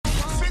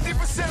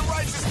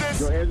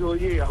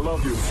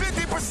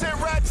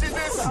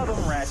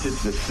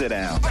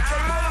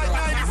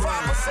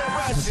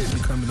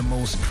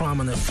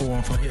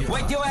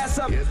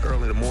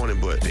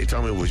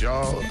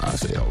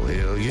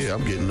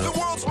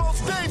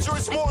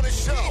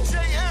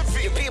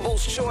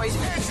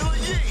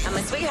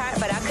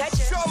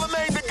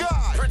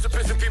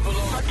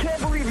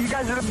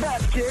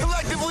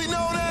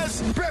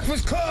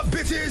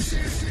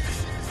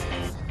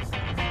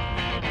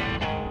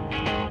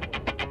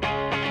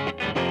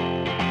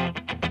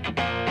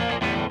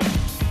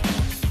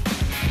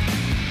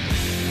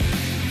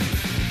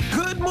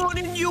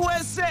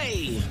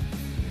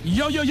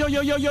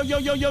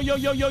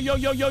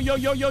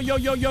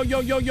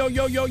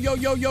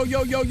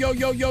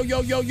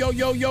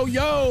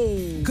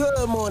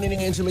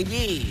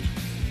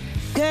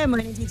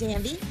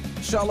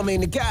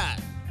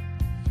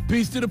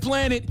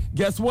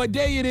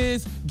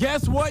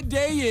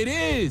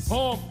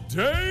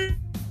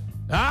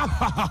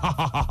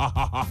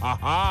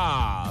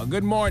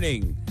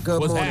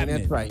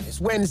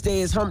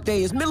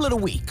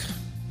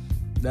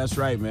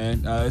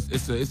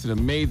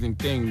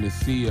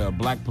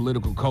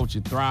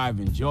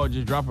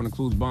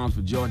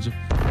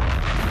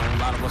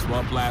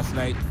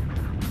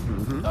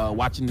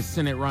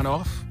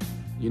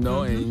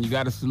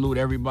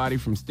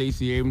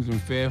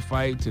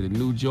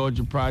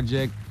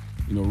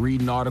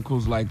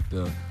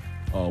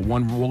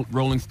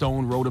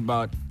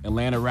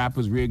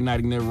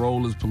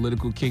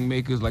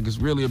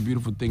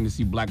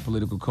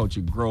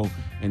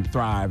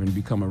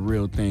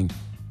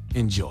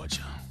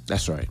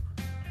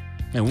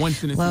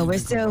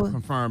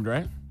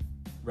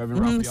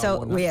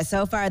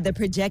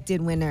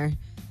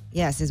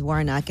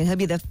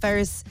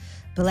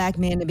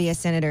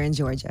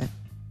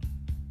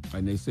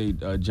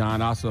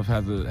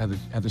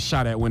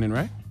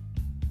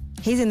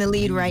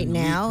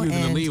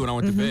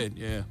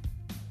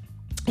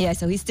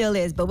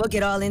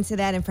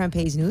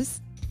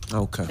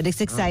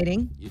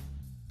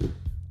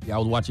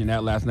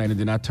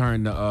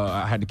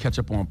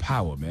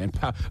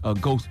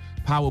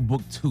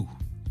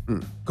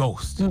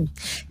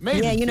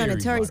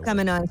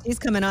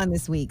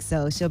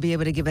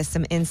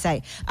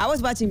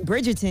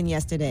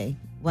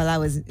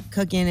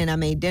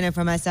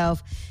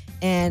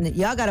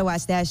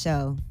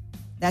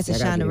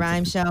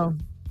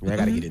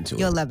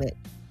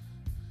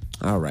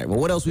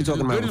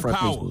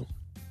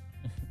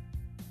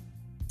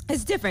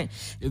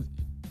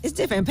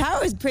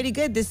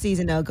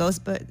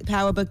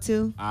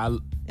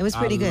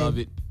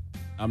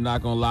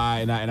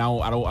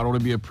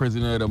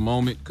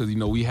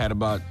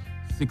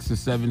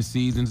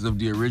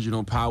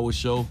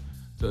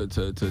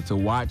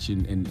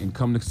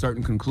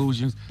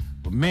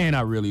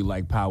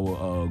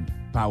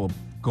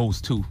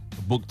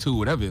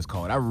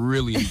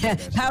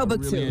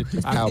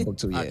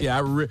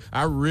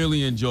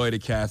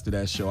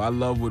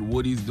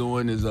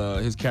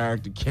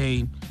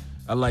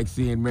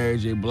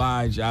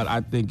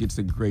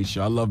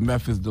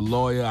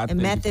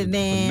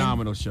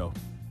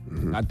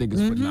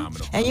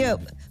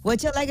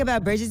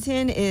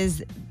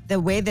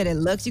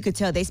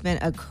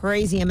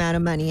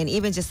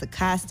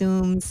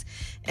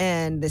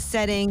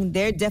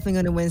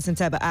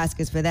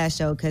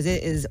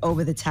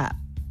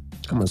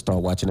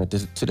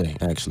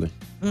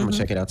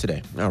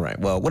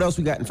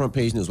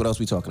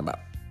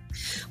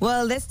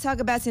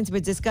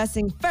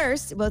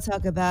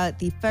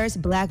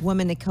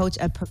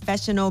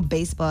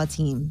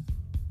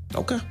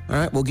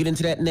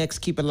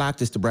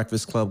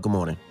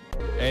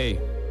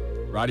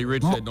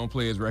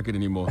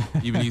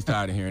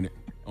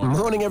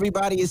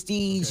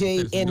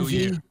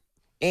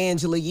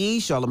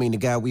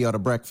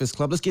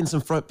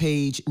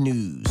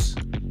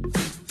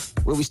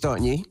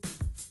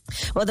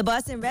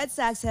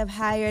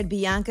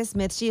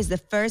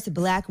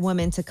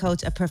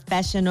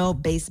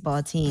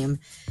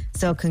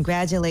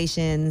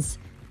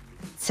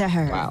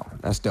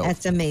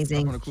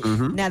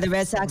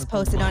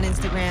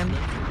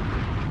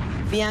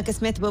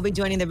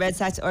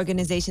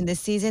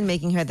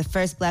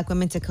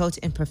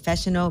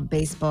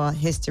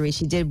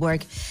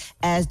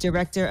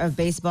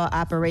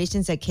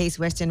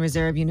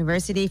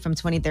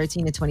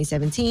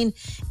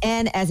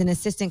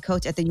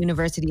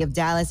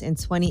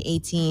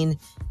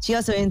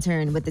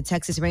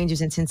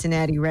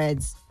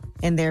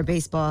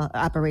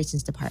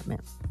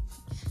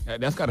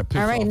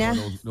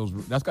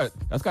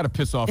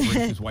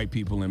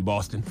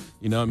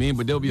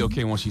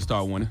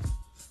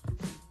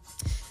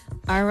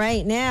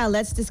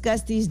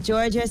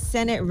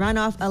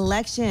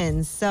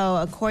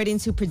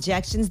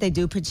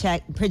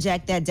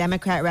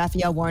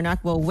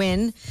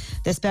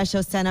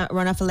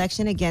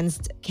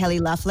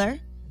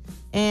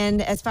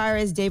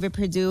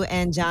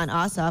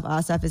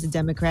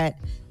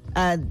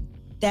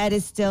that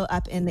is still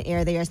up in the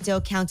air. They are still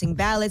counting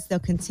ballots. They'll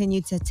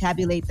continue to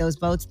tabulate those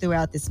votes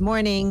throughout this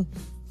morning.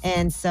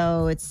 And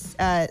so it's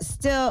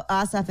still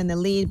Ossoff in the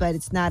lead, but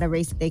it's not a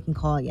race that they can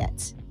call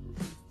yet.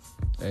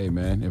 Hey,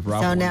 man, if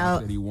Ralph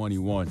said he won, he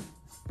won.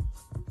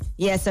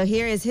 Yeah, so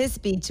here is his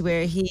speech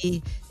where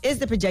he is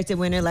the projected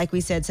winner. Like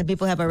we said, some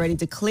people have already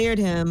declared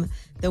him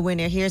the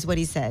winner. Here's what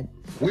he said.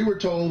 We were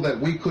told that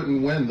we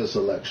couldn't win this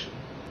election.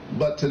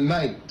 But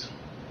tonight,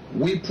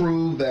 we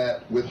proved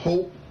that with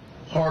hope,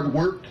 hard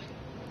work,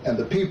 and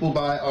the people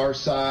by our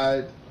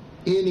side,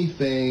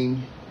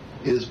 anything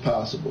is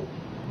possible.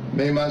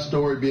 May my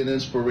story be an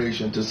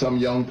inspiration to some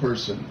young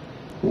person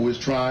who is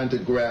trying to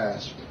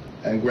grasp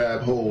and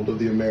grab hold of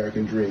the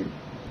American dream.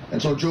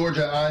 And so,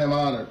 Georgia, I am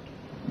honored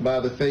by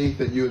the faith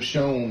that you have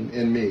shown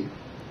in me.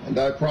 And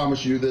I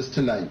promise you this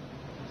tonight.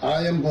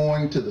 I am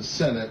going to the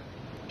Senate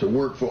to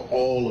work for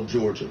all of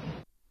Georgia.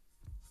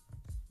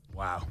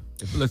 Wow.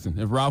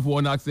 If Ralph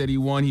Warnock said he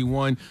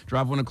won.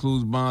 Drop one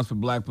includes bonds for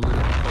black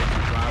political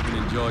culture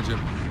thriving in Georgia.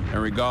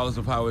 And regardless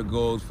of how it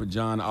goes for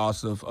Jon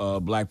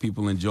Ossoff, black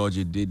people in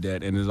Georgia did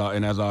that.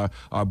 And as our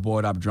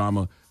board op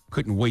drama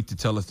couldn't wait to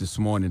tell us this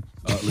morning,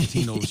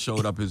 Latinos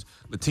showed up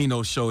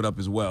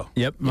as well.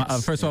 Yep.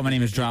 First of all, my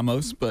name is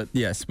Dramos, but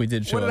yes, we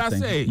did show up. What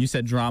did I say? You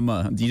said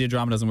drama. DJ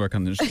Drama doesn't work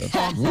on this show. You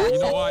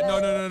know why?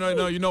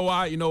 No. You know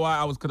why?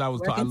 I literally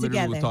was talking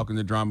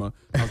to Drama.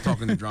 I was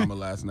talking to Drama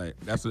last night.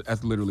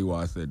 That's literally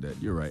why I said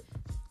that. You're right.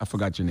 I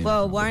forgot your name.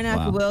 Well,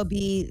 Warnock will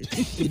be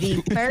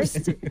the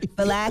first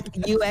black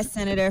U.S.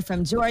 senator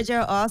from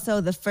Georgia,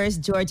 also the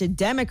first Georgia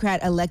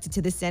Democrat elected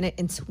to the Senate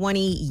in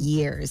 20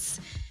 years.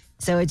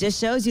 So it just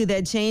shows you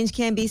that change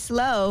can be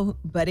slow,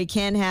 but it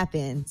can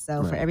happen.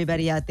 So for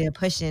everybody out there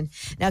pushing.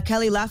 Now,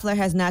 Kelly Loeffler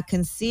has not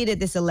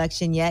conceded this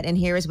election yet, and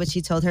here is what she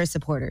told her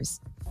supporters.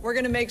 We're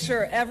going to make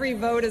sure every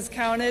vote is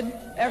counted.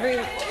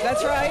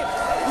 That's right.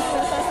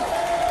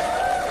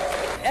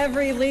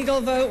 Every legal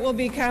vote will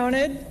be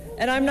counted,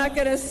 and I'm not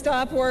going to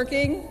stop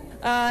working.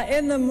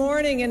 In the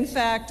morning, in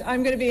fact,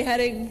 I'm going to be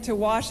heading to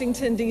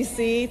Washington,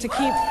 D.C. to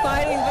keep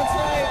fighting. That's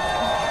right.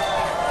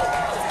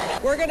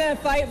 We're going to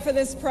fight for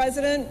this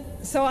president.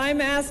 So I'm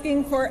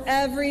asking for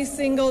every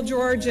single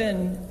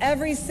Georgian,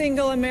 every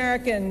single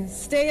American,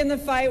 stay in the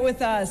fight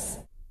with us.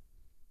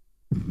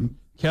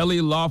 Kelly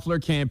Loeffler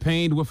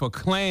campaigned with a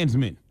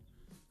Klansman.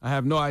 I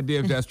have no idea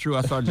if that's true.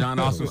 I saw Jon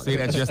Ossoff say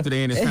that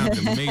yesterday, and it sounded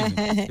amazing.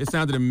 It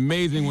sounded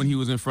amazing when he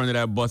was in front of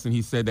that bus and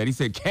he said that. He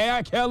said,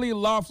 Kelly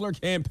Loeffler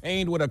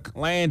campaigned with a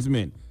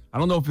Klansman. I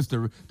don't know if it's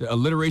the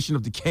alliteration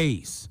of the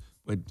K's,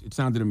 but it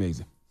sounded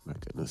amazing. My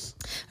goodness.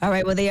 All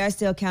right. Well, they are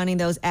still counting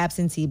those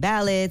absentee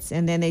ballots,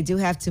 and then they do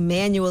have to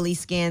manually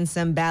scan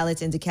some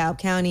ballots in DeKalb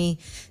County.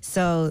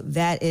 So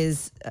that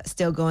is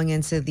still going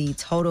into the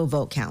total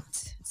vote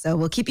count. So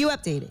we'll keep you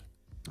updated.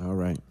 All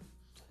right.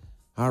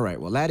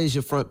 Well, that is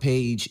your front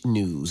page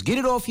news. Get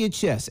it off your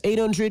chest.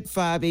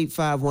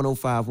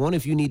 800-585-1051.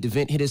 If you need to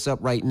vent, hit us up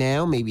right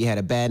now. Maybe you had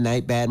a bad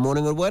night, bad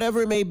morning, or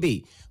whatever it may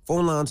be.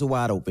 Phone lines are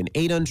wide open.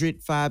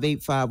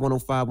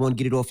 800-585-1051.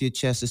 Get it off your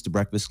chest. It's The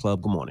Breakfast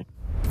Club. Good morning.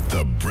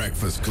 The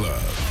Breakfast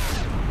Club.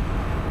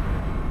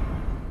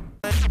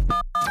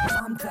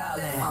 I'm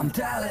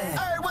dialing.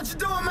 Hey, what you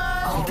doing,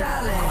 man? I'm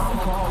dialing. I'm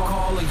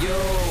calling you.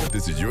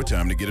 This is your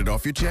time to get it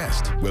off your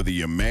chest, whether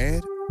you're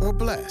mad or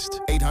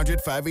blessed.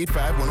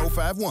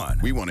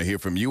 800-585-1051. We want to hear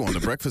from you on The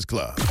Breakfast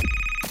Club.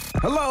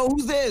 Hello,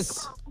 who's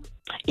this?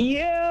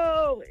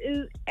 Yo,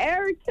 it's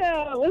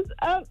Erica. What's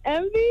up,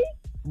 Envy?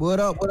 What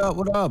up?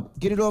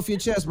 Get it off your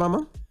chest,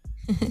 mama.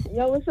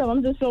 Yo, what's up?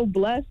 I'm just so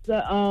blessed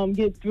to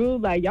get through.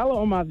 Like, y'all are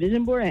on my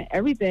vision board and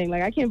everything.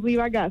 Like, I can't believe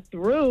I got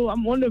through.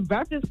 I'm on The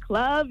Breakfast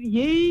Club.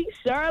 Yee,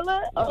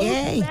 Charlotte. Oh,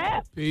 Yay.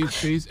 snap.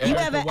 Peace. You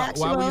have an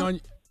actual...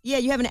 Yeah,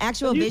 you have an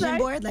actual vision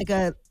board?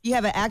 You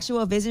have an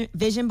actual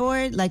vision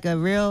board? Like a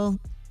real...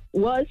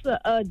 Well, it's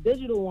a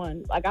digital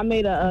one. Like, I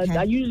made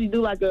I usually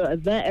do like a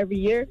event every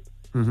year.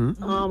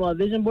 Mm-hmm. A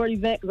vision board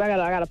event, because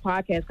I got a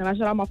podcast. Can I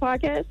shout out my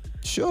podcast?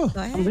 Sure.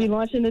 Go ahead. I'm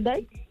relaunching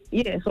today.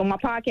 Yeah, so my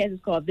podcast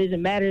is called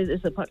Vision Matters.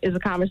 It's a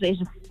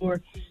conversation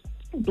for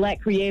Black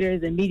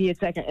creators in media,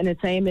 tech, and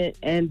entertainment.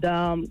 And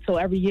so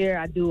every year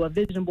I do a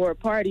vision board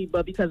party,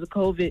 but because of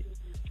COVID,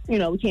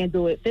 we can't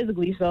do it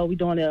physically, so we're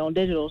doing it on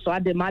digital. So I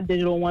did my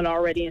digital one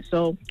already, and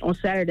so on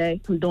Saturday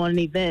I'm doing an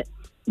event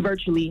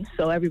virtually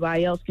so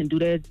everybody else can do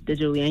theirs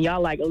digitally. And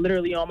y'all like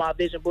literally on my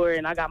vision board,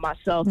 and I got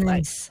myself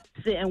like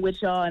sitting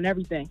with y'all and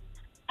everything.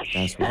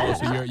 That's right.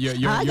 So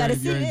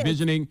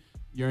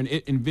you're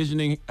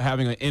envisioning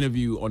having an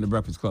interview on The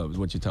Breakfast Club is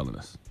what you're telling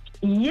us.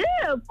 Yeah,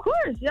 of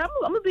course. Yeah,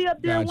 I'm gonna be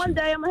up there one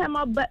day. I'm gonna have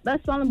my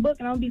best-selling book,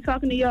 and I'm gonna be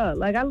talking to y'all.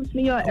 Like, I listen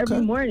to y'all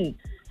every morning.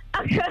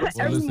 Every morning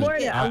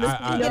I listen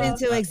to y'all. Get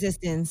into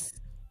existence.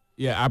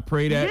 Yeah, I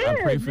pray that. Yeah, I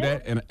pray for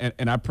that,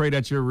 and I pray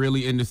that you're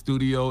really in the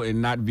studio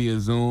and not via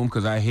Zoom,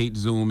 because I hate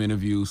Zoom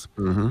interviews,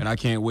 and I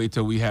can't wait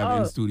till we have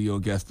in-studio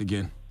guests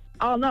again.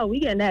 Oh no, we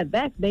getting that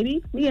back,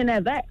 baby. We getting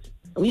that back.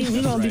 We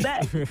gonna be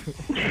back.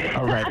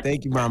 All right,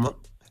 thank you, mama.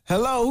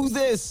 Hello, who's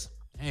this?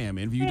 Damn,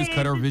 man, you just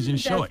cut our vision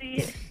short.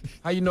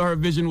 How you know her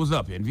vision was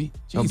up, Envy?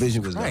 Her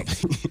vision was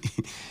Christ. up.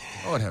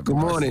 Lord have Good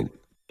mercy. morning.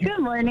 Good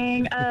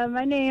morning.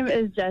 My name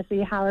is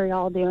Jessie. How are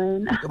y'all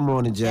doing? Good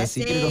morning,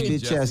 Jesse. Get it off your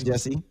chest,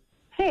 Jesse.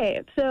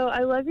 Hey, so I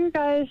love your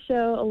guys'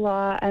 show a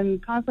lot. I'm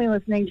constantly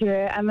listening to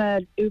it. I'm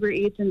a Uber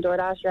Eats and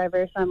DoorDash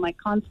driver, so I'm like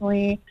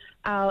constantly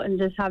out and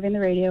just having the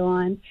radio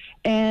on.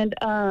 And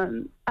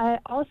I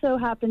also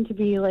happen to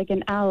be like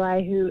an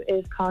ally who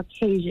is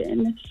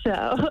Caucasian.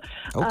 So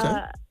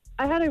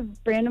I had a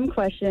random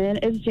question.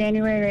 It's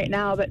January right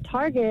now, but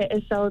Target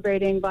is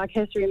celebrating Black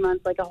History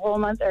Month like a whole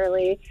month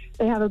early.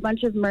 They have a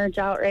bunch of merch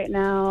out right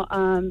now.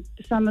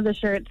 Some of the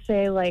shirts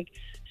say like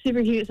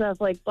super cute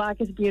stuff like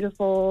Black is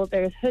beautiful.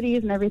 There's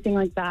hoodies and everything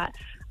like that.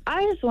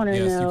 I just want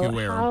to know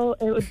how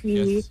it would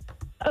be. Yes.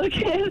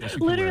 Okay,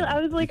 literally, I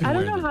was like, I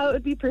don't know how it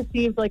would be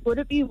perceived. Like, would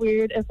it be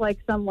weird if, like,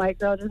 some white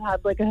girl just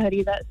had, like, a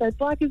hoodie that said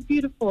Black is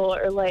beautiful?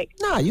 Or, like...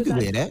 Nah, you can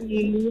wear that.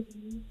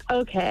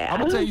 Okay. I'm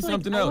going to tell you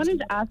something else. I wanted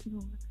to ask...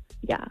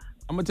 Yeah.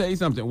 I'm going to tell you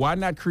something. Why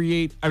not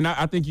create...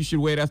 I think you should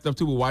wear that stuff,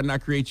 too, but why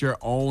not create your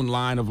own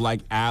line of,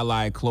 like,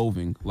 ally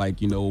clothing?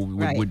 Like, you know,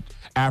 with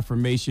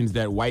affirmations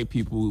that white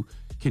people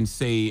can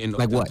say and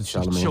like what,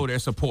 show their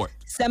support.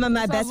 Some of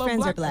my best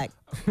friends are Black.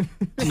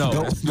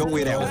 No, don't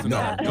wear that one.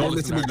 No, don't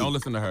listen to her. Don't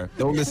listen to her.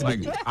 Don't listen to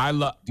me. I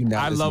love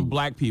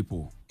Black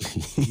people.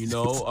 You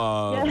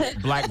know,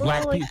 black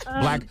people.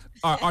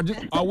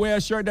 I'll wear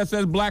a shirt that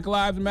says Black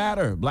Lives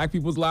Matter. Black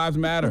people's lives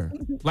matter.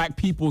 Black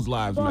people's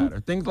lives matter.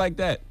 Things like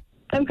that.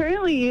 I'm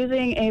currently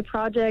using a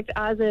project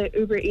as a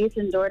Uber Eats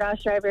and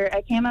DoorDash driver.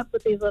 I came up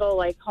with these little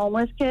like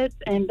homeless kits,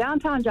 and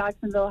downtown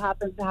Jacksonville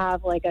happens to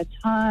have like a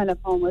ton of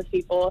homeless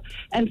people.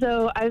 And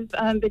so I've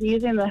been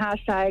using the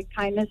hashtag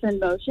kindness in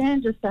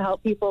motion just to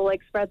help people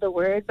like spread the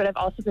word. But I've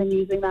also been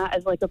using that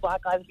as like a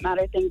Black Lives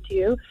Matter thing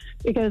too,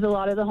 because a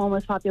lot of the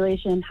homeless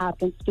population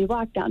happens to be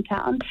Black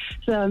downtown.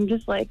 So I'm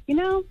just like, you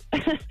know,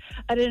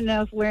 I didn't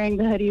know if wearing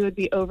the hoodie would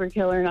be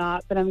overkill or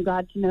not, but I'm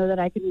glad to know that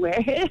I can wear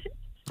it.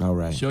 All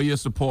right. Show your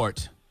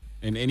support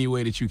in any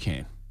way that you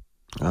can.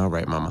 All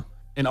right, mama.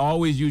 And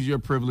always use your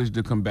privilege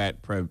to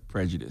combat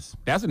prejudice.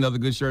 That's another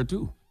good shirt,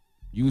 too.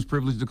 Use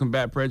privilege to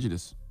combat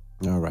prejudice.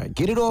 All right.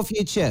 Get it off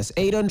your chest.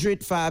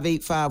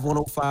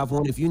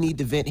 800-585-1051. If you need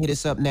to vent, hit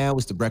us up now.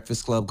 It's The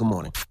Breakfast Club. Good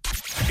morning.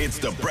 It's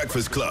The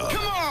Breakfast Club.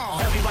 Come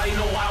on. Everybody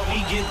know how we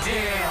get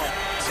down.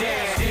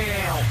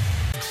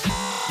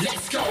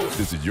 Let's go.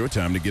 This is your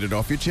time to get it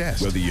off your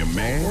chest, whether you're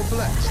mad or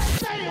blessed.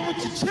 Say it with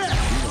your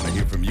chest. We want to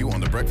hear from you on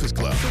The Breakfast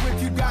Club. So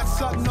if you got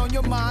something on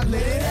your mind,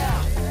 let it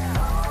out.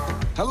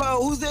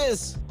 Hello, who's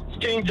this?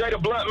 King J the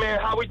Blunt Man.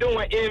 How we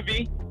doing,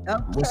 Envy?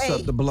 What's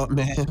up, the Blunt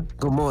Man?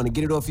 Good morning.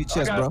 Get it off your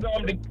chest, bro.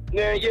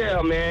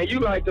 Yeah, man.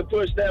 You like to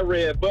push that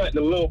red button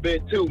a little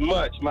bit too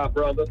much, my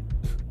brother.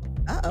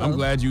 I'm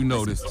glad you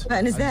noticed. What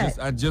button is that?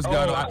 I just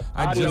got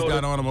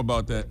on him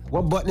about that.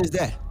 What button is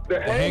that? The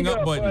hang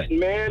up button,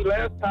 man.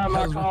 Last time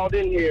I called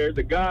in here,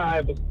 the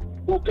guy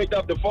who picked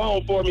up the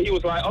phone for me, he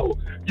was like, "Oh,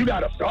 you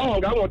got a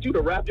song? I want you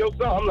to rap your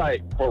song." I'm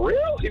like, "For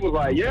real?" He was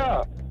like,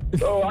 "Yeah."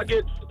 So I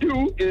get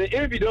you, and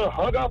Envy done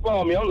hung up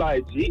on me. I'm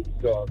like, "Jesus,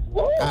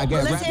 whoa."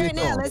 Let's hear it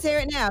now. Let's hear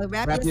it now.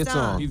 Rap your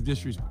song. He's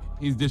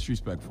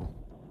disrespectful.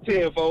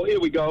 10-4, here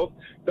we go.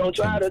 Don't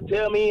try to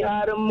tell me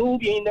how to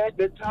move. You ain't at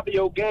the top of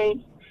your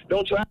game.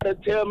 Don't try to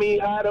tell me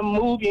how to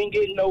move. You ain't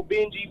getting no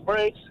Benji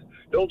Franks.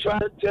 Don't try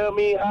to tell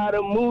me how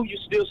to move. You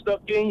still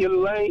stuck in your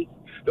lane.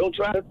 Don't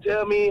try to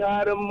tell me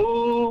how to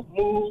move.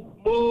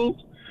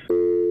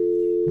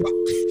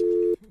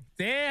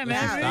 Damn,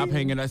 Stop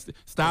hanging up.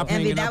 Stop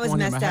Envy, hanging that up was on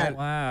him. messed up.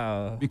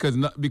 Wow.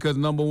 Because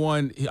number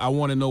one, I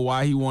want to know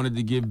why he wanted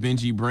to give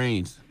Benji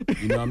brains.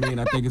 You know what I mean?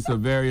 I think it's a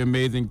very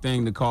amazing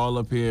thing to call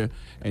up here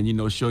and, you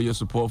know, show your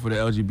support for the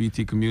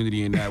LGBT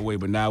community in that way.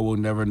 But now we'll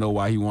never know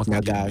why he wants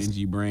to give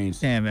Benji brains.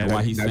 Damn, man. And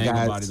why he's saying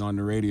guys, about it on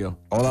the radio.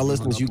 All our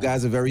listeners, you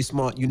guys are very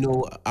smart. You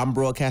know, I'm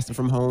broadcasting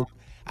from home.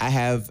 I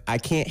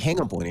can't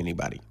hang up on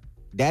anybody.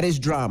 That is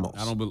Dramos.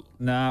 I don't believe.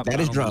 No,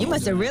 that is Dramos. You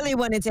must have really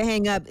wanted to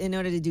hang up in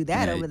order to do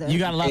that over there. You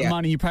got a lot of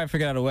money. You probably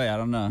figured out a way. I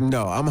don't know.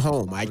 No, I'm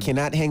home. I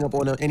cannot hang up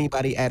on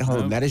anybody at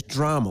home. That is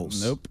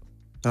Dramos. Nope.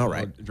 All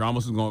right. Dramos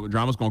is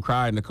gonna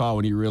cry in the car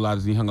when he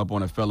realizes he hung up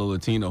on a fellow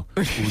Latino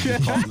who was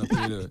just calling up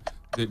here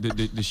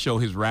to show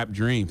his rap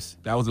dreams.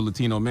 That was a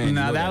Latino man.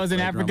 No, that was an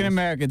African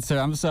American, sir.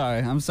 I'm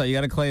sorry. You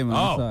got to claim him.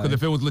 Oh, because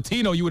if it was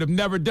Latino, you would have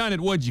never done it,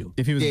 would you?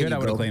 If he was good, I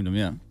would have claimed him.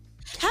 Yeah.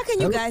 How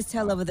can you guys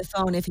tell over the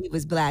phone if he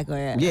was Black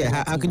or?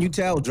 Yeah. How can you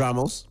tell,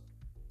 Dramos?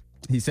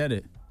 He said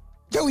it.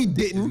 No, he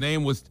didn't.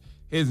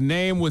 His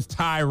name was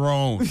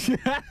Tyrone.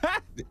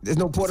 There's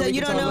no Puerto Rican. So you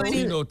don't know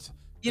any? You don't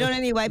know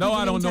any white people? No,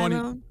 I don't know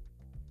Tyrone? any.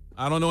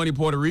 I don't know any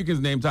Puerto Ricans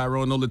named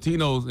Tyrone, no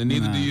Latinos, and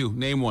neither do you.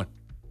 Name one.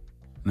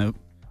 Nope.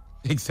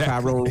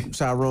 Exactly.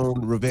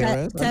 Tyrone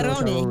Rivera.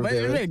 Tyrone.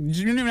 Wait,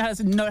 you don't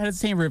even know how to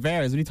say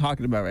Rivera. What are you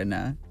talking about right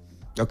now?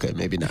 Okay,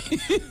 maybe not.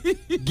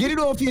 Get it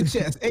off your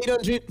chest.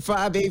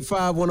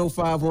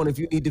 800-585-1051. If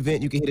you need to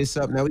vent, you can hit us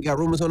up. Now, we got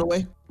rumors on the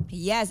way?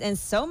 Yes, and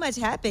so much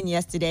happened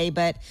yesterday,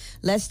 but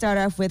let's start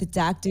off with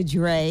Dr.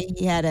 Dre.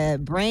 He had a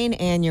brain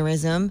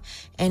aneurysm,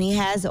 and he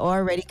has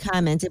already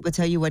commented. We'll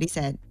tell you what he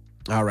said.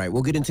 All right,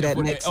 we'll get into that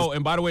next. Oh,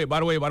 and by the way,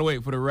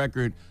 for the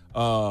record,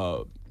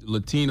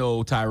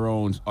 Latino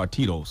Tyrones are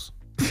Tito's.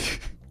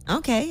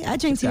 Okay, I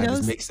drink I Tito's.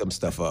 just make some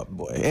stuff up,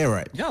 boy. All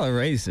right. Y'all are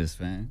racist,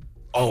 man.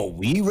 Oh,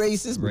 we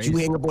racist? But you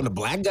hang up on the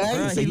black guy?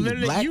 Bruh, You say he he's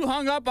literally, black? you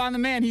hung up on the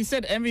man. He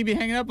said Envy be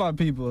hanging up on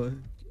people.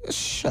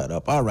 Shut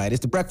up. All right,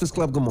 it's the Breakfast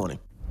Club. Good morning.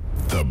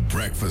 The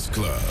Breakfast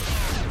Club.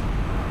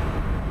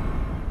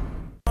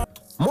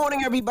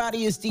 Morning,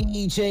 everybody. It's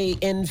DJ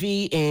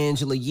Envy,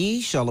 Angela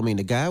Yee, Charlamagne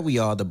the Guy. We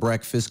are the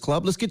Breakfast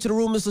Club. Let's get to the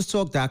rumors. Let's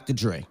talk Dr.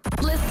 Dre.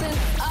 Listen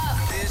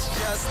up. This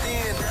just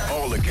in.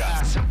 All the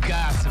gossip.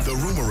 The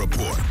Rumor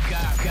Report.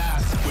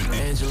 Gossip. With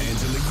Angela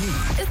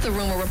Yee. It's the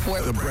Rumor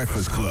Report. The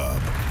Breakfast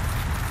Club.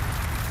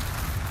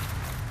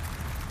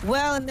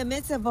 Well, in the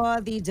midst of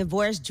all the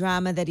divorce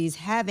drama that he's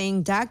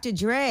having, Dr.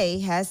 Dre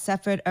has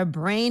suffered a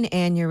brain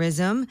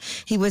aneurysm.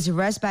 He was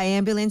rushed by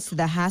ambulance to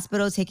the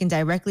hospital, taken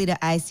directly to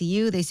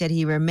ICU. They said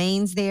he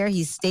remains there.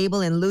 He's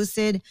stable and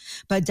lucid,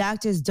 but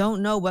doctors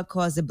don't know what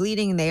caused the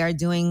bleeding. They are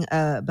doing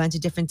a bunch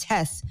of different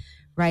tests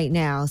right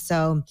now.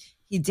 So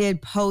he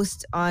did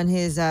post on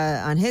his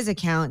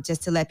account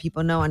just to let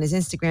people know on his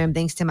Instagram,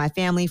 thanks to my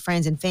family,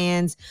 friends, and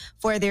fans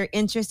for their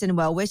interest and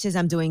well wishes.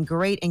 I'm doing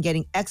great and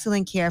getting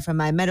excellent care from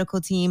my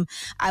medical team.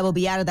 I will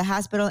be out of the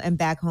hospital and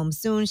back home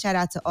soon. Shout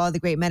out to all the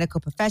great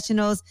medical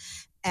professionals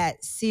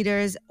at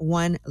Cedars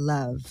One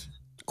Love.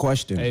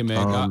 Question. Hey,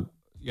 man.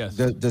 Yes.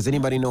 Does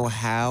anybody know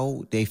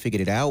how they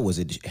figured it out? Was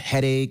it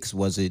headaches?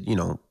 Was it,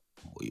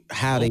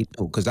 how they,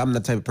 because I'm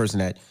the type of person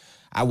that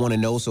I want to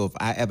know. So if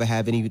I ever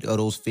have any of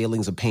those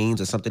feelings or pains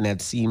or something that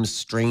seems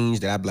strange,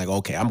 that I'd be like,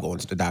 okay, I'm going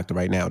to the doctor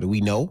right now. Do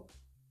we know?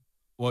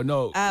 Well,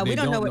 no. We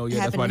don't know what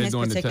yet. That's why happened in they're his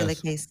doing the particular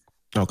test. case.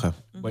 Okay.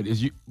 But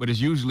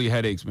it's usually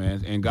headaches,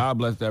 man. And God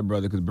bless that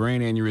brother, because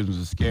brain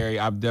aneurysms are scary.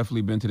 I've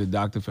definitely been to the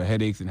doctor for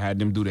headaches and had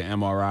them do the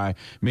MRI,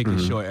 making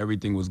sure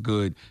everything was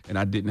good, and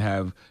I didn't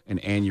have an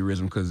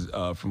aneurysm because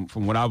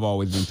from what I've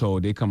always been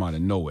told, they come out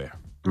of nowhere.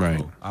 Right.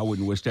 So I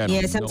wouldn't wish that on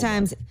Yeah, nobody.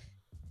 sometimes.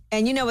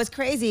 And you know what's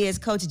crazy is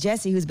Coach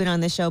Jessie, who's been on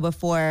the show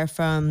before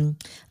from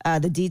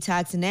the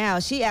Detox Now,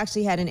 she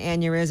actually had an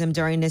aneurysm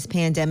during this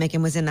pandemic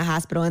and was in the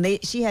hospital. And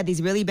she had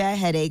these really bad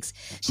headaches.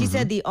 She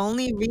said the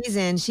only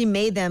reason she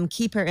made them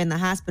keep her in the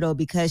hospital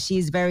because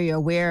she's very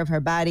aware of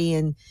her body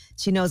and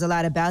she knows a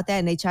lot about that.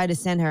 And they tried to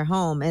send her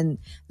home. And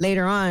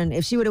later on,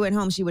 if she would have went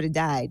home, she would have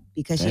died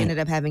because she ended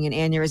up having an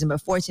aneurysm.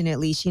 But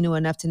fortunately, she knew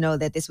enough to know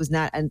that this was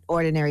not an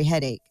ordinary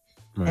headache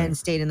and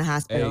stayed in the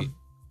hospital. Hey.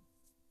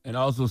 And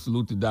also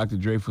salute to Dr.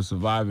 Dre for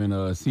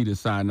surviving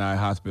Cedars-Sinai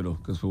Hospital,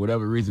 because for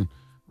whatever reason,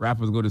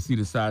 rappers go to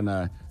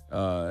Cedars-Sinai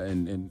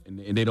and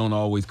they don't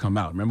always come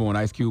out. Remember when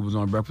Ice Cube was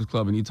on Breakfast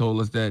Club and he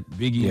told us that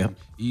Biggie, and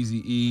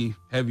Eazy-E,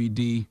 Heavy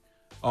D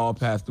all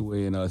passed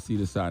away in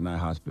Cedars-Sinai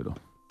Hospital.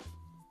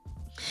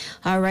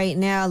 All right,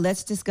 now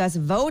let's discuss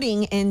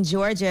voting in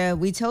Georgia.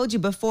 We told you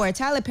before,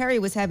 Tyler Perry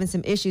was having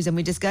some issues, and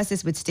we discussed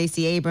this with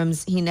Stacey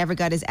Abrams. He never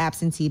got his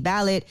absentee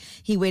ballot.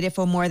 He waited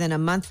for more than a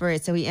month for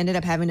it, so he ended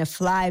up having to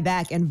fly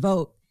back and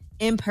vote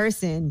in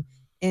person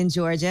in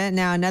Georgia.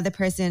 Now, another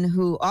person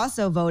who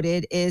also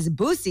voted is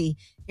Boosie.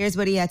 Here's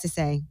what he had to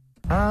say.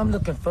 I'm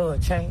looking for a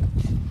change.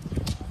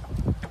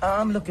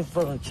 I'm looking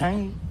for a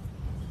change.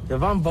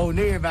 If I'm voting,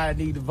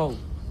 everybody need to vote.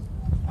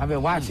 I've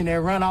been watching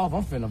that runoff.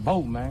 I'm finna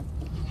vote, man.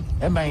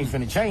 That man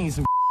finna change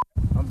some.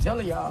 I'm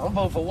telling y'all, I'm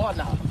voting for what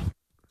now?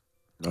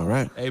 All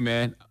right. Hey,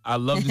 man, I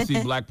love to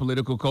see black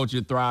political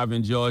culture thrive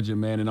in Georgia,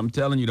 man. And I'm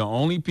telling you, the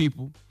only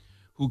people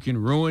who can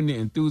ruin the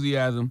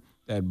enthusiasm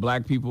that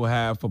black people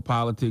have for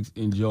politics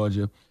in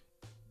Georgia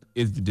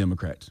is the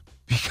Democrats.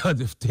 Because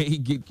if they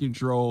get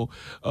control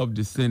of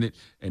the Senate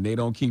and they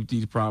don't keep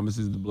these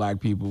promises to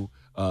black people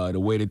the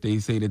way that they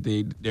say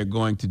that they're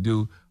going to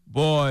do,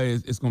 boy,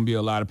 it's going to be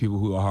a lot of people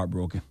who are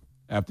heartbroken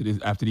after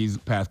these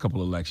past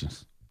couple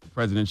elections.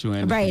 Presidential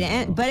and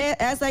right, but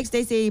as like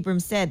Stacey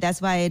Abrams said,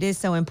 that's why it is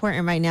so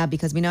important right now,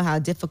 because we know how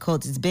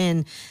difficult it's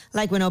been,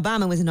 like when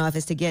Obama was in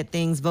office, to get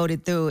things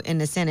voted through in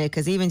the Senate.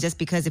 Because even just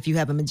because if you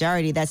have a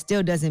majority, that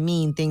still doesn't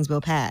mean things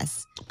will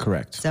pass.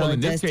 Correct. So it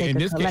does take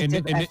a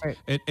collective effort.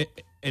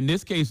 In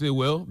this case, it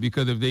will,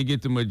 because if they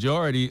get the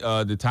majority,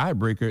 the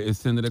tiebreaker is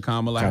Senator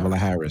Kamala Harris. Kamala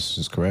Harris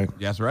is correct.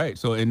 That's right.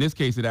 So in this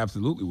case, it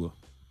absolutely will.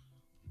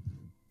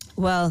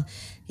 Well,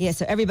 yeah,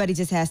 so everybody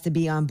just has to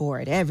be on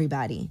board,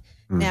 everybody.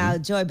 Now,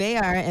 Joy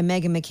Behar and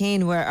Meghan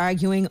McCain were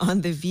arguing on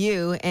The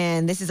View,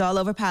 and this is all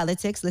over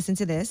politics. Listen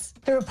to this.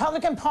 The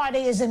Republican Party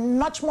is in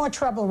much more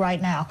trouble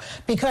right now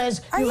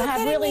because you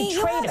have really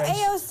traitors. You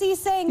have AOC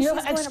saying she's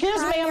going to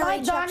excuse me, am I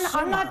done?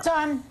 I'm not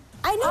done.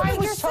 I know,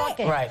 but you're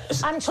talking. Right.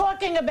 I'm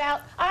talking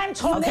about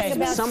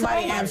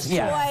somebody else.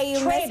 Yeah.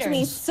 You missed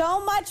me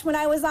so much when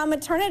I was on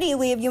maternity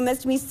leave. You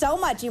missed me so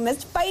much. You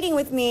missed fighting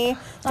with me.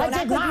 Don't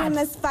act like you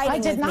missed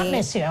fighting with me. I did not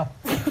miss you.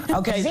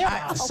 Okay,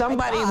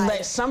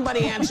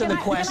 somebody answer the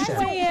question. Can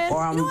I weigh in?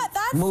 Or I'm you know what?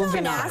 That's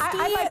moving so on.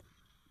 nasty.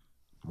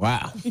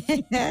 Wow.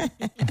 Hey,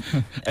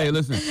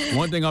 listen,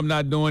 one thing I'm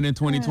not doing in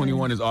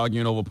 2021 is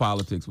arguing over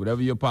politics.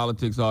 Whatever your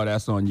politics are,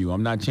 that's on you.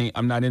 I'm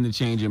not into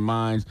changing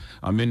minds.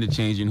 I'm into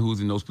changing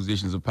who's in those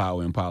positions of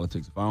power in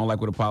politics. If I don't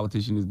like what a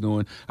politician is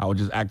doing, I will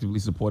just actively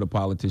support a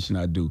politician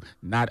I do.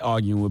 Not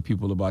arguing with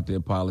people about their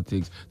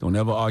politics. Don't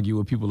ever argue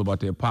with people about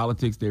their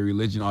politics, their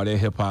religion, or their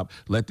hip-hop.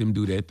 Let them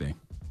do their thing.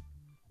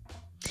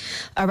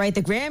 All right,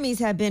 the Grammys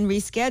have been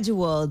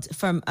rescheduled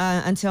from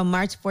until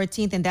March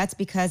 14th, and that's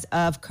because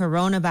of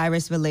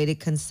coronavirus-related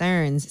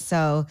concerns.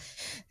 So,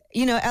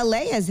 you know,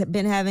 LA has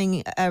been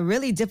having a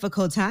really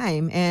difficult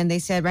time, and they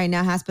said right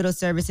now hospital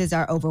services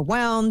are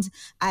overwhelmed,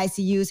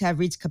 ICUs have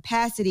reached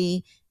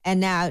capacity, and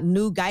now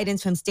new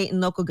guidance from state and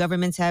local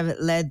governments have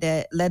led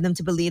them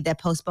to believe that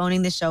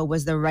postponing the show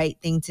was the right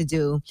thing to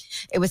do.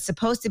 It was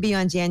supposed to be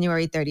on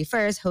January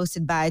 31st,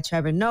 hosted by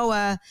Trevor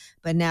Noah,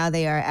 but now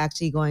they are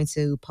actually going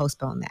to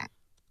postpone that.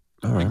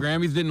 All right. The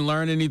Grammys didn't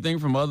learn anything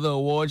from other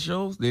award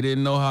shows. They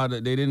didn't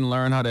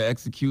learn how to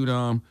execute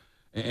an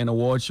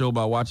award show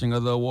by watching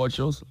other award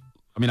shows.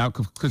 I mean,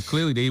 because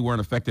clearly they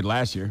weren't affected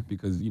last year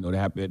because, you know,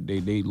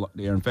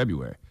 they're in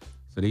February.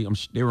 So they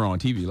were on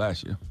TV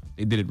last year.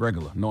 They did it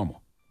regular, normal.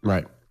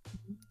 Right.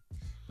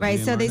 Right.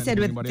 So they said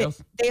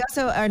they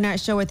also are not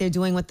sure what they're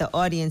doing with the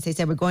audience. They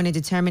said we're going to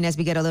determine as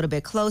we get a little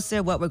bit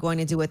closer what we're going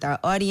to do with our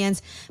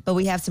audience. But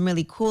we have some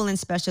really cool and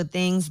special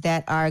things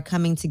that are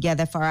coming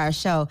together for our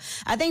show.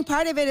 I think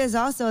part of it is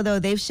also, though,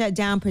 they've shut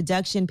down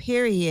production,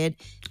 period,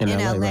 in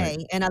LA.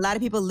 Right. And a lot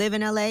of people live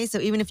in LA. So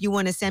even if you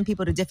want to send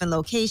people to different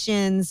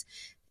locations,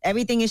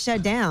 everything is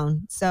shut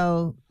down.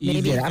 So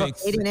maybe they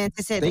didn't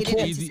anticipate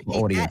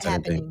that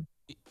happening.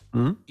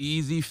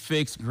 Easy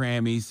fix,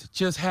 Grammys.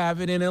 Just have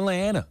it in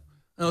Atlanta.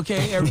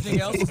 Okay? Everything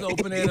else is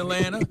open in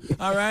Atlanta.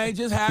 All right?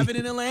 Just have it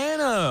in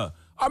Atlanta.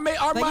 Or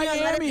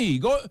Miami.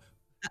 Go to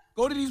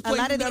these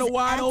places that are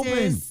wide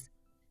open.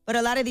 But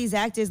a lot of these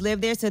actors live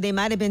there, so they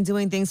might have been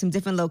doing things from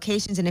different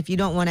locations. And if you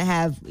don't want to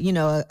have, you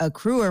know, a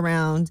crew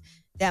around,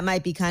 that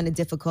might be kind of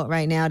difficult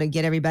right now to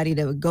get everybody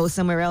to go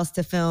somewhere else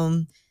to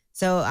film.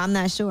 So I'm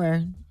not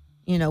sure,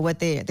 you know, what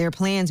their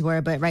plans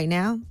were. But right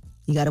now,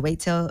 you got to wait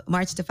till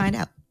March to find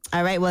out.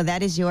 All right. Well,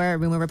 that is your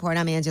Rumor Report.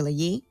 I'm Angela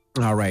Yee.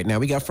 All right. Now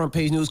we got front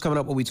page news coming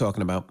up. What are we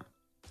talking about?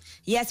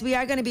 Yes, we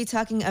are going to be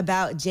talking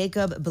about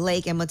Jacob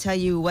Blake, and we'll tell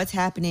you what's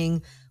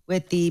happening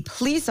with the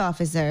police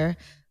officer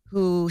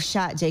who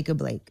shot Jacob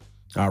Blake.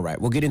 All right.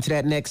 We'll get into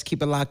that next.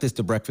 Keep it locked. It's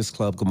The Breakfast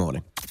Club. Good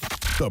morning.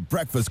 The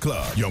Breakfast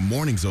Club. Your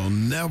mornings will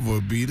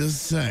never be the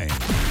same.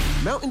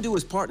 Mountain Dew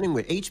is partnering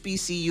with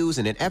HBCUs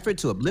in an effort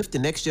to uplift the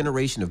next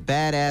generation of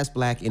badass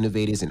Black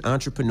innovators and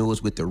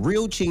entrepreneurs with the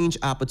Real Change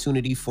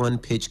Opportunity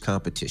Fund Pitch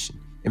Competition,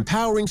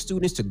 empowering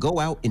students to go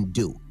out and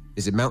do.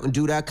 Visit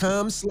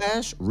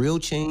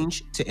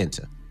mountaindew.com/realchange to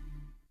enter.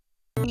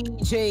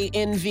 DJ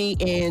Envy,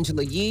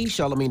 Angela Yee,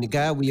 Charlamagne the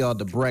Guy. We are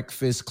The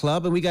Breakfast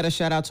Club, and we got a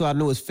shout out to our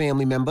newest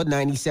family member,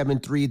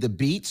 97.3 The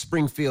Beat,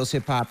 Springfield's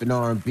hip hop and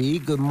R&B.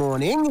 Good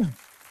morning.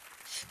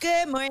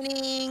 Good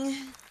morning.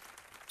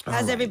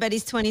 How's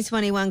everybody's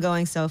 2021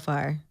 going so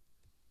far?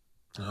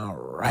 All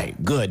right,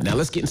 good. Now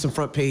let's get in some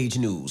front page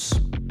news.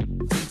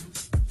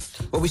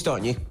 Where we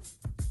starting, Yee?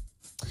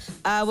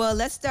 Well,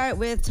 let's start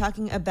with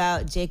talking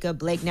about Jacob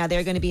Blake. Now,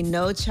 there are going to be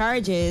no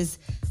charges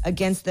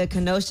against the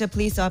Kenosha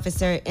police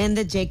officer in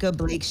the Jacob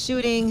Blake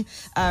shooting.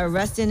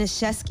 Rustin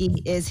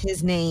Sheskey is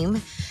his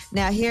name.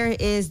 Now, here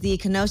is the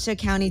Kenosha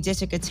County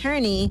District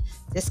Attorney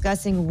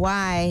discussing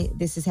why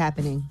this is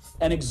happening.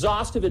 An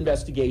exhaustive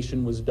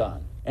investigation was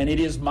done, and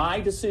it is my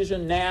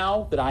decision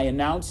now that I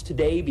announce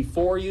today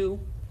before you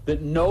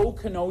that no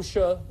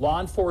Kenosha law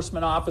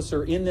enforcement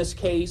officer in this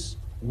case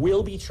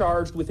will be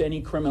charged with any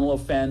criminal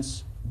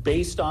offense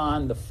based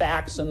on the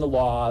facts and the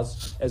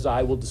laws as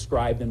I will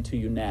describe them to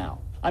you now.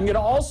 I'm going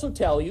to also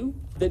tell you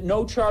that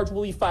no charge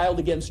will be filed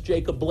against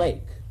Jacob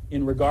Blake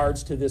in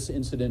regards to this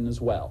incident as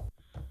well.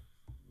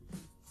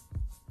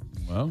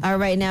 All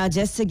right, now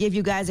just to give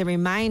you guys a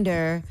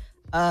reminder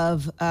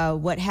of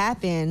what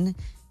happened,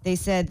 they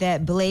said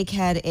that Blake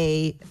had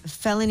a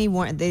felony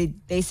warrant.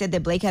 They said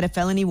that Blake had a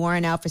felony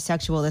warrant out for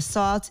sexual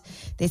assault.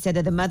 They said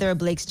that the mother of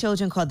Blake's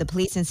children called the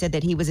police and said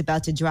that he was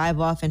about to drive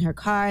off in her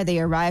car.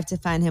 They arrived to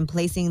find him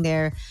placing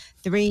their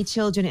 3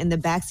 children in the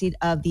backseat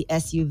of the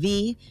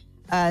SUV.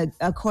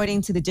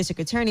 According to the district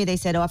attorney, they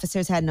said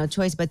officers had no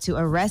choice but to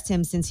arrest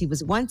him since he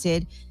was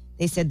wanted.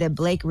 They said that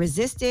Blake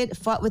resisted,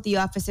 fought with the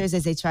officers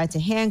as they tried to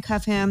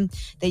handcuff him.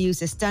 They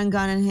used a stun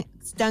gun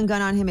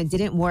on him. It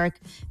didn't work.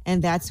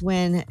 And that's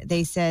when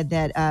they said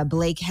that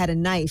Blake had a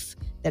knife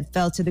that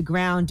fell to the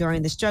ground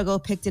during the struggle,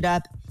 picked it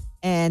up.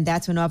 And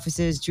that's when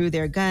officers drew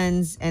their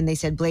guns. And they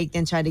said Blake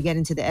then tried to get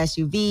into the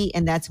SUV.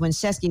 And that's when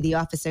Sheskey, the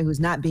officer who's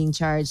not being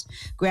charged,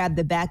 grabbed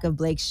the back of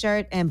Blake's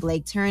shirt. And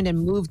Blake turned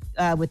and moved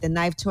with the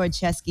knife toward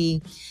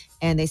Sheskey.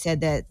 And they said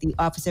that the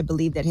officer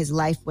believed that his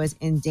life was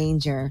in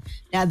danger.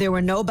 Now, there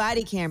were no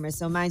body cameras.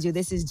 So mind you,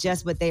 this is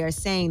just what they are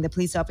saying. The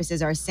police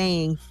officers are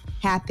saying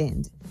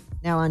happened.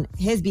 Now, on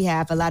his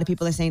behalf, a lot of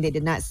people are saying they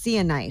did not see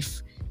a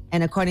knife.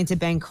 And according to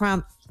Ben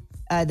Crump,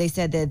 They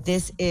said that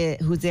this is,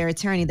 who's their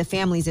attorney, the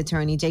family's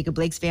attorney, Jacob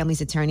Blake's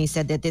family's attorney,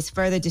 said that this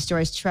further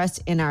destroys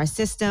trust in our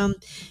system,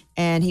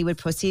 and he would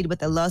proceed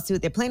with a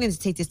lawsuit. They're planning to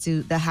take this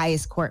to the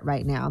highest court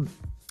right now.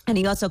 And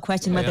he also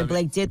questioned whether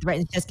Blake did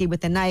threaten Chesky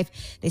with a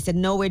knife. They said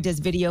nowhere does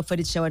video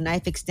footage show a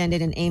knife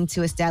extended and aimed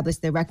to establish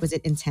the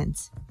requisite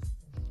intent.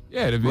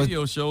 Yeah, the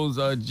video shows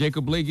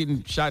Jacob Blake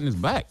getting shot in his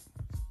back.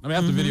 I mean,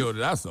 that's the video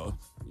that I saw,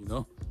 you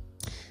know.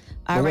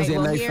 Was there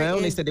a knife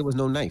found? They said there was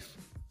no knife.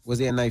 Was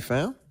there a knife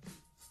found?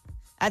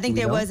 I think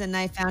there was a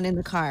knife found in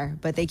the car,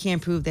 but they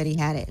can't prove that he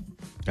had it.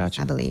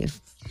 Gotcha. I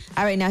believe.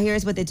 All right, now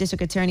here's what the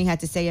district attorney had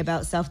to say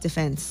about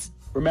self-defense.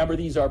 Remember,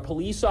 these are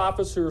police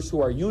officers who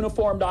are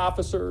uniformed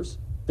officers.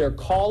 They're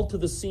called to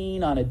the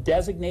scene on a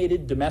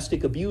designated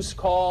domestic abuse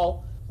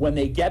call. When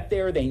they get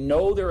there, they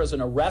know there is an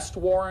arrest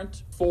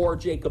warrant for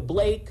Jacob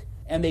Blake,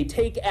 and they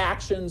take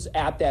actions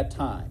at that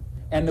time.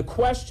 And the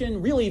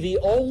question, really the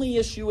only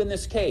issue in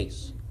this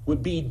case,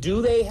 would be,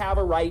 do they have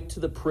a right to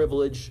the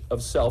privilege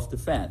of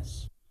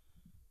self-defense?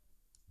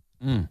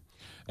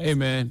 Hey,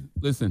 man,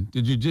 listen,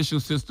 the judicial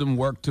system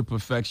worked to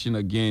perfection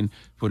again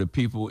for the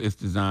people it's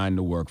designed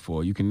to work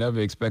for. You can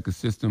never expect a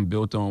system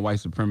built on white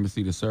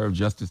supremacy to serve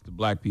justice to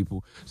black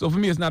people. So for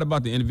me, it's not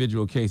about the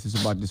individual case. It's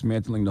about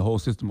dismantling the whole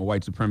system of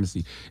white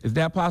supremacy. Is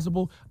that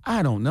possible?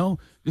 I don't know.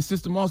 This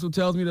system also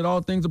tells me that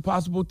all things are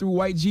possible through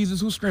white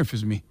Jesus who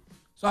strengthens me.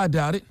 So I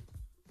doubt it.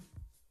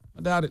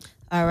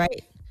 All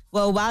right.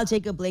 Well, while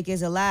Jacob Blake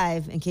is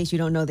alive, in case you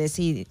don't know this,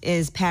 he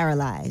is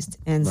paralyzed.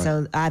 And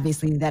so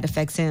obviously that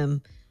affects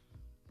him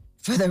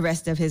for the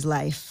rest of his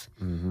life.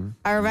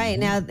 All right.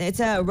 Now,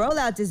 it's a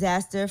rollout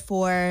disaster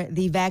for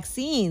the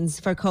vaccines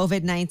for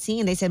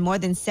COVID-19. They said more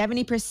than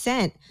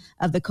 70%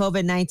 of the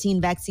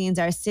COVID-19 vaccines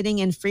are sitting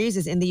in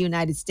freezers in the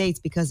United States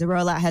because the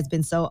rollout has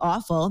been so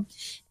awful.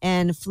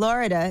 And in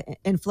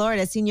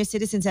Florida, senior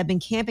citizens have been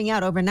camping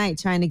out overnight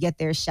trying to get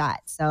their shot.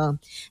 So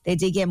they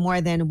did get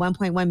more than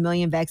 1.1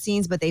 million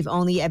vaccines, but they've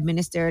only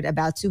administered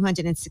about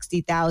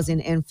 260,000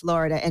 in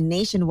Florida. And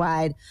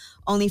nationwide,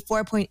 only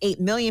 4.8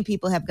 million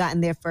people have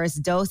gotten their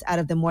first dose out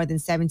of the more than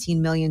 17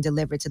 million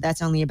delivered. So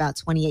that's only about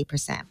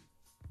 28%.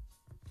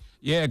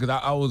 Yeah, because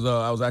I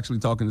was actually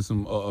talking to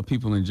some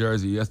people in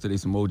Jersey yesterday,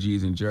 some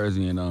OGs in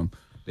Jersey, and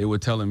they were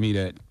telling me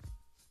that,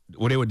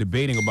 well, they were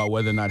debating about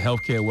whether or not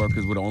healthcare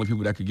workers were the only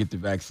people that could get the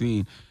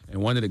vaccine. And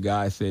one of the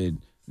guys said,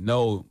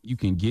 no, you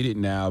can get it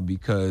now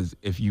because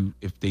if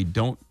they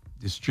don't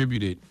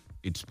distribute it,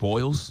 it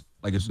spoils.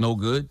 Like it's no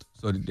good.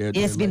 So it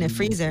has to be in the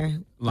freezer.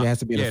 It has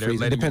to be in the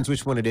freezer. It depends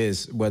which one it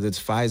is, whether it's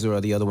Pfizer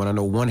or the other one. I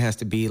know one has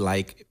to be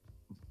like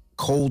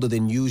colder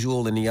than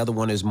usual, and the other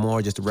one is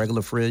more just a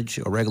regular fridge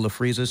or regular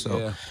freezer.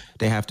 So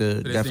they have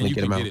to definitely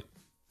get them out.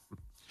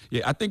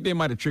 Yeah, I think they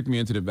might have tricked me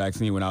into the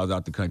vaccine when I was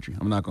out the country.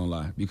 I'm not gonna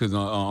lie, because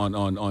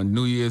on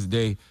New Year's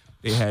Day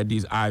they had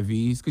these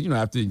IVs because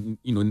after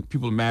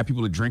people are mad,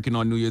 people are drinking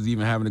on New Year's Eve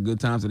and having a good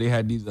time, so they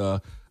had these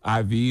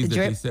IVs that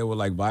they said were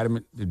like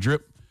the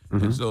drip.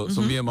 And so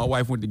me and my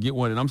wife went to get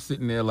one, and I'm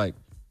sitting there like,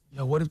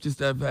 yo, what if just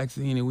that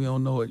vaccine and we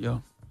don't know it,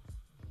 yo?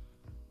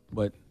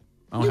 But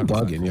I don't You're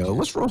bugging, yo.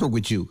 What's wrong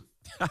with you?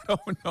 I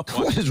don't know.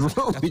 What is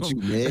wrong with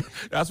you, man?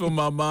 That's where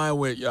my mind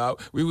went, y'all.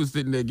 We was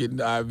sitting there getting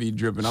the IV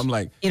drip, and I'm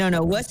like, you don't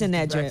know what's in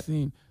that drip.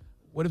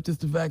 What if this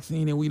the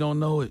vaccine and we don't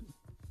know it?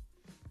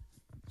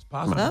 It's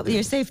possible. Well,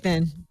 you're safe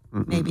then,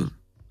 maybe.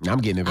 I'm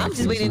getting it. I'm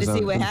just waiting to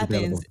see what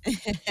happens.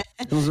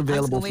 It was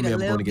available for me. I'm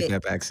going to get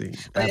that vaccine.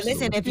 But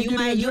listen, if you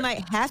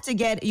might have to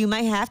get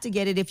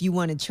it if you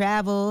want to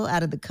travel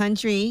out of the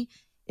country.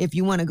 If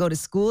you want to go to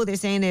school, they're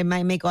saying they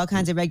might make all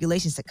kinds of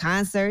regulations to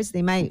concerts.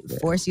 They might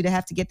force you to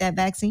have to get that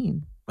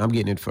vaccine. I'm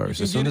getting it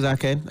first. As soon as I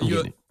can, I'm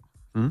getting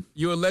it.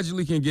 You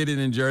allegedly can get it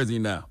in Jersey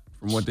now,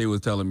 from what they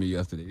was telling me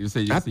yesterday. You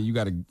say you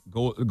got to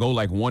go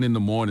like 1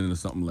 a.m. or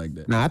something like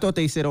that. Now, I thought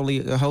they said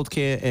only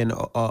healthcare and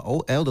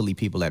elderly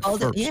people at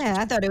first. Yeah,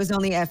 I thought it was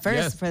only at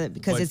first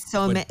because it's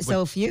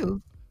so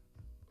few.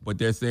 But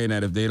they're saying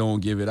that if they don't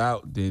give it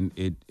out, then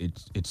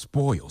it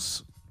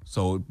spoils.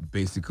 So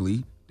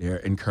basically, they're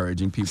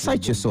encouraging people.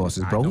 Cite your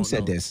sources, bro. Who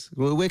said this?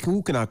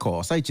 Who can I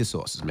call? Cite your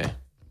sources, man.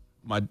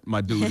 My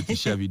dude at the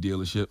Chevy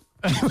dealership.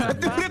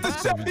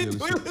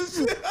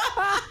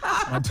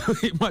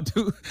 My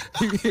dude,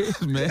 he is,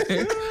 man.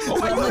 Oh,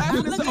 why you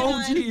laughing at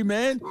the OG,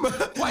 man?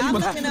 I'm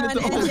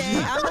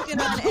looking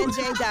on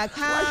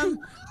NJ.com.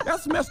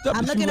 That's messed up.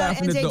 I'm looking on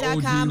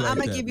NJ.com. I'm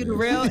going to give you the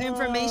real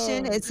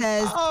information. It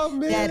says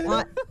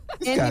that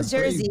in New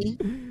Jersey,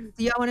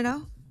 do y'all want to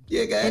know?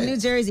 Yeah, guys. In New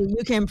Jersey,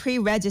 you can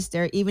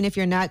pre-register even if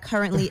you're not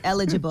currently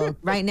eligible.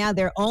 Right now,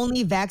 they're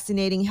only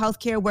vaccinating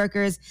healthcare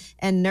workers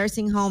and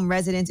nursing home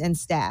residents and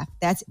staff.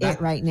 That's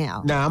it right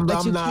now. Nah, I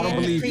don't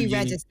believe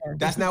pre-register. You.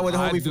 That's not what the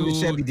homie from the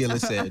Chevy dealer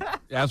said.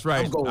 That's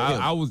right.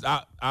 I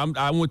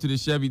went to the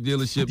Chevy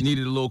dealership,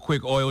 needed a little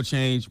quick oil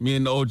change. Me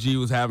and the OG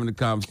was having a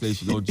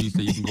conversation. OG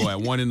said you can go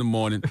at 1 a.m.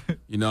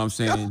 You know what I'm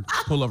saying?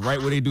 Pull up right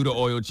where they do the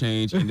oil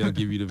change, and they'll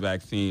give you the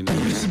vaccine.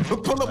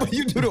 Pull up where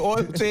you do the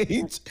oil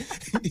change.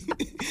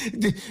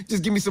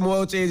 Just give me some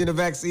oil change and a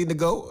vaccine to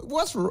go.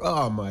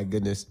 Oh my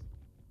goodness.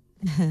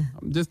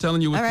 I'm just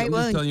telling you what,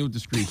 just telling you what the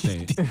street's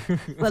saying.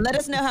 Well, let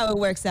us know how it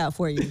works out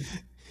for you.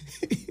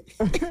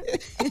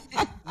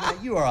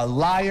 You are a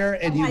liar,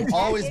 and you've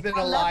always been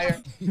a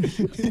liar.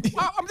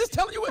 I'm just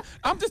telling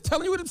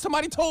you what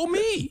somebody told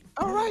me.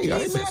 All right,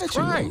 Jesus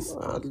Christ.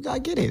 I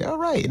get it. All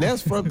right, and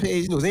that's front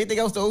page news. Anything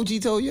else the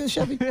OG told you,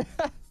 Chevy?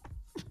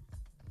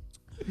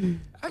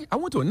 I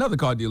went to another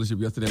car dealership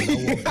yesterday.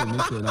 And I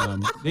walked in.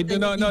 They did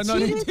no.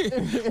 They did.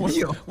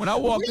 When I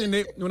walked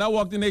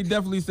in, they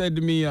definitely said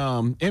to me,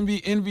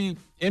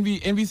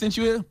 "Envy sent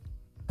you here."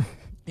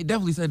 They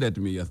definitely said that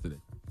to me yesterday.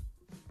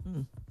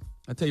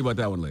 I'll tell you about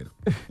that one later.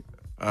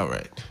 All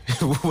right.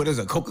 What is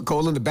a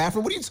Coca-Cola in the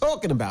bathroom? What are you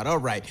talking about? All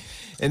right.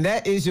 And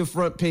that is your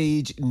front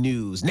page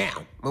news. Now,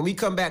 when we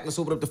come back, let's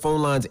open up the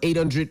phone lines,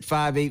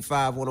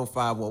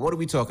 800-585-1051. What are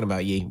we talking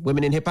about, Yee?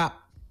 Women in hip-hop?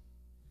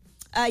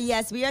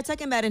 Yes, we are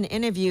talking about an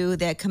interview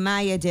that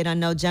Kamaya did on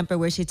No Jumper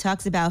where she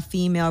talks about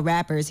female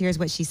rappers. Here's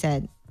what she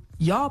said.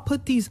 Y'all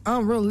put these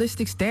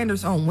unrealistic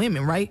standards on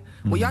women, right?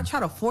 Well, y'all try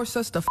to force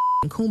us to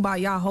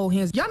kumbaya hold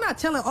hands. Y'all not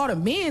telling all the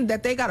men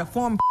that they got to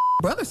form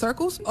brother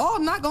circles. All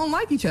not gonna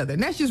like each other,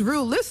 and that's just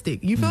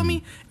realistic. You feel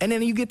me? And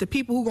then you get the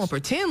people who gonna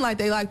pretend like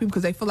they like people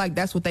because they feel like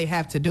that's what they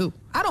have to do.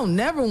 I don't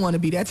never want to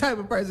be that type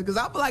of person because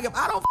I feel like if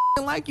I don't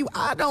like you,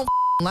 I don't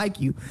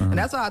like you. And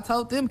that's why I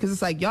told them, because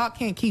it's like y'all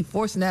can't keep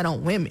forcing that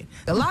on women.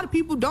 A lot of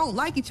people don't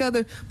like each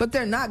other, but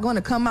they're not going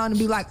to come out and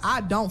be like,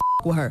 I don't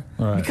with her.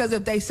 Right. Because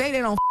if they say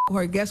they don't with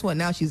her, guess what?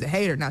 Now she's a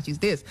hater. Now she's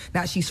this.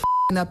 Now she's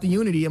up the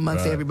unity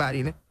amongst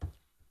everybody.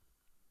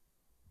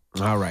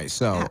 All right,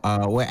 so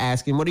we're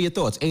asking, what are your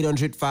thoughts?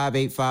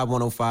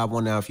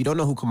 800-585-1051. Now, if you don't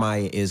know who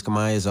Kamaya is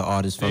an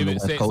artist from the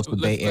West Coast, the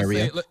Bay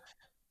Area.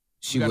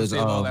 She was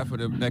all that for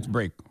the next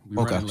break.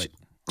 We're running late.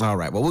 All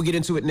right, well, we'll get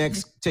into it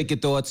next. Take your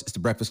thoughts. It's the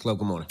Breakfast Club.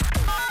 Good morning.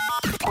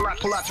 Pull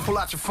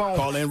out your phone.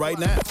 Call in right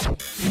now.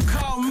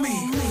 Call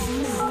me.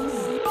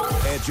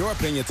 Add your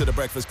opinion to the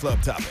Breakfast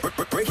Club topic.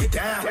 Break it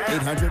down.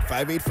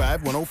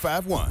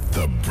 800-585-1051.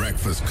 The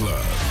Breakfast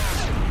Club.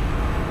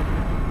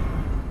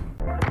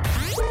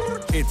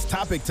 It's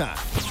topic time.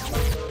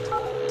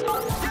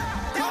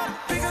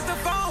 Pick up the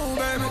phone,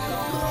 baby.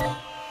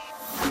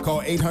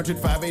 Call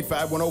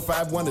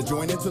 800-585-1051 to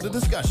join into the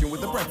discussion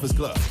with the Breakfast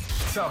Club.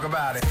 Talk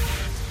about it.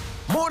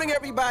 Morning,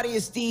 everybody.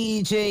 It's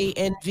DJ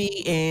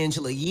Envy,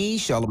 Angela Yee,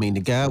 Charlamagne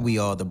the Guy. We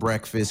are the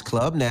Breakfast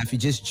Club. Now, if you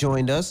just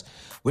joined us,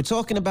 we're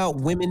talking about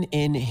women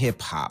in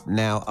hip hop.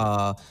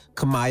 Now,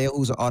 Kamaya,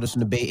 who's an artist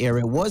from the Bay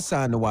Area, was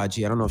signed to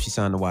YG. I don't know if she's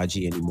signed to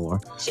YG anymore.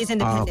 She's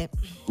independent.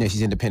 Yeah,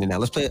 she's independent now.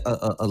 Let's play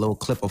a little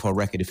clip of her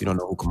record if you don't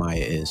know who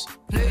Kamaya is.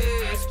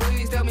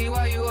 Please tell me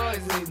why you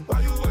always leave.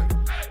 Why you wait?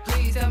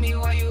 Please tell me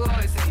why you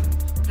always leave.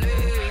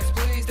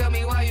 Please tell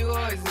me why you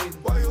always leave.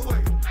 Why you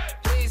wait?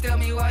 Please tell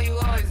me why you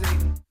always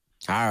leave.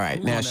 All right,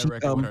 Who's now on she that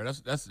record with her?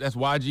 That's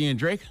YG and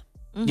Drake.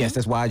 Mm-hmm. Yes,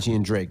 that's YG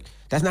and Drake.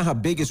 That's not her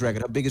biggest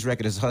record. Her biggest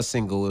record is her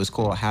single. It was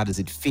called "How Does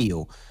It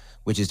Feel,"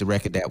 which is the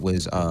record that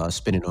was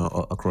spinning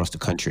across the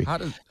country.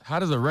 How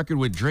does a record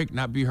with Drake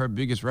not be her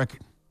biggest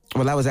record?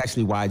 Well, that was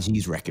actually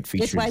YG's record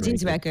featuring It's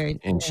YG's Drake, record.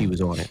 and she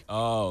was on it.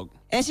 Oh.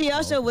 And she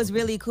also was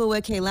really cool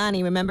with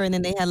Kehlani, remember? And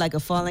then they had like a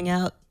falling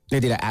out. They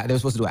were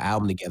supposed to do an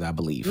album together, I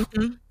believe.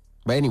 Mm-hmm.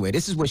 But anyway,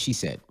 this is what she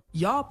said.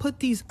 Y'all put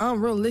these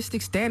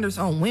unrealistic standards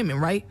on women,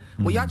 right?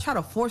 Well, y'all try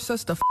to force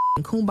us to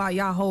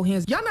kumbaya hold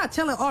hands. Y'all not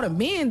telling all the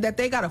men that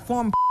they got to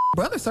form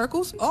brother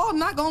circles. All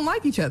not gonna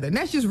like each other, and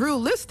that's just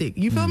realistic.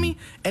 You feel me?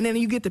 And then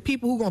you get the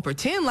people who gonna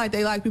pretend like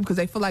they like people because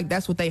they feel like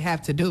that's what they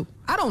have to do.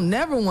 I don't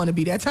never want to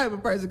be that type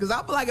of person because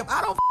I feel like if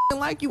I don't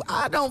like you,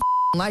 I don't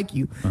like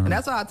you. And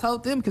that's why I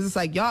told them, because it's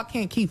like y'all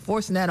can't keep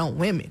forcing that on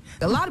women.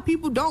 A lot of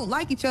people don't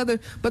like each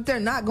other, but they're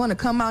not going to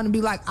come out and be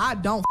like, I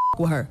don't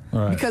with her.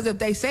 Right. Because if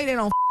they say they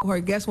don't with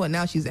her, guess what?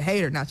 Now she's a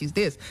hater. Now she's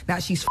this. Now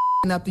she's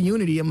up the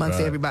unity amongst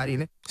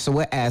everybody. So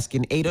we're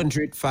asking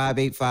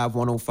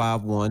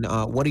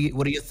 800-585-1051. What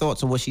are your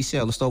thoughts on what she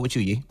said? Let's start with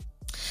you, Yee.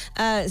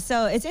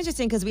 So it's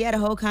interesting because we had a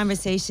whole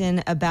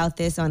conversation about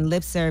this on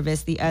Lip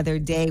Service the other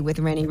day with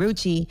Rennie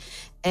Rucci,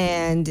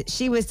 and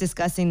she was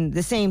discussing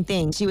the same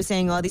thing. She was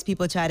saying all these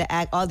people try to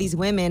act, all these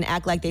women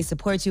act like they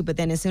support you, but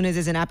then as soon as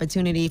there's an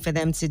opportunity for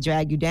them to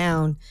drag you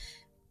down,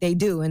 they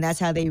do, and that's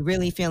how they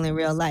really feel in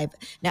real life.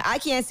 Now, I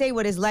can't say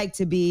what it's like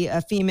to be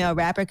a female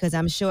rapper because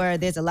I'm sure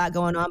there's a lot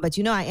going on, but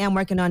I am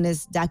working on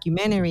this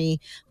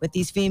documentary with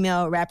these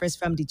female rappers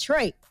from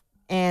Detroit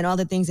and all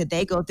the things that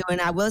they go through.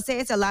 And I will say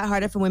it's a lot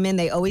harder for women.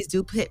 They always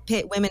do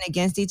pit women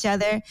against each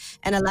other.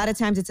 And a lot of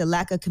times it's a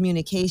lack of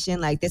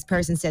communication. Like this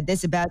person said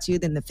this about you,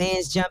 then the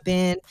fans jump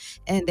in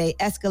and they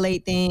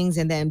escalate things,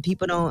 and then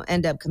people don't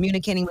end up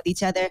communicating with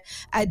each other.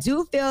 I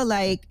do feel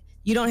like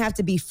you don't have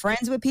to be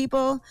friends with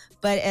people,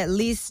 but at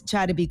least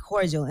try to be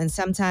cordial. And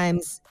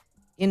sometimes,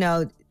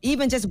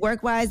 even just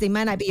work-wise, they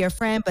might not be your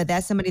friend, but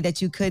that's somebody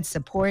that you could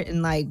support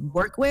and like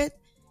work with.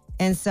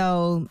 And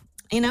so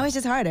It's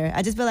just harder.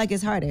 I just feel like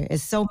it's harder.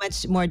 It's so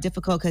much more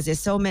difficult because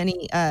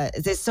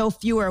there's so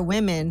fewer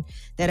women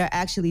that are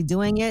actually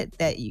doing it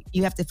that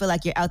you have to feel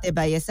like you're out there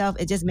by yourself.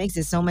 It just makes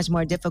it so much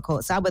more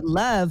difficult. So I would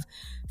love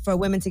for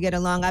women to get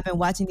along. I've been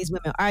watching these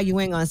women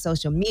arguing on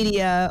social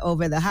media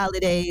over the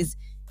holidays.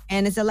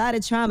 And it's a lot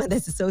of trauma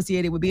that's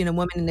associated with being a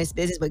woman in this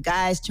business, with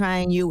guys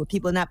trying you, with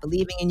people not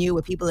believing in you,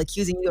 with people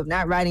accusing you of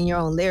not writing your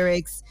own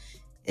lyrics.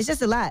 It's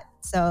just a lot.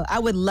 So I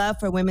would love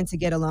for women to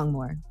get along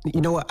more. You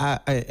know what? I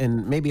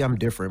and maybe I'm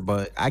different,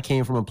 but I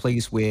came from a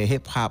place where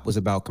hip hop was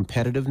about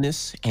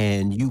competitiveness,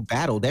 and you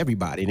battled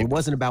everybody, and it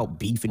wasn't about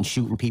beef and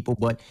shooting people,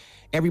 but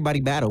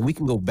everybody battled. We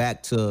can go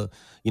back to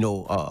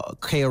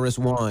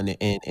KRS-One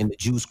and the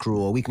Juice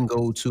Crew, or we can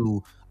go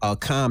to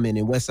Common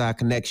and Westside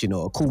Connection,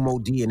 or Kool Moe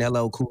Dee and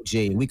LL Cool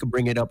J, and we could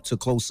bring it up to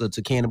closer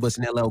to Cannabis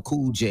and LL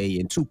Cool J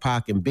and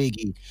Tupac and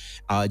Biggie,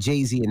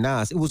 Jay-Z and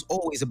Nas. It was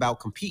always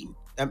about competing.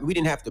 I mean, we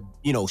didn't have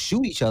to,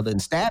 shoot each other and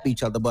stab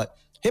each other, but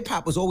hip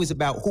hop was always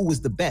about who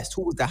was the best,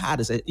 who was the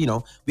hottest.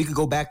 We could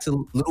go back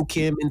to Lil'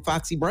 Kim and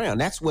Foxy Brown.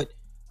 That's what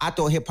I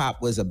thought hip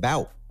hop was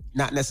about,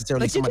 not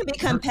necessarily. But you can be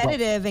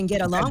competitive and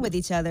get along with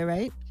each other,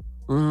 right?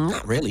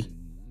 Not really.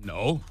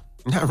 No.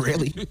 Not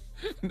really.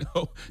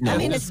 No. I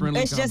mean,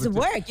 it's just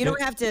work. You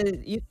don't have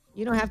to.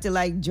 You don't have to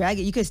like drag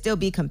it. You could still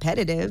be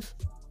competitive.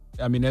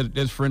 I mean,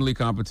 there's friendly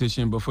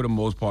competition, but for the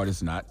most part,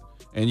 it's not.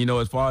 And,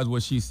 as far as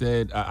what she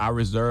said, I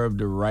reserve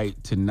the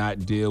right to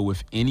not deal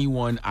with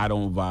anyone I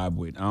don't vibe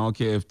with. I don't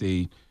care if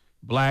they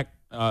black.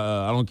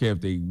 I don't care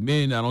if they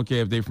men. I don't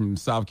care if they from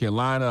South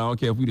Carolina. I don't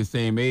care if we the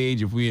same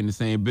age, if we in the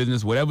same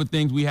business. Whatever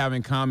things we have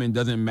in common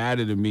doesn't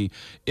matter to me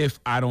if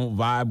I don't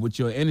vibe with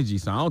your energy.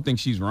 So I don't think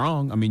she's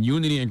wrong. I mean,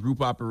 unity and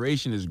group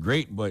operation is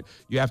great, but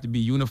you have to be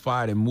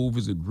unified and move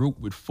as a group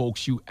with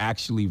folks you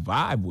actually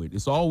vibe with.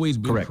 It's always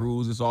been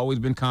crews. It's always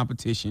been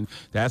competition.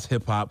 That's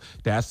hip hop.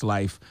 That's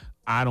life.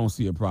 I don't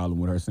see a problem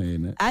with her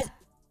saying that.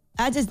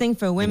 I just think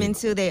for women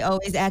too, they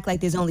always act like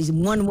there's only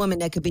one woman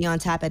that could be on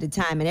top at a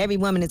time. And every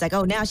woman is like,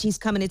 oh, now she's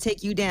coming to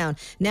take you down.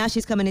 Now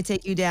she's coming to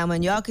take you down,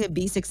 when y'all could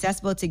be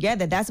successful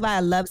together. That's why I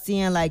love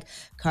seeing like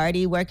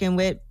Cardi working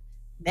with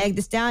Meg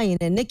Thee Stallion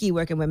and Nicki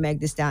working with Meg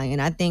Thee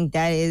Stallion. I think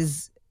that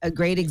is a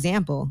great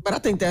example. But I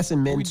think that's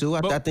in men too.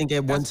 I think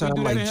at one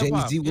time, like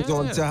Jay-Z was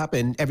on top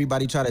and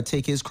everybody tried to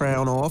take his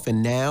crown off.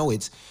 And now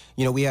it's,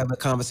 we have a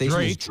conversation.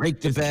 Is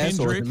Drake the best?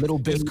 Or is it Little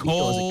Baby?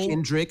 Or is it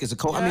Kendrick? Is it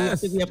Cole? Yes. I mean, I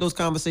think we have those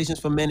conversations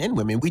for men and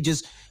women.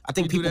 I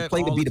think people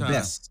play to be the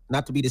best,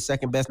 not to be the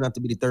second best, not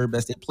to be the third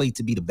best. They play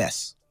to be the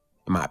best,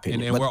 in my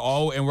opinion. And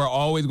we're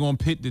always going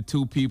to pit the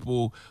two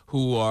people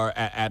who are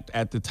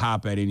at the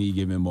top at any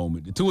given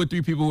moment. The two or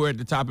three people who are at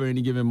the top at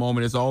any given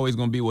moment, it's always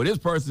going to be, well, this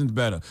person's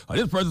better. Or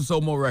this person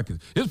sold more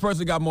records. This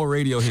person got more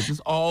radio hits. It's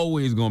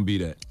always going to be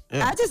that.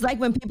 Yeah. I just like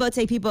when people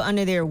take people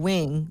under their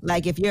wing.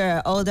 Like if you're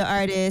an older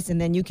artist and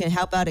then you can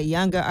help out a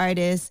younger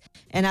artist.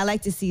 And I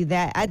like to see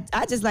that.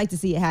 I just like to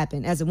see it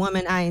happen. As a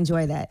woman, I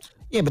enjoy that.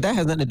 Yeah, but that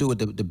has nothing to do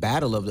with the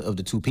battle of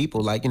the two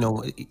people. Like,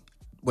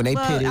 when they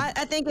pitted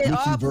I think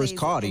Nicki versus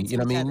Cardi,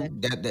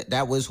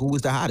 that was who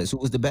was the hottest, who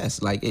was the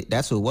best. Like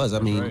that's who it was. I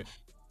mean, right.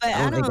 But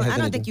I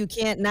don't think you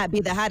can't not be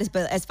the hottest.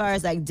 But as far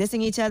as like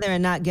dissing each other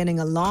and not getting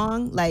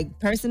along, like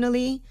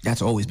personally,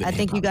 that's always been. I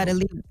think you got to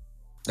leave.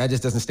 That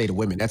just doesn't stay to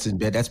women. That's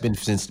been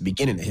since the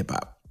beginning of hip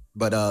hop.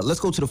 But let's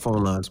go to the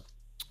phone lines.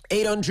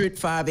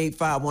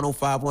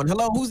 800-585-1051.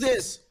 Hello, who's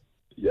this?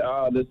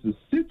 Yeah, this is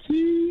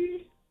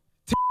City.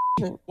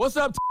 What's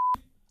up?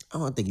 I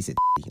don't think he said.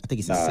 I think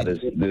he said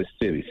city. This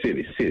city,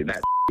 not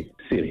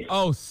city.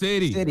 Oh,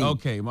 city.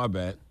 Okay, my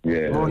bad.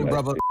 Yeah. Morning,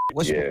 brother.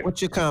 What's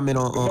your comment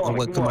on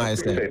what Kamaya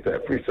said?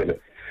 Appreciate that.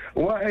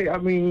 Well, hey, I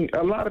mean,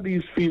 a lot of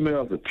these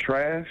females are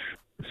trash.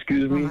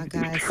 Excuse me. Oh my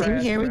God! See,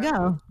 here we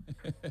go.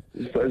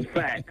 So it's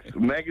facts.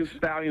 Megan Thee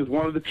Stallion is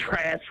one of the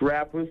trash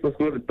rappers. Let's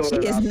go to she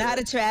is not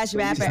a trash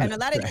rapper, and a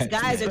lot of these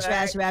guys are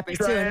trash rappers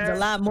too. And there's a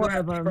lot more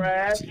of them.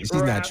 She's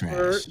not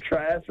trash.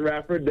 Trash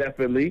rapper,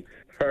 definitely.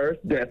 Her,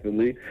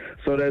 definitely.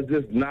 So there's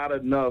just not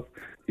enough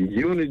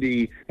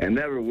unity, and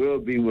never will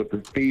be with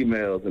the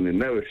females, and it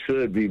never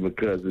should be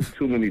because there's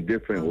too many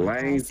different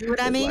lanes. See what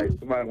I mean? Like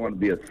somebody want to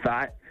be a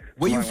thought.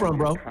 Where you from,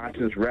 bro?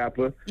 Conscious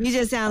rapper. You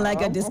just sound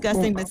like a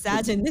disgusting,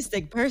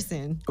 misogynistic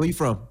person. Where you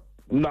from?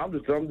 No, I'm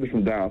just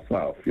from down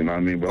south. You know what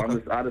I mean?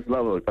 But I just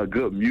love a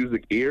good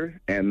music ear.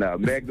 And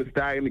Meg Thee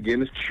Stallion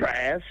again is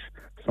trash,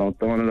 so I'm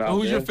throwing it out.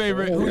 Who's your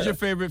favorite? Who's your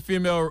favorite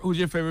female? Who's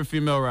your favorite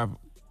female rapper?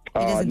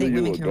 I knew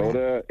you would go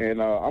there,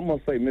 and I'm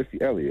gonna say Missy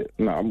Elliott.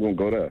 No, I'm gonna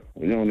go there.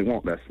 We only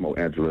want that smoke,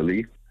 Angela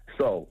Lee.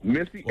 So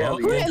Missy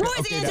Elliott. Who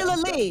is Angela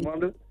Lee?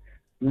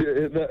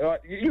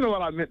 You know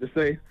what I meant to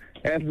say,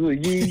 Angela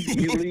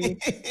Lee.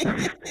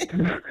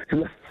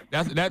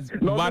 That's.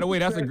 No by the way,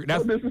 that's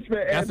no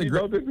disrespect,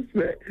 no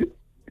disrespect.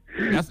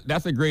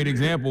 That's a great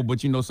example, but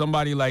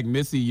somebody like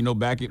Missy,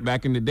 back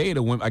in the day,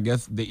 I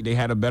guess they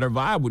had a better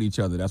vibe with each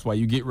other. That's why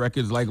you get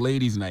records like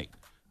Ladies Night.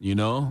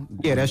 Yeah,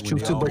 that's true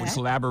too. But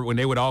when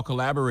they would all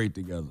collaborate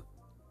together.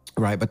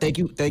 Right, but thank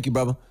you,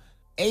 brother.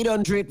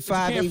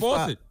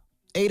 800-585.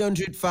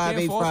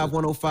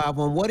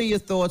 800-585-1051. What are your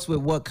thoughts with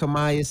what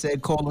Kamaya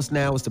said? Call us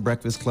now. It's the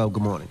Breakfast Club.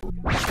 Good morning.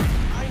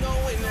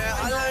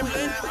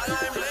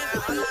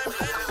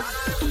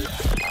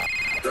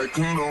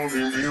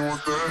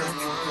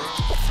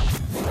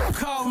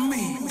 Call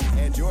me.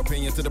 Add your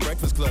opinion to the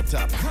Breakfast Club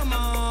topic. Come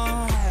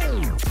on.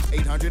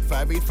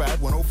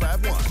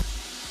 800-585-1051.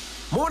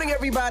 Morning,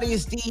 everybody.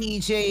 It's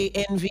DJ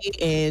Envy,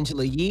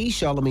 Angela Yee,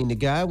 Charlamagne the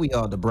Guy. We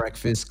are the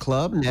Breakfast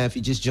Club. Now, if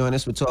you just joined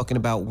us, we're talking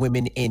about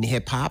women in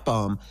hip hop.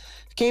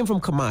 Came from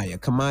Kamaya.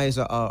 Kamaya's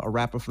a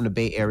rapper from the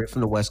Bay Area,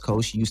 from the West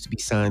Coast. She used to be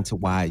signed to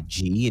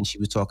YG, and she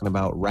was talking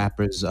about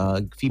rappers,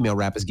 female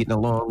rappers getting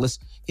along. Let's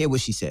hear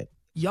what she said.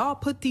 Y'all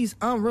put these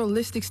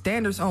unrealistic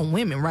standards on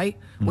women, right?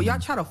 Well, y'all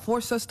try to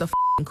force us to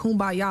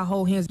kumbaya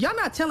hold hands. Y'all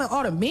not telling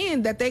all the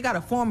men that they got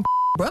to form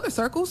brother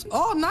circles.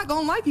 All not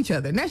gonna like each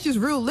other, and that's just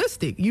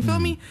realistic. You feel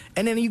me?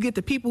 And then you get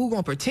the people who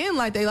gonna pretend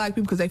like they like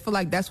people because they feel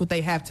like that's what they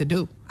have to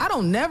do. I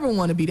don't never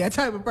want to be that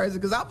type of person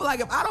because I feel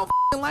like if I don't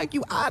like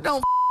you, I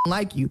don't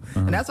like you.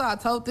 And that's why I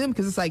told them,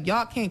 because it's like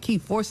y'all can't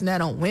keep forcing that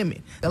on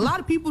women. A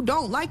lot of people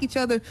don't like each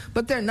other,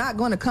 but they're not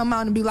going to come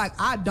out and be like,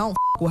 I don't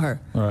with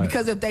her. Right.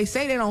 Because if they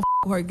say they don't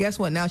with her, guess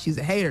what? Now she's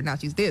a hater. Now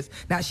she's this.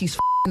 Now she's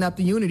up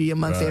the unity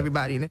amongst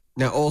everybody.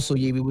 Now, also,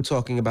 we were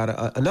talking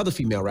about another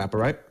female rapper,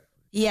 right?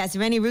 Yes,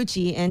 Rennie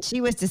Rucci, and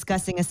she was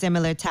discussing a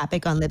similar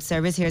topic on Lip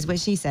Service. Here's what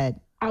she said.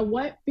 I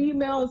want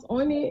females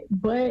on it,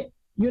 but,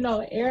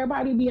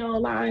 everybody be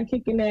online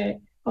kicking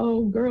that,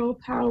 oh, girl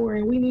power,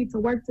 and we need to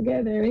work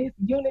together, and it's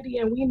unity,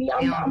 and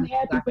I'm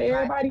happy for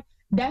everybody.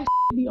 That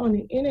be on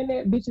the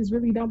internet. Bitches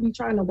really don't be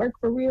trying to work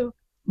for real.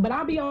 But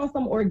I'll be on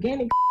some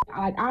organic.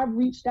 I've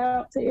reached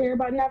out to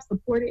everybody. I've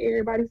supported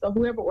everybody. So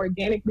whoever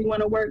organically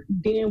want to work,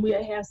 then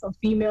we'll have some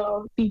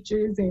female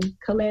features and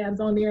collabs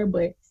on there.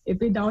 But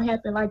if it don't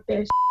happen like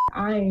that,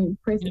 I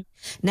ain't pressing.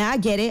 Now, I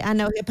get it. I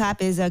know hip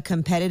hop is a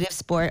competitive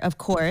sport, of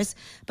course,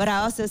 but I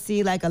also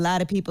see like a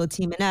lot of people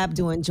teaming up,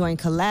 doing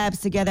joint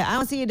collabs together. I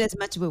don't see it as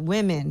much with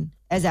women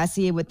as I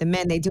see it with the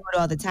men. They do it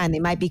all the time. They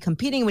might be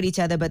competing with each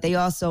other, but they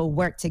also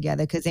work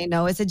together because they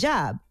know it's a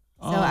job.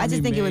 So I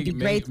just think it would be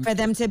great for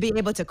them to be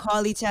able to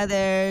call each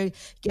other,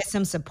 get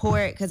some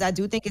support, because I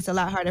do think it's a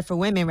lot harder for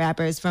women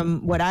rappers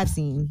from what I've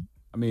seen.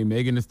 I mean,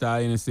 Megan Thee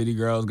Stallion and City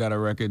Girls got a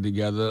record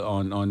together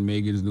on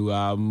Megan's new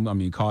album. I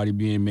mean, Cardi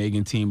B and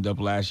Megan teamed up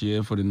last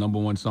year for the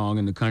 #1 song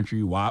in the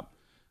country, WAP.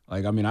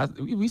 Like, I mean,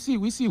 we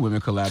see women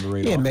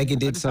collaborate. Yeah, Megan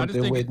did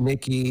something with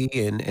Nicki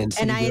and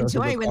City I Girls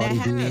enjoy with when that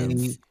Cardi B.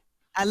 happens.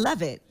 I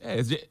love it.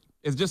 Yeah,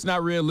 it's just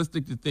not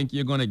realistic to think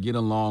you're going to get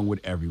along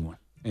with everyone.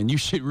 And you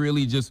should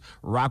really just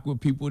rock with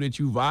people that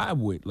you vibe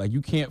with. Like,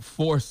 you can't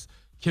force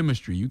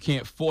chemistry. You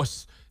can't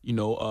force,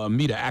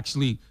 me to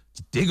actually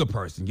dig a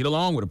person, get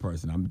along with a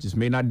person. I just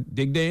may not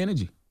dig their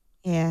energy.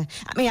 Yeah.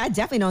 I mean, I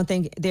definitely don't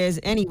think there's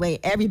any way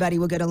everybody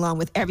will get along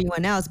with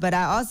everyone else. But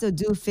I also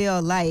do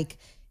feel like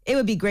it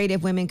would be great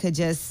if women could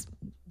just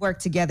work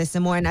together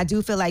some more. And I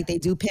do feel like they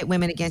do pit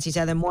women against each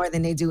other more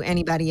than they do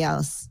anybody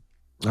else.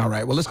 All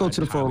right. Well, let's go to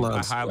the phone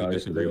lines. I highly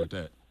disagree with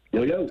that.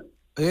 Yo.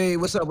 Hey,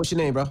 what's up? What's your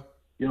name, bro?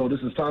 Yo,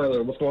 this is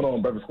Tyler. What's going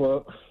on, Breakfast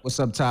Club? What's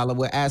up, Tyler?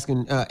 We're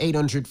asking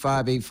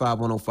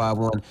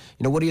 800-585-1051.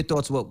 What are your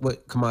thoughts on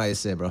what Kamaya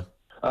said, bro?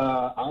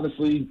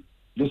 Honestly,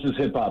 this is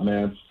hip-hop,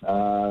 man.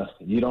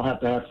 You don't have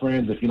to have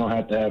friends if you don't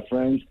have to have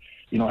friends.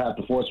 You don't have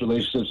to force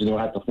relationships. You don't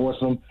have to force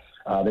them.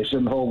 They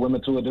shouldn't hold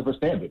women to a different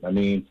standard. I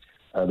mean,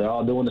 they're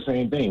all doing the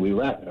same thing. We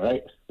rapping,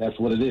 right? That's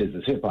what it is.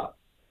 It's hip-hop.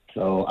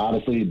 So,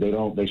 honestly, they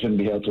shouldn't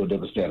be held to a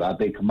different standard. I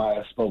think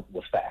Kamaya spoke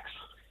with facts.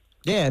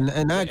 Yeah,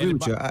 and I agree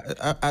with you.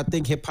 I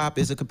think hip-hop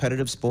is a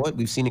competitive sport.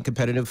 We've seen it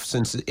competitive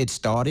since it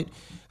started.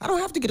 I don't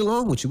have to get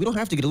along with you. We don't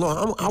have to get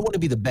along. I want to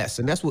be the best,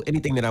 and that's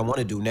anything that I want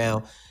to do.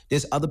 Now,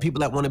 there's other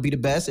people that want to be the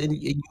best, and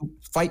you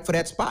fight for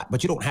that spot.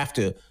 But you don't have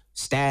to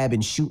stab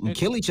and shoot and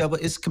kill each other.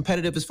 It's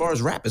competitive as far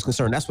as rap is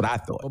concerned. That's what I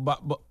thought.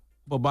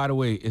 But by the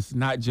way, it's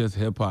not just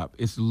hip-hop.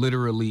 It's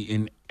literally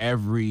in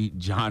every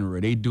genre.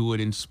 They do it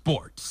in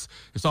sports.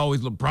 It's always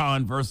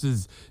LeBron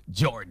versus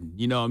Jordan.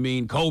 You know what I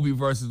mean? Kobe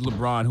versus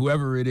LeBron,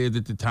 whoever it is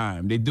at the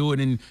time. They do it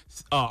in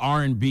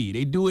R&B.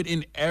 They do it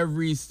in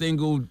every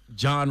single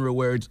genre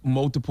where it's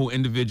multiple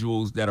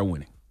individuals that are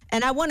winning.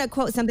 And I want to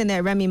quote something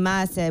that Remy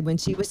Ma said when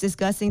she was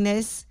discussing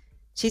this.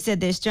 She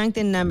said, there's strength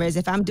in numbers.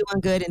 If I'm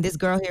doing good and this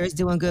girl here is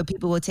doing good,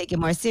 people will take it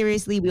more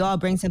seriously. We all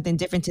bring something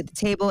different to the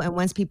table. And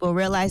once people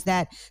realize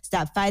that,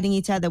 stop fighting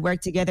each other, work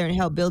together and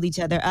help build each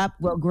other up,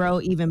 we'll grow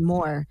even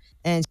more.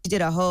 And she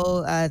did a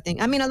whole thing.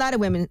 I mean, a lot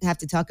of women have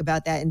to talk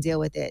about that and deal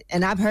with it.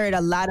 And I've heard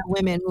a lot of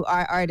women who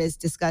are artists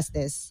discuss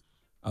this.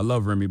 I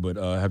love Remy, but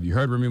have you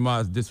heard Remy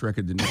Ma's diss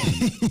record?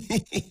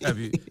 Have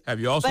you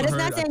also heard? But it's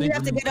not saying you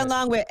have to get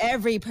along with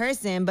every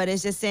person, but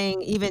it's just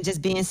saying even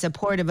just being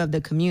supportive of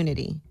the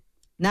community.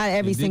 Not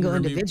every single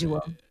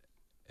individual.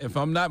 If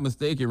I'm not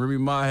mistaken, Remy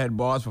Ma had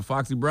bars for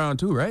Foxy Brown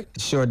too, right?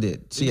 Sure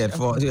did. She had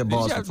balls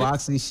for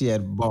Foxy. She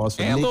had balls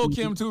for and Nicki. Lil'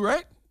 Kim too,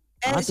 right?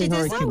 And she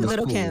did song with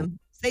Lil' Kim.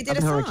 They did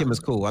a song. Her and Kim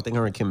is cool. I think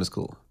her and Kim is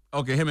cool.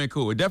 Okay, him ain't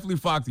cool. Definitely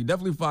Foxy.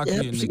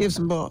 Yeah, and she Nicki. gives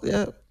some balls.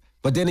 Yeah.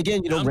 But then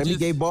again, Remy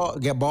gave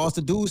balls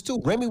to dudes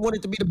too. Remy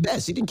wanted to be the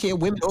best. She didn't care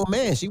women or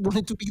men. She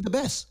wanted to be the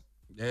best.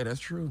 Yeah, that's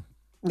true.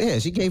 Yeah,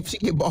 she gave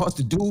balls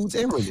to dudes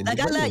and women. Like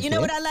what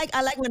I like?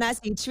 I like when I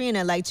see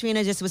Trina. Like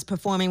Trina just was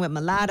performing with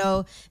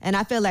Mulatto, and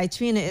I feel like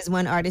Trina is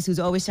one artist who's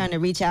always trying to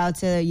reach out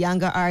to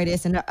younger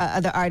artists and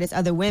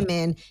other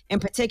women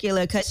in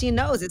particular, because she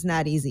knows it's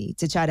not easy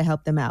to try to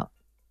help them out.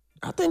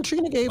 I think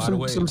Trina gave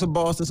some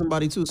balls to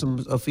somebody too,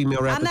 a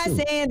female rapper. I'm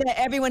not saying that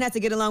everyone has to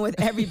get along with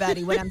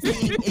everybody. What I'm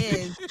saying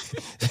is,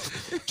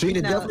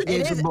 Trina definitely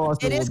gave some balls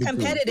to it is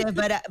competitive,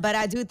 but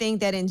I do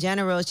think that in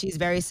general she's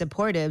very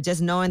supportive, just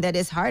knowing that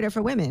it's harder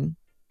for women.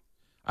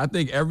 I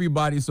think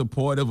everybody's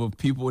supportive of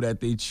people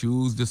that they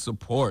choose to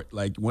support.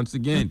 Like, once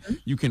again,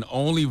 you can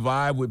only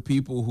vibe with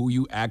people who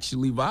you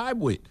actually vibe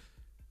with.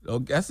 So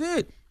that's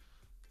it.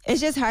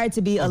 It's just hard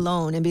to be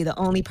alone and be the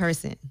only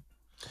person.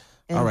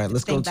 All right,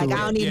 let's go to I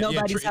don't need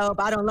nobody's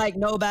help. I don't like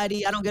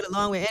nobody. I don't get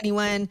along with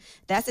anyone.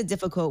 That's a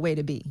difficult way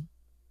to be.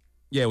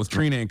 Yeah, it was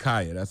Trina and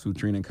Kaya. That's who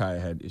Trina and Kaya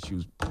had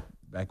issues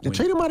back when.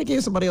 Trina might have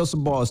gave somebody else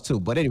some balls too.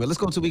 But anyway, let's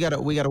go to we got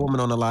a woman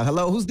on the line.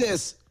 Hello, who's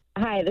this?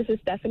 Hi, this is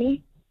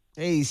Stephanie.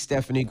 Hey,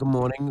 Stephanie. Good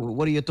morning.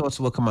 What are your thoughts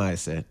on what Kamaya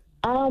said?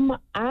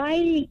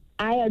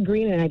 I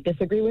agree and I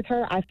disagree with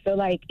her. I feel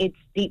like it's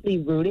deeply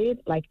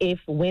rooted. Like, if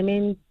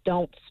women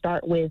don't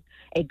start with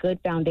a good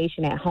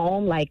foundation at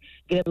home, like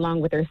get along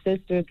with their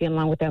sisters, get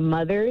along with their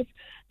mothers,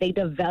 they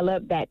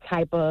develop that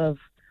type of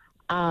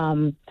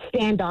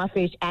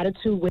standoffish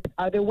attitude with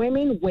other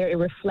women where it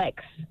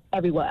reflects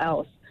everywhere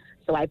else.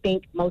 So I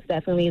think most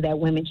definitely that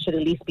women should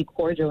at least be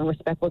cordial and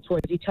respectful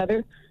towards each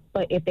other.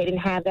 But if they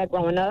didn't have that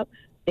growing up,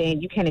 then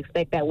you can't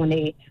expect that when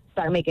they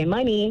start making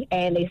money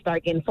and they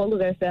start getting full of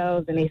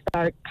themselves and they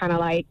start kind of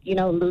like,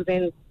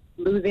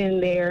 losing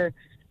their,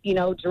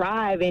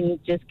 drive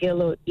and just get a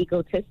little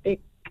egotistic,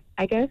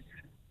 I guess.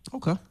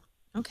 Okay.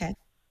 Okay.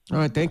 All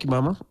right. Thank you,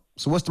 Mama.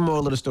 So what's the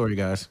moral of the story,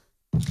 guys?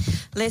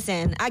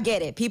 Listen, I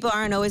get it. People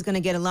aren't always going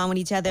to get along with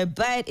each other,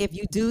 but if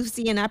you do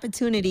see an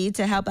opportunity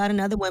to help out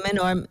another woman,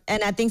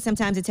 and I think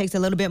sometimes it takes a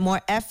little bit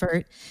more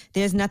effort,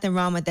 there's nothing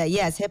wrong with that.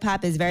 Yes, hip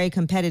hop is very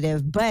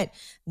competitive, but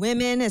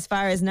women, as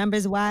far as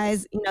numbers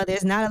wise,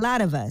 there's not a lot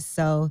of us.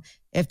 So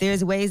if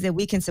there's ways that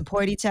we can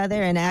support each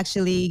other and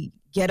actually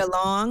get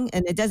along,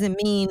 and it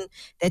doesn't mean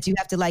that you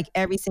have to like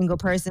every single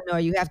person or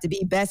you have to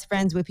be best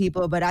friends with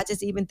people, but I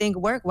just even think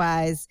work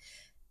wise,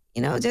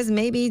 just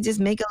make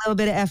a little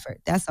bit of effort.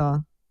 That's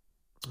all.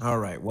 All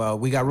right. Well,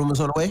 we got rumors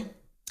on the way.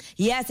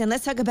 Yes, and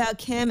let's talk about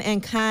Kim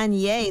and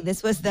Kanye.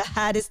 This was the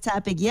hottest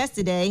topic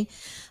yesterday,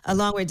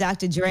 along with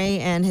Dr. Dre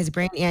and his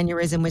brain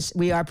aneurysm, which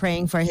we are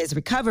praying for his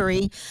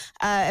recovery.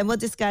 And we'll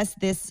discuss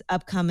this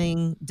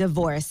upcoming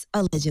divorce,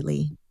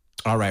 allegedly.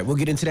 All right, we'll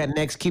get into that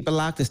next. Keep it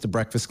locked. It's The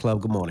Breakfast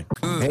Club. Good morning.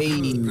 Hey.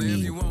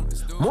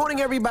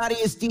 Morning, everybody.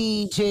 It's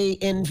DJ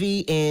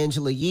NV,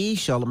 Angela Yee,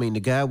 Charlamagne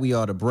the Guy. We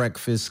are The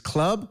Breakfast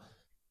Club.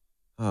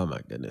 Oh, my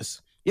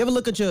goodness. You ever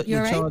look at your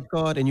charge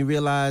card and you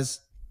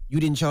realize you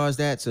didn't charge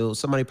that, so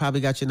somebody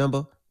probably got your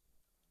number?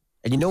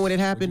 And you know when it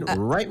happened?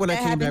 Right when I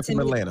came back from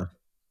Atlanta.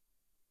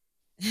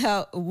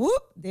 Oh,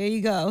 whoop, there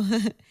you go.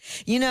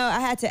 I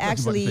had to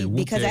actually,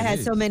 because I had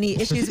so many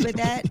issues with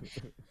that,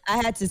 I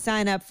had to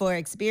sign up for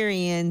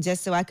Experian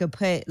just so I could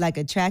put like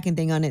a tracking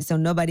thing on it so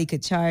nobody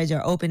could charge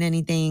or open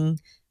anything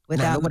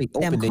without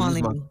them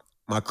calling me.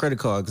 My credit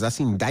card, because I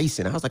seen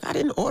Dyson. I was like, I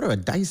didn't order a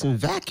Dyson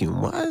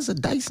vacuum. Why is a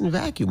Dyson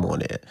vacuum on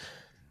there?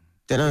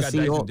 Then I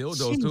see all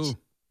dildos too.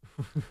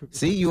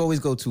 See, you always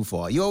go too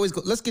far. You always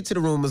go. Let's get to the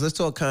rumors. Let's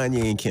talk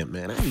Kanye and Kim,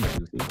 man.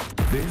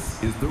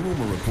 This is the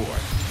Rumor Report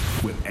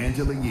with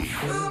Angela Yee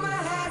on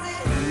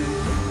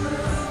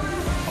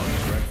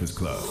The Breakfast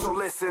Club. So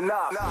listen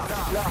up.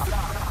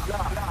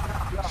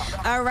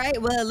 All right.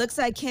 Well, it looks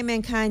like Kim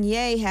and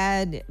Kanye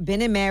had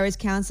been in marriage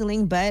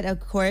counseling, but of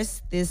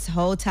course, this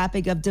whole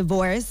topic of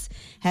divorce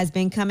has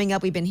been coming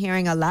up. We've been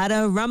hearing a lot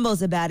of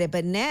rumbles about it,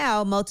 but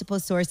now multiple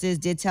sources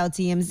did tell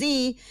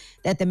TMZ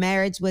that the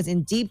marriage was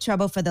in deep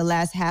trouble for the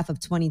last half of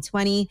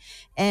 2020.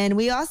 And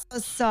we also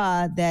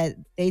saw that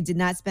they did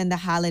not spend the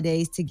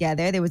holidays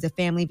together. There was a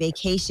family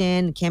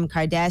vacation. Kim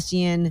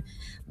Kardashian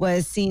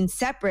was seen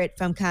separate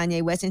from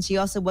Kanye West, and she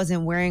also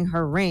wasn't wearing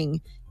her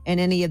ring in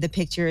any of the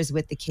pictures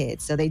with the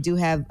kids. So they do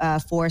have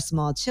 4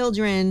 small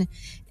children,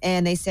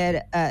 and they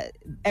said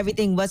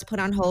everything was put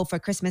on hold for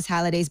Christmas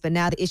holidays, but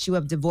now the issue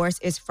of divorce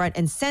is front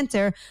and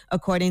center,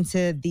 according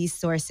to these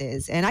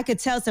sources. And I could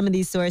tell some of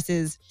these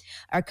sources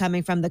are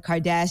coming from the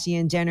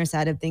Kardashian-Jenner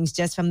side of things,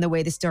 just from the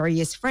way the story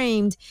is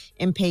framed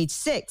in page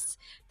 6.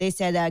 They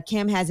said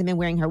Kim hasn't been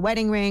wearing her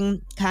wedding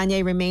ring.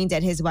 Kanye remained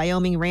at his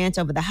Wyoming ranch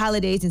over the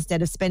holidays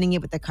instead of spending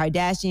it with the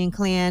Kardashian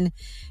clan.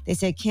 They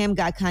said Kim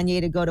got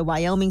Kanye to go to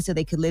Wyoming so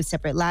they could live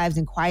separate lives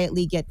and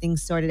quietly get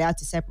things sorted out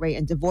to separate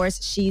and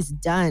divorce. She's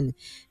done.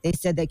 They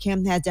said that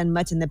Kim has done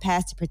much in the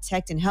past to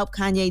protect and help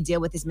Kanye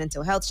deal with his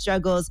mental health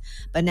struggles,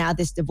 but now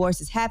this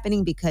divorce is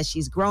happening because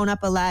she's grown up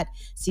a lot.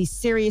 She's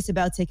serious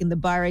about taking the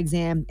bar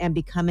exam and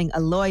becoming a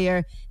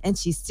lawyer, and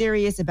she's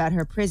serious about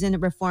her prison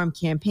reform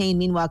campaign.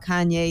 Meanwhile,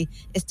 Kanye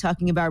is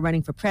talking about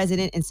running for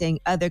president and saying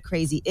other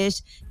crazy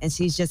ish, and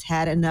she's just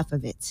had enough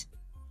of it.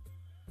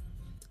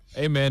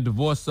 Hey, man,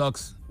 divorce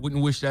sucks.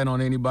 Wouldn't wish that on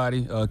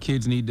anybody.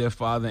 Kids need their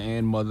father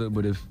and mother,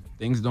 but if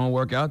things don't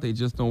work out, they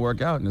just don't work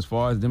out. And as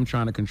far as them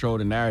trying to control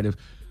the narrative,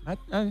 I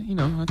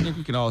think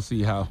we can all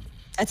see how.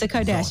 That's a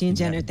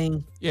Kardashian-Jenner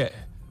thing. Yeah,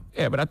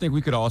 but I think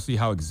we could all see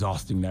how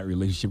exhausting that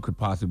relationship could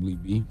possibly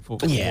be for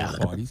both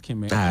parties,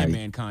 Kim and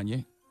Kanye.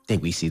 I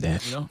think we see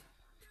that. You know?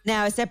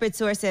 Now, a separate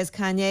source says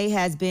Kanye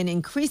has been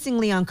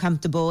increasingly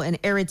uncomfortable and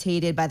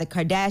irritated by the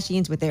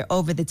Kardashians with their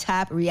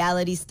over-the-top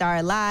reality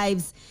star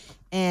lives.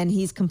 And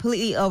he's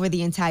completely over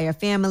the entire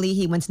family.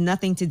 He wants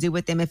nothing to do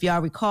with them. If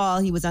y'all recall,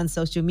 he was on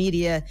social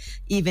media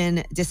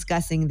even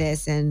discussing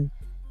this. And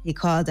he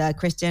called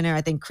Kris Jenner,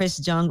 I think, Kris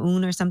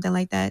Jong-un or something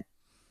like that.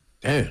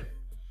 Damn.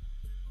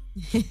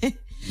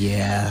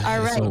 Yeah.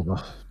 All right.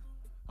 Over.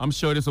 I'm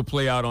sure this will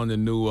play out on the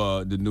new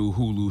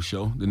Hulu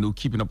show, the new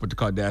Keeping Up with the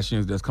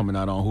Kardashians that's coming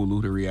out on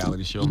Hulu, the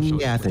reality show.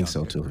 Yeah, I think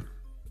so, too.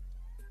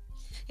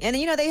 And,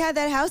 they had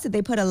that house that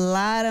they put a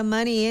lot of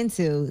money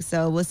into.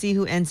 So we'll see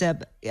who ends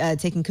up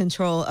taking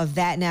control of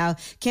that now.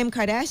 Kim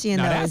Kardashian,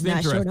 though, is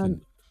not short on...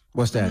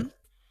 What's that?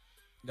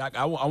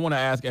 I want to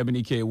ask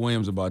Ebony K.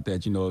 Williams about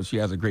that. She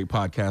has a great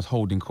podcast,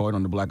 Holding Court,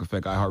 on the Black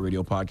Effect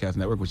iHeartRadio podcast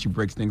network, where she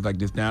breaks things like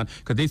this down.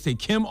 Because they say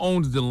Kim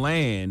owns the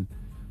land,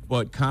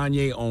 but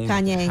Kanye owns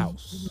the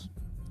house.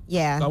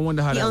 Yeah. So I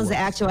wonder how he that owns works.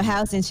 the actual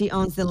house, and she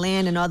owns the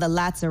land and all the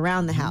lots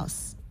around the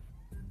house.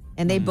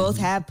 And they both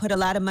have put a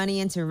lot of money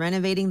into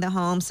renovating the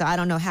home. So I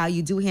don't know how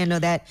you do handle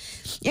that.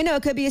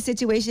 It could be a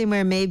situation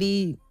where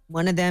maybe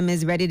one of them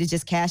is ready to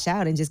just cash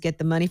out and just get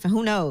the money from,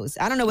 who knows?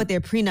 I don't know what their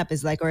prenup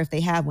is like or if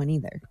they have one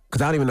either.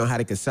 Because I don't even know how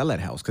they could sell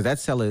that house.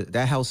 Because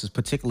that house is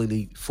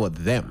particularly for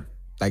them.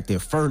 Like their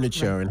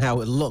furniture and how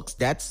it looks.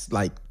 That's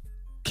like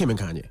Kim and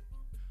Kanye.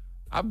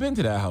 I've been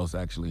to that house,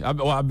 actually.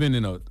 I've been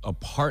in a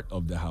part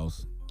of the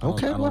house.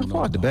 Okay, what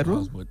part? The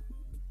bedroom? House,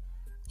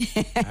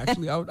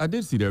 actually, I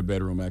did see their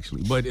bedroom,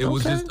 actually. But it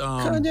was just,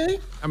 Kanye?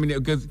 I mean,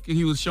 because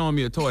he was showing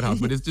me a toy house,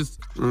 but it's just,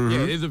 yeah,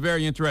 it's a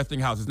very interesting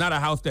house. It's not a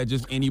house that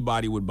just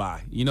anybody would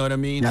buy. You know what I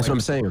mean? That's what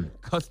I'm saying.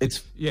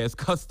 It's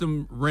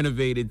custom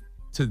renovated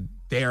to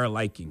their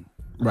liking.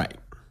 Right.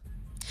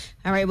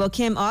 All right. Well,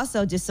 Kim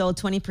also just sold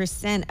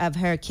 20% of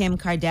her Kim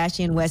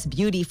Kardashian West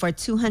Beauty for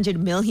 $200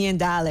 million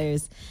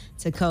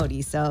to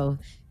Cody. So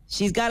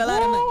she's got a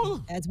lot of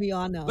money, as we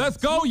all know. Let's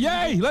go.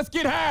 Yay. Let's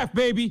get half,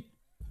 baby.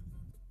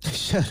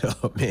 Shut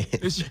up, man.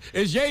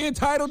 Is Ye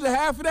entitled to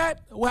half of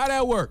that? How'd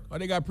that work? Or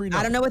they got prenup?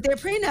 I don't know what their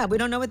prenup. We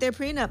don't know what their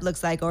prenup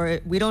looks like, or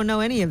we don't know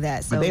any of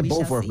that. So but they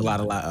both worth a lot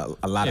of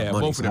money.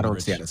 Both so I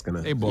don't see how that's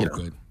gonna. They both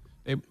good.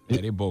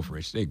 They both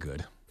rich. They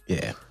good.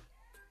 Yeah.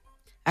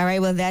 All right.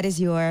 Well, that is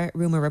your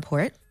rumor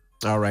report.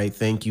 All right.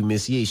 Thank you,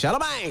 Miss Ye.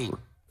 Shalabang.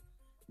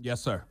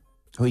 Yes, sir.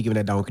 Who you giving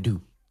that donkey to?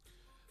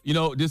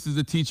 This is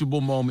a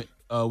teachable moment.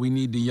 We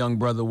need the young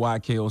brother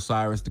YK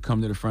Osiris to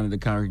come to the front of the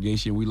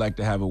congregation. We like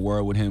to have a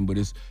word with him, but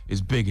it's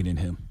bigger than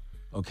him.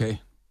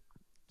 Okay?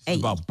 It's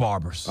about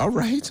barbers. All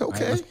right.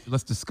 Okay. Right,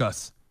 let's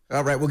discuss.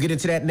 All right. We'll get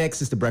into that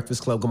next. It's the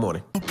Breakfast Club. Good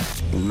morning.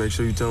 Make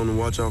sure you tell them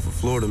to watch out for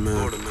Florida,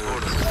 man.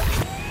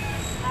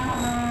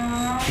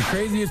 The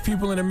craziest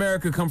people in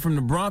America come from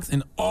the Bronx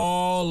and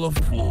all of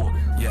Florida.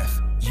 Yes,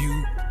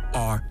 you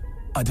are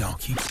a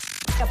donkey.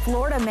 A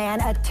Florida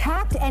man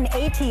attacked an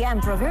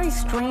ATM for a very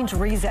strange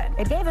reason.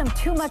 It gave him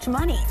too much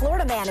money.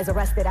 Florida man is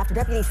arrested after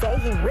deputies say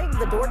he rigged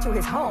the door to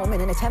his home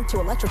in an attempt to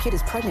electrocute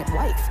his pregnant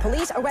wife.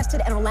 Police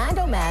arrested an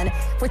Orlando man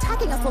for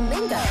attacking a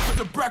flamingo.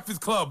 The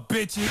Breakfast Club,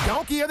 bitches.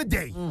 Donkey of the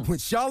day with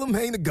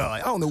Charlamagne the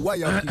God. I don't know why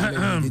y'all keep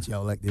get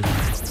y'all like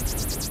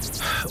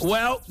this.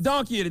 Well,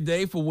 Donkey of the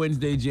Day for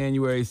Wednesday,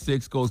 January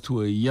 6th goes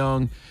to a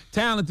young,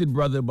 talented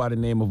brother by the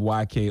name of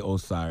YK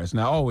Osiris.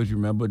 Now, always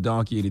remember,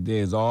 Donkey of the Day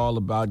is all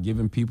about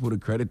giving people the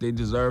credit they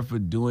deserve for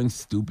doing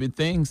stupid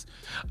things.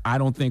 I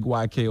don't think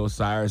YK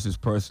Osiris is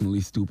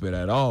personally stupid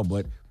at all,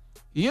 but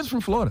he is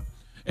from Florida.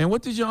 And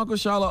what does your Uncle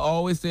Shala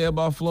always say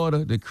about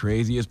Florida? The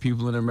craziest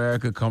people in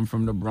America come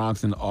from the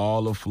Bronx and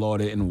all of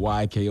Florida, and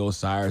YK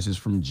Osiris is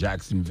from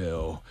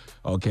Jacksonville.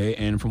 Okay,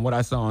 and from what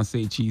I saw on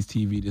Say Cheese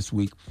TV this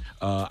week,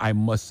 I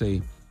must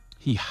say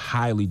he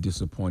highly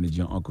disappointed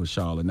your Uncle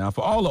Shala. Now,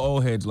 for all the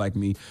old heads like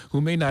me who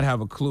may not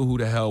have a clue who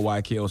the hell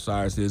YK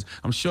Osiris is,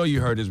 I'm sure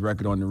you heard his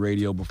record on the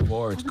radio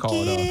before. It's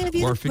called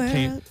Worth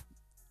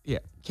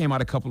It. Came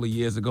out a couple of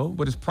years ago,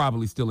 but it's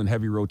probably still in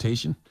heavy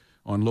rotation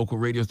on local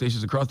radio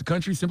stations across the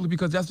country, simply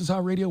because that's just how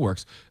radio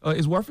works.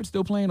 Is Worth It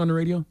still playing on the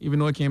radio, even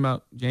though it came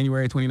out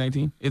January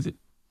 2019? Is it?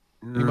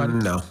 Anybody?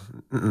 No,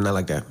 not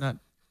like that. Not.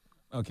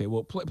 Okay,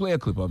 well, play a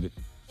clip of it.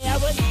 I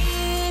will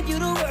give you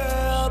the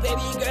world,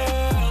 baby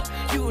girl.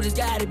 You just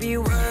gotta be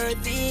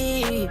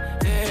worthy,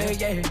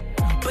 yeah.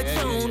 But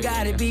you don't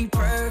gotta be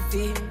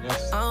perfect.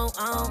 Yes.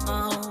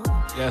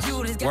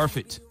 Yes, Worth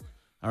It.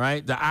 All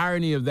right. The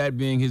irony of that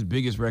being his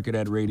biggest record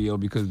at radio,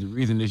 because the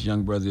reason this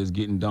young brother is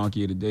getting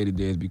donkey of the day to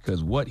day is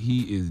because what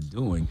he is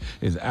doing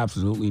is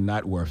absolutely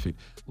not worth it.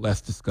 Let's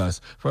discuss.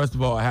 First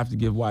of all, I have to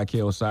give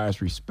YK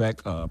Osiris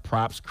respect,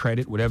 props,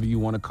 credit, whatever you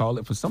want to call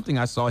it, for something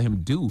I saw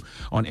him do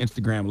on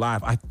Instagram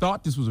Live. I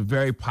thought this was a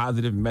very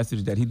positive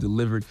message that he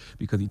delivered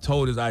because he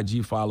told his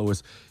IG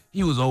followers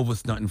he was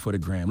over-stunting for the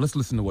gram. Let's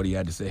listen to what he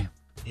had to say.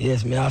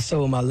 Yes, man. I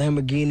sold my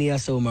Lamborghini. I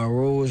sold my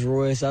Rolls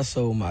Royce. I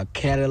sold my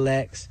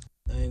Cadillacs.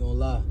 I ain't gonna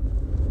lie.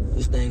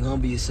 This thing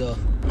humble yourself.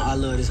 I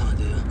love this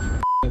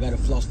Honda. I got a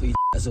floss for you.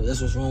 That's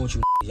what's wrong with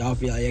you. Y'all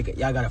feel like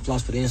y'all got a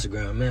floss for the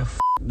Instagram, man.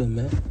 Them,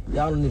 man.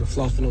 Y'all don't need a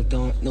floss for no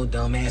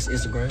dumb ass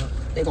Instagram.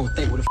 They gonna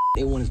think what the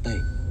they want to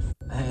think.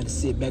 I had to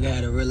sit back, I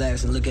had to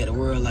relax and look at the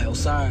world like,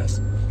 Osiris,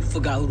 you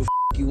forgot who the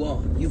you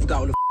are. You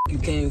forgot where the you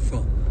came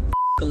from.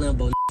 A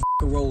Lambo,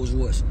 a Rolls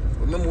Royce.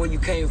 Remember where you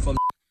came from.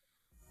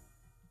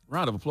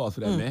 Round of applause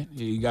for that, man.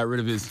 He got rid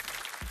of his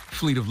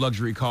fleet of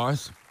luxury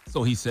cars,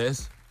 so he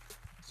says,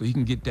 so he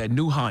can get that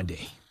new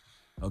Hyundai.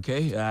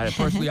 Okay?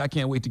 Personally, I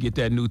can't wait to get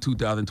that new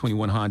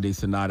 2021 Hyundai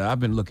Sonata.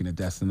 I've been looking at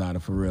that Sonata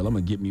for real. I'm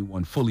going to get me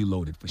one fully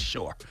loaded for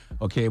sure.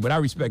 Okay? But I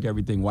respect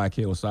everything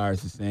YK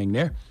Osiris is saying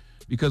there,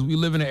 because we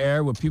live in an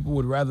era where people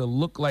would rather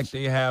look like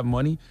they have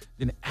money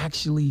than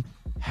actually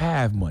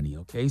have money.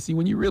 Okay? See,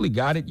 when you really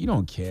got it, you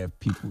don't care if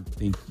people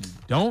think you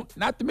don't.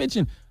 Not to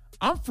mention,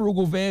 I'm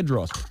Frugal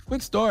Vandross.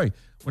 Quick story.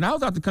 When I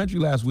was out the country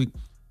last week,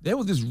 there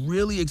was this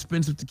really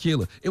expensive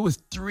tequila. It was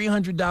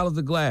 $300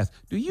 a glass.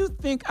 Do you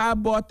think I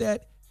bought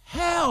that?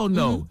 Hell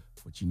no.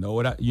 But you know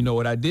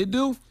what I did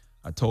do?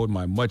 I told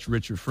my much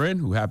richer friend,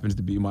 who happens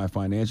to be my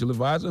financial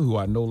advisor, who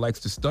I know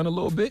likes to stun a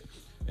little bit.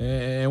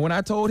 And when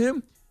I told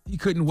him, he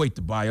couldn't wait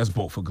to buy us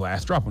both a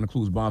glass. Dropping the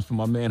clues bombs for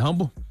my man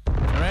Humble. All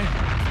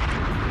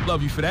right?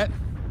 Love you for that.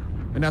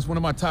 And that's one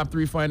of my top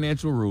 3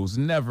 financial rules.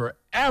 Never,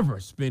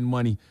 ever spend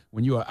money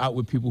when you are out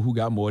with people who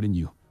got more than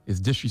you. It's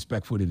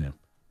disrespectful to them.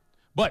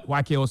 But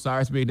YK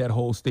Osiris made that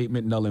whole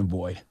statement null and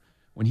void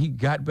when he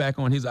got back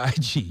on his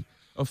IG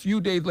a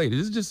few days later.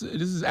 This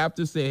is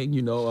after saying,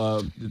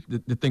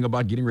 the thing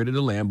about getting rid of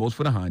the Lambos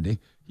for the Hyundai.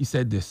 He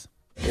said this.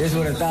 This is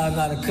what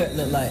 $1,000 cut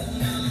look like.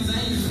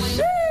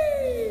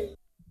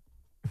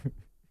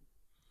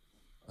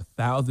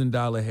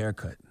 $1,000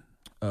 haircut.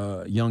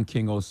 Young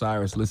King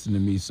Osiris, listen to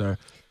me, sir.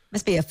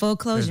 Must be a full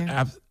closure.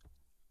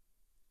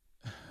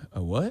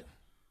 A what?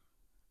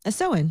 A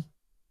sewing.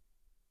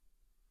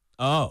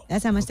 Oh.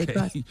 That's how much they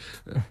cost.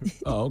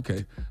 Oh,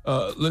 okay.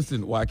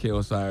 Listen, YK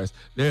Osiris,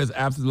 there's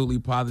absolutely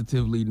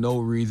positively no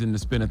reason to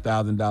spend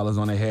 $1,000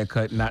 on a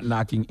haircut, not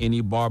knocking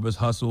any barber's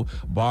hustle.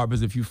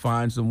 Barbers, if you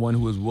find someone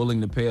who is willing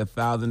to pay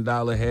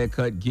 $1,000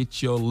 haircut,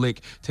 get your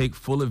lick. Take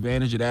full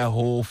advantage of that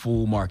whole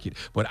fool market.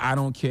 But I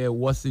don't care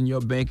what's in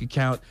your bank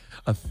account,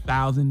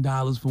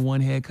 $1,000 for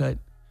one haircut?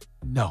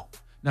 No.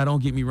 Now,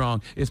 don't get me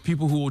wrong. It's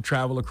people who will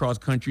travel across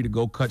country to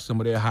go cut some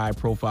of their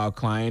high-profile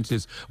clients.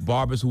 It's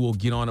barbers who will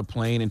get on a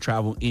plane and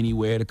travel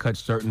anywhere to cut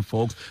certain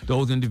folks.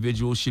 Those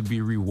individuals should be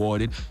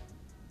rewarded.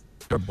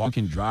 Or who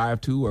can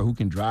drive to or who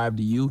can drive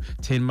to you,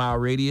 10-mile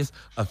radius,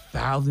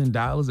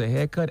 $1,000 a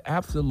haircut?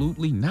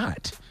 Absolutely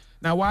not.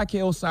 Now,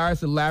 YK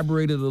Osiris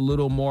elaborated a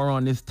little more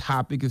on this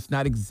topic. It's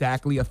not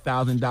exactly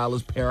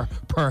 $1,000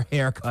 per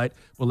haircut,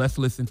 but let's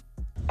listen.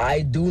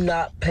 I do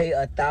not pay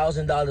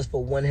 $1,000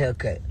 for one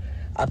haircut.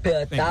 I pay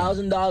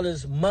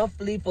 $1,000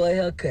 monthly for a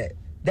haircut.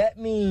 That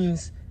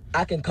means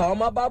I can call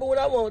my barber when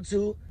I want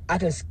to. I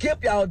can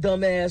skip y'all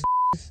dumbass.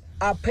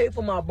 I pay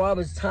for my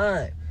barber's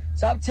time.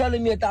 Stop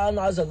telling me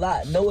 $1,000 is a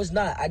lot. No, it's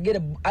not. I get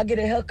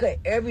a haircut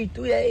every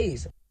 3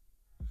 days.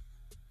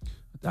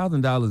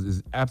 $1,000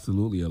 is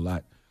absolutely a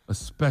lot,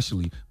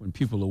 especially when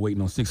people are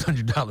waiting on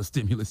 $600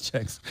 stimulus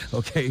checks,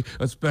 okay?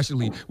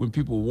 Especially when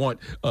people want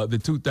the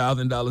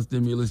 $2,000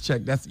 stimulus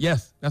check.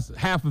 That's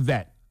half of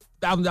that.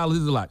 $1,000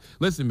 is a lot.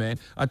 Listen, man,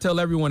 I tell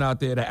everyone out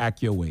there to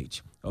act your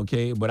wage,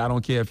 okay? But I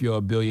don't care if you're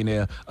a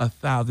billionaire.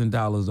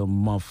 $1,000 a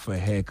month for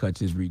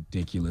haircuts is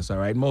ridiculous, all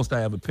right? Most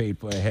I ever paid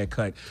for a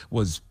haircut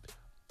was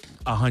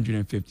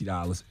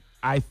 $150.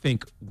 I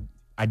think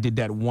I did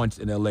that once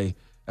in L.A.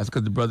 That's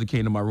because the brother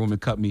came to my room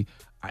and cut me.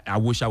 I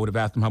wish I would have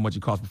asked him how much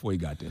it cost before he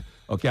got there.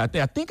 Okay, I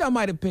think I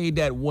might have paid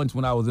that once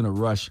when I was in a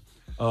rush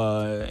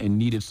and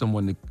needed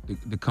someone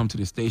to come to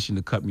the station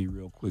to cut me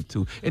real quick,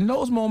 too. In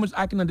those moments,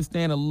 I can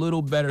understand a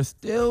little better.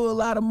 Still a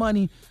lot of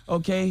money,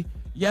 okay?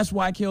 Yes,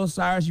 YK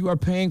Osiris, you are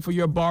paying for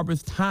your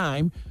barber's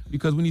time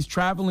because when he's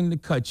traveling to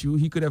cut you,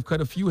 he could have cut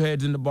a few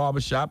heads in the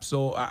barbershop,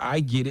 so I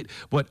get it.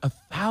 But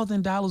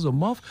 $1,000 a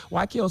month?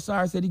 YK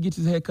Osiris said he gets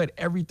his hair cut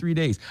every 3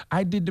 days.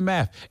 I did the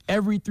math.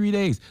 Every 3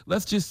 days.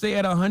 Let's just say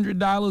at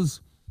 $100,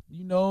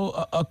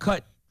 a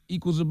cut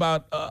equals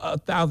about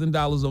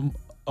 $1,000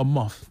 a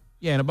month.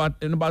 Yeah,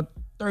 in about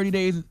 30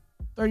 days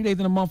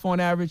in a month on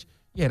average.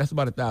 Yeah, that's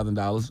about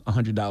 $1,000,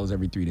 $100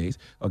 every 3 days.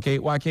 Okay,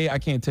 YK, I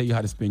can't tell you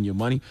how to spend your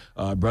money.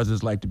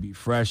 Brothers like to be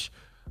fresh.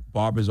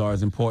 Barbers are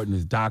as important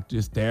as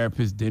doctors,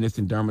 therapists, dentists,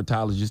 and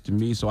dermatologists to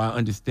me, so I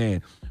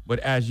understand. But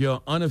as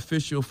your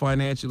unofficial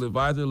financial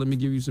advisor, let me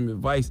give you some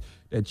advice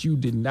that you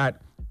did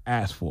not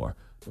ask for.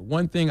 The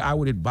one thing I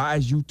would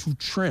advise you to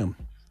trim,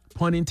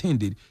 pun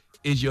intended,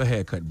 is your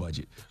haircut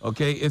budget,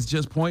 okay? It's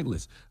just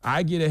pointless.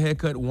 I get a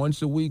haircut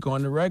once a week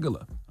on the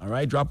regular, all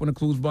right? Dropping the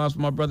clues bombs for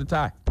my brother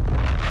Ty.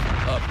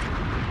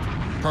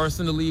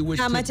 Personally, which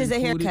how much is a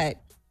included,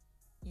 haircut?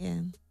 Yeah.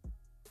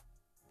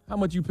 How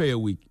much you pay a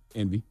week,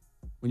 Envy?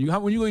 When you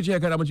go get your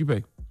haircut, how much you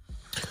pay?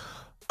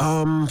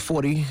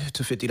 $40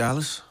 to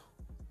 $50.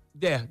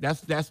 Yeah,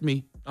 that's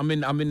me. I'm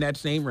in that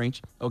same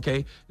range.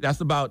 Okay,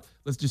 that's about,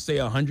 let's just say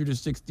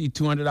 $160,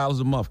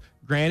 $200 a month.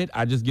 Granted,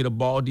 I just get a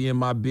baldy and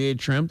my beard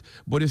trimmed,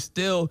 but it's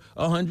still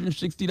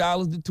 $160 to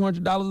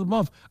 $200 a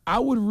month. I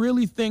would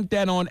really think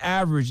that on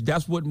average,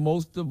 that's what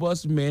most of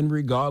us men,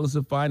 regardless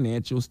of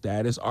financial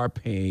status, are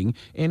paying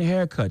in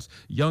haircuts.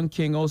 Young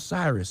King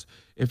Osiris,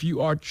 if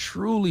you are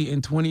truly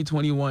in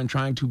 2021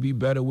 trying to be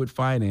better with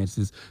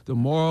finances, the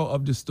moral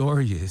of the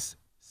story is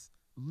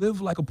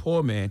live like a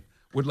poor man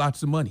with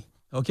lots of money.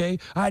 Okay,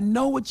 I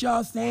know what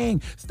y'all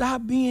saying.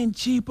 Stop being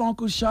cheap,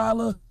 Uncle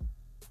Shala.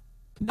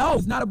 No,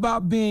 it's not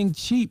about being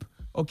cheap,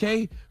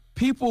 okay?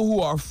 People who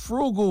are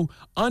frugal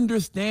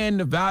understand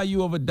the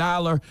value of a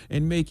dollar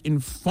and make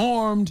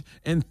informed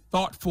and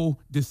thoughtful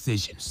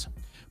decisions.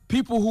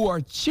 People who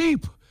are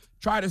cheap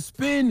try to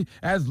spend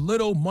as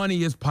little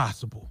money as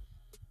possible.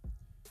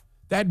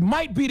 That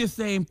might be the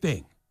same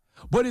thing.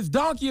 But is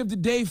Donkey of the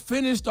Day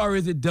finished or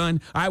is it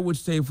done? I would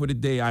say for the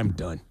day, I'm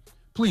done.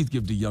 Please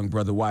give the young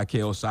brother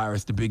YK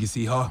Osiris the biggest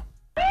hee-haw.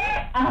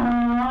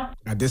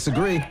 I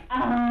disagree.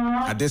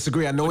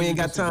 I know we ain't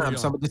got time,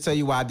 so I'm going to tell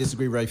you why I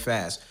disagree very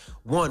fast.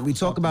 One, we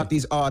talk about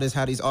these artists,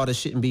 how these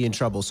artists shouldn't be in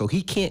trouble. So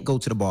he can't go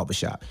to the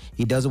barbershop.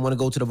 He doesn't want to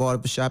go to the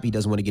barbershop. He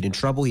doesn't want to get in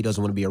trouble. He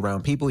doesn't want to be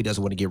around people. He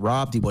doesn't want to get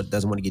robbed. He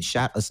doesn't want to get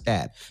shot or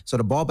stabbed. So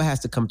the barber has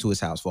to come to his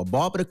house. For a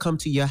barber to come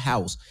to your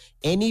house,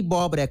 any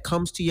barber that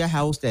comes to your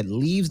house that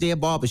leaves their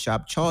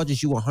barbershop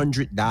charges you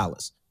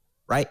 $100,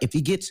 right? If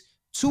he gets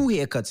 2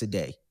 haircuts a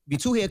day, 2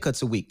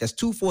 haircuts a week, that's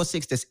 2, 4,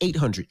 6, that's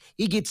 $800.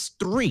 He gets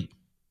 3.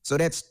 So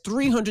that's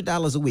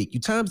 $300 a week. You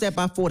times that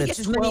by 4,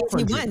 that's $1,200. He gets as many as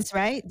he wants,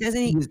 right? Doesn't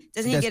he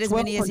get as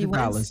many as he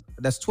wants?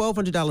 That's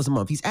 $1,200 a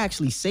month. He's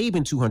actually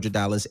saving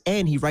 $200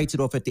 and he writes it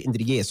off at the end of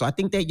the year. So I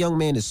think that young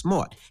man is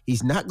smart.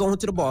 He's not going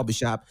to the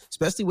barbershop,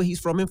 especially where he's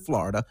from in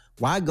Florida.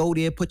 Why go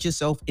there, put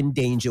yourself in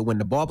danger when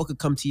the barber could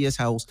come to your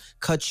house,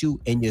 cut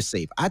you, and you're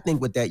safe? I think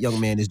what that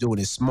young man is doing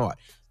is smart.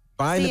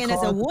 See, and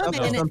as a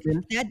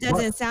woman, that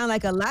doesn't sound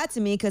like a lot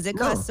to me because it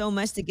costs so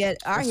much to get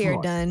our hair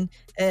done.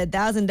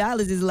 $1,000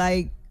 is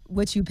like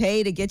what you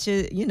pay to get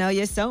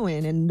your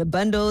sewing and the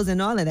bundles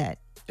and all of that.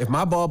 If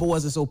my barber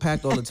wasn't so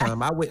packed all the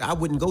time, I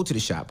wouldn't go to the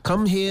shop.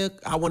 Come here.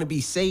 I want to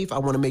be safe. I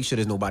want to make sure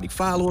there's nobody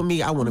following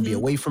me. I want to be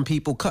away from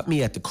people. Cut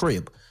me at the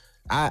crib.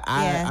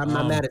 I'm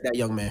not mad at that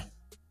young man.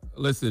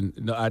 Listen,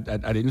 no, I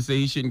didn't say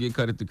he shouldn't get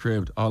cut at the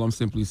crib. All I'm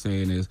simply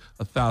saying is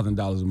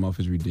 $1,000 a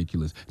month is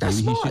ridiculous.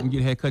 Maybe he shouldn't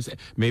get haircuts.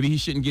 Maybe he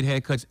shouldn't get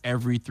haircuts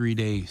every 3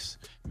 days.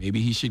 Maybe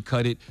he should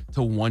cut it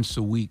to once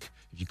a week.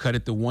 If you cut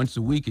it to once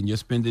a week and you're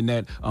spending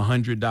that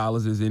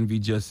 $100, as Envy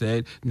just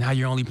said, now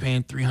you're only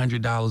paying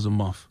 $300 a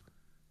month.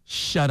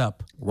 Shut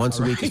up. Once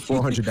a week is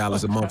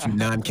 $400 a month, you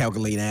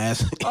non-calculating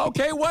ass.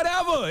 Okay,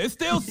 whatever. It's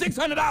still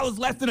 $600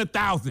 less than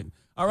 $1,000.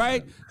 All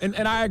right?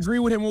 And I agree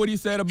with him what he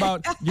said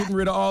about getting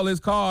rid of all his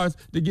cars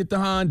to get the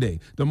Hyundai.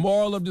 The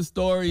moral of the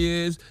story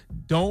is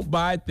don't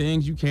buy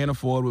things you can't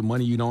afford with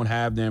money you don't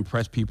have to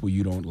impress people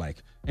you don't like.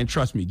 And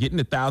trust me, getting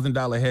 $1,000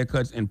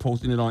 haircuts and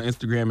posting it on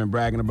Instagram and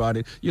bragging about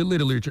it, you're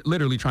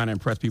literally trying to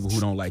impress people who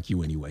don't like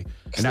you anyway.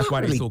 And that's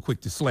why they're so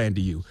quick to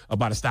slander you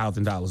about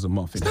 $1,000 a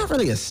month. It's not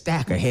really a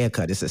stack of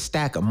haircut. It's a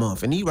stack a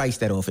month. And he writes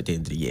that off at the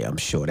end of the year, I'm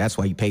sure. That's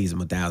why he pays him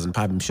 $1,000.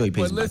 Probably, I'm sure he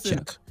pays him a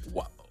check.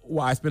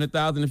 Why spend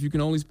 $1,000 if you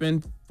can only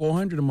spend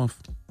 $400 a month?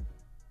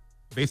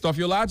 Based off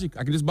your logic,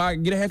 I can just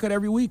get a haircut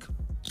every week.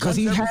 Because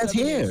he has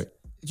hair.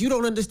 You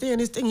don't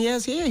understand this thing. He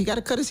has hair. He got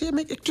to cut his hair,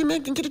 make it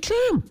and get a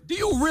trim. Do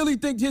you really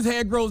think his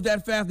hair grows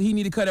that fast that he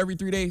need to cut every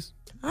 3 days?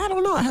 I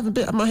don't know.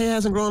 My hair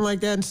hasn't grown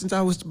like that since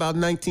I was about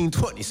 19,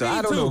 20. So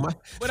I don't know.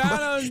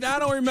 I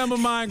don't remember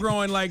mine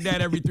growing like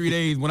that every 3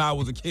 days when I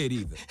was a kid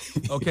either.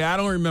 Okay, I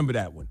don't remember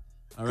that one.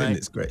 All right.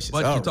 Goodness gracious.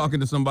 But you're talking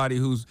to somebody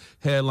whose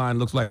hairline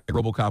looks like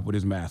RoboCop with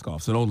his mask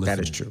off, so don't listen.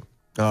 That is true.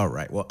 All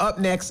right. Well, up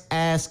next,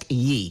 Ask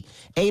Yee.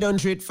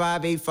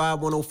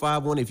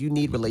 800-585-1051. If you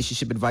need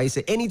relationship advice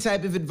or any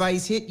type of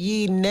advice, hit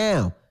Yee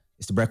now.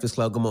 It's the Breakfast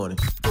Club. Good morning.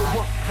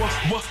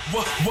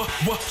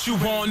 What you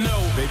want to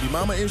know? Baby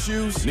mama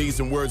issues? Need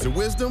some words of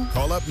wisdom?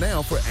 Call up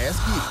now for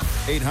Ask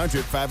Yee.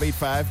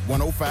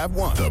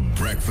 800-585-1051. The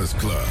Breakfast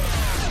Club.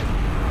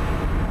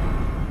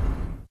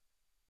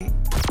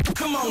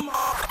 Come on.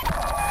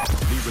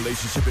 Need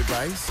relationship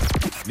advice?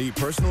 Need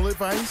personal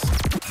advice?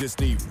 Just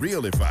need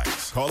real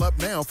advice. Call up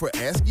now for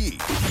Ask Yee.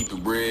 Keep it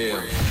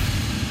real.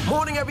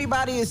 Morning,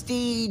 everybody. It's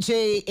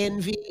DJ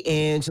Envy,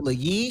 Angela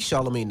Yee,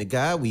 Charlamagne the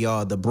Guy. We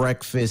are the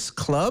Breakfast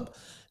Club.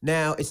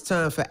 Now it's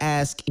time for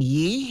Ask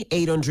Yee.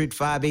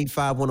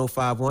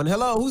 800-585-1051.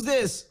 Hello, who's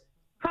this?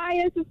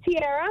 Hi, this is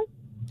Tiara.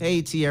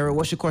 Hey, Tiara.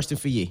 What's your question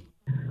for Yee?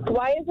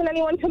 Why isn't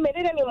anyone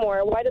committed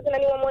anymore? Why doesn't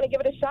anyone want to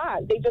give it a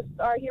shot? They just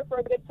are here for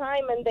a good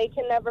time, and they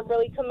can never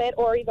really commit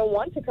or even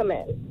want to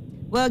commit.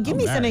 Well, give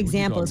me some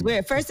examples.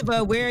 First of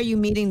all, where are you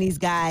meeting these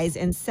guys?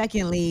 And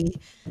secondly,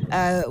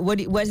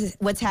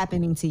 what's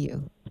happening to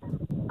you?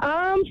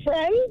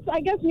 Friends,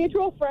 I guess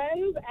mutual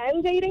friends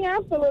and dating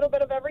apps, a little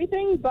bit of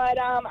everything. But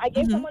I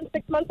gave someone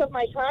 6 months of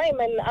my time,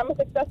 and I'm a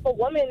successful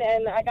woman,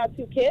 and I got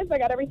 2 kids. I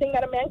got everything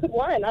that a man could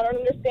want. I don't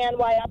understand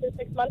why after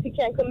 6 months he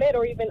can't commit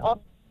or even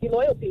offer me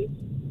loyalty.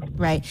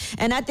 Right.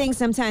 And I think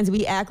sometimes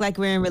we act like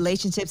we're in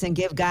relationships and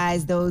give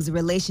guys those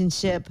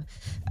relationship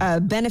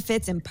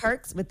benefits and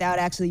perks without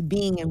actually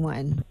being in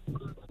one.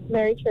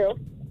 Very true.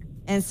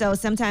 And so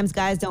sometimes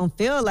guys don't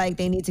feel like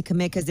they need to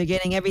commit because they're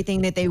getting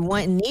everything that they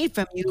want and need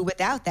from you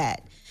without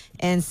that.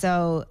 And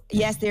so,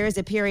 yes, there is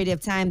a period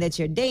of time that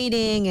you're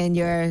dating and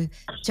you're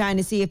trying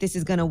to see if this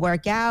is going to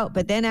work out.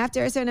 But then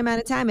after a certain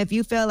amount of time, if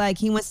you feel like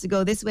he wants to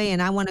go this way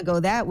and I want to go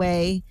that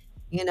way,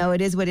 you know,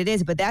 it is what it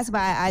is. But that's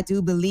why I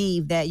do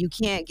believe that you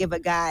can't give a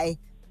guy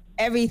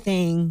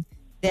everything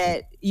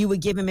that you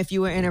would give him if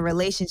you were in a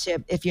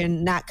relationship if you're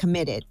not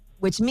committed,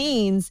 which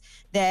means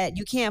that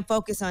you can't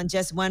focus on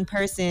just one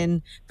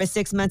person for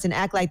 6 months and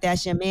act like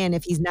that's your man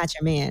if he's not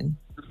your man.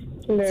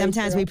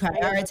 Sometimes we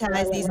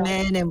prioritize these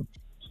men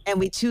and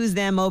we choose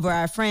them over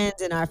our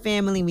friends and our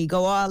family, and we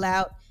go all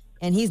out,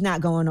 and he's not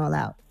going all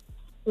out.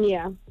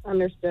 Yeah,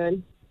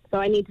 understood. So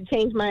I need to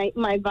change my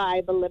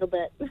vibe a little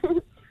bit.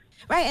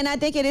 Right, and I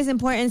think it is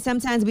important.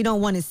 Sometimes we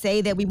don't want to say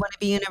that we want to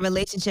be in a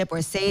relationship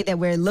or say that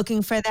we're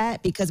looking for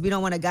that because we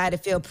don't want a guy to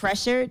feel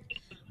pressured.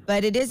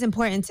 But it is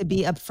important to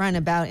be upfront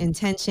about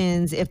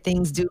intentions if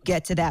things do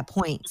get to that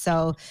point.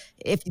 So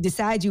if you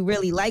decide you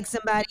really like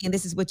somebody and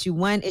this is what you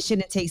want, it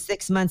shouldn't take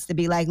 6 months to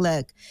be like,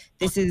 look,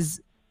 this is,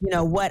 you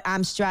know, what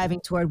I'm striving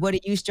toward. What are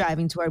you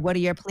striving toward? What are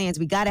your plans?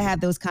 We got to have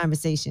those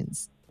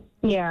conversations.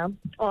 Yeah,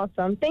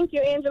 awesome. Thank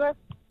you, Angela.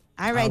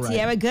 All right,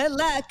 Tiara, good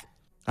luck.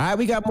 All right,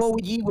 we got more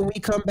with Yee when we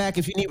come back.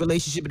 If you need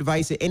relationship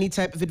advice or any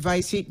type of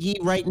advice, hit Yee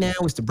right now.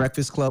 It's The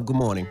Breakfast Club. Good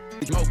morning.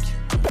 Get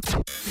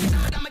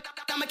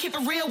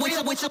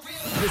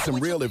some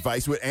real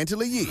advice with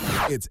Angela Yee.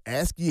 It's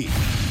Ask Yee.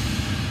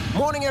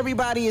 Morning,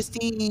 everybody. It's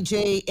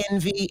DJ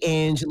Envy,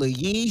 Angela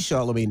Yee,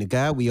 Charlamagne the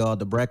Guy. We are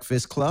The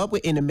Breakfast Club. We're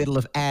in the middle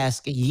of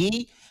Ask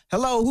Yee.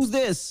 Hello, who's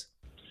this?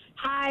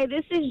 Hi,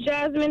 this is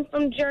Jasmine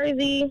from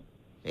Jersey.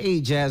 Hey,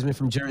 Jasmine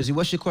from Jersey.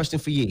 What's your question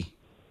for Yee?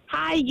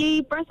 Hi,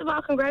 Yee. First of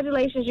all,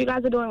 congratulations. You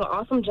guys are doing an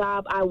awesome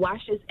job. I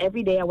watch this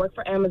every day. I work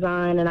for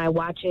Amazon, and I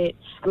watch it.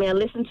 I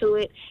listen to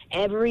it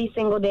every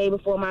single day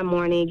before my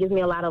morning. It gives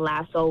me a lot of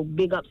laughs, so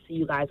big ups to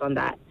you guys on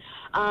that.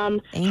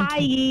 Hi,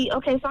 Yee.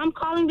 Okay, so I'm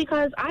calling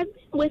because I've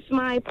been with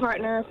my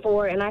partner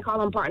and I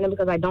call him partner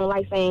because I don't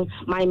like saying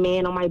my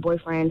man or my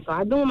boyfriend. So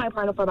I've been with my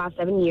partner for about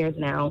 7 years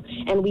now,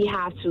 and we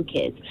have 2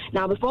 kids.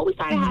 Now, before we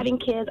started having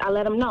kids, I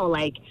let him know,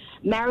 like,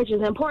 marriage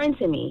is important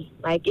to me.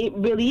 Like, it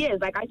really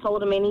is. Like, I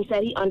told him, and he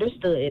said he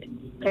understood,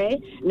 okay?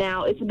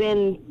 Now, it's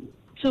been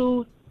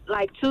 2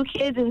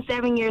 kids and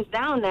 7 years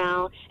down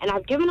now, and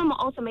I've given him an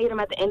ultimatum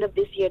at the end of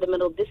this year, the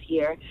middle of this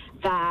year,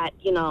 that,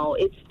 you know,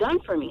 it's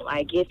done for me.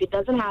 Like, if it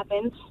doesn't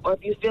happen, or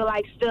if you feel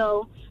like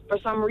still, for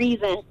some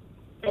reason,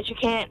 that you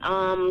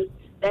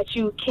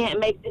can't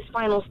make this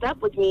final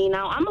step with me.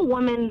 Now, I'm a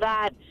woman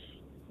that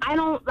I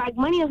don't, like,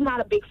 money is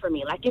not a big for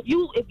me. Like, if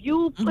you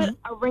put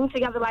a ring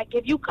together, like,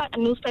 if you cut a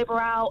newspaper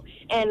out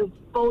and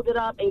fold it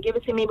up and give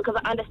it to me because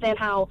I understand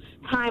how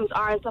times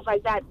are and stuff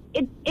like that,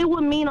 it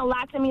would mean a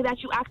lot to me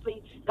that you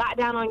actually got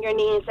down on your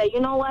knee and say, you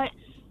know what,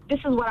 this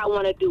is what I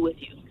want to do with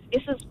you.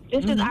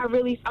 I'm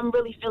really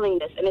feeling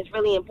this, and it's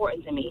really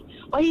important to me.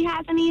 But he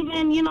hasn't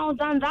even, you know,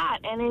 done that.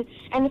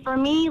 And for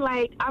me,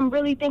 like, I'm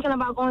really thinking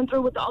about going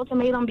through with the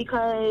ultimatum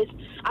because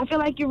I feel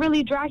like you're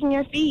really dragging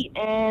your feet.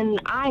 And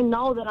I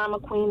know that I'm a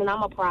queen and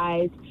I'm a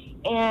prize.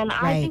 And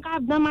I think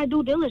I've done my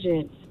due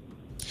diligence.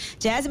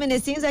 Jasmine,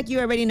 it seems like you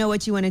already know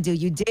what you want to do.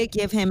 You did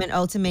give him an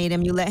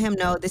ultimatum. You let him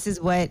know, this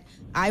is what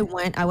I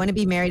want. I want to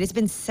be married. It's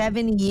been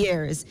 7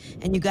 years,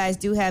 and you guys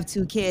do have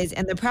 2 kids.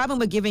 And the problem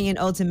with giving an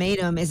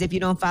ultimatum is if you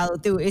don't follow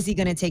through, is he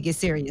going to take it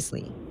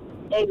seriously?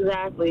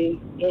 Exactly.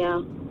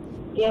 Yeah.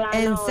 Yeah.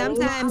 And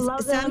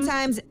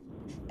sometimes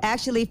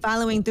actually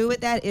following through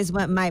with that is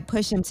what might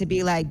push him to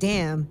be like,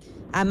 damn,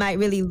 I might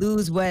really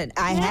lose what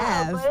I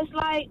have. But it's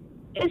like,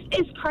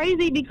 it's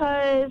crazy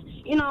because,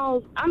 you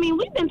know,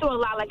 we've been through a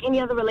lot like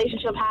any other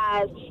relationship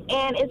has,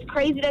 and it's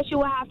crazy that you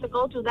would have to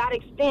go to that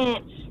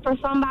extent for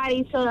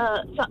somebody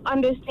to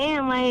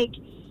understand, like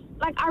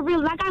I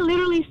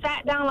literally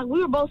sat down, like,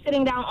 we were both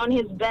sitting down on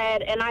his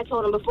bed, and I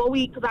told him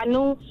because I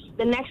knew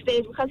the next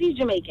stage, because he's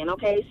Jamaican,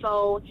 okay,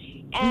 so,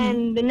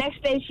 and the next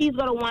stage he's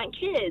going to want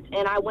kids,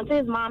 and I went to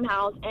his mom's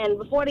house, and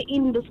before the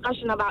evening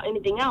discussion about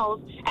anything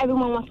else,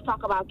 everyone wants to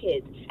talk about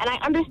kids, and I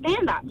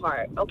understand that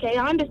part, okay,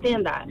 I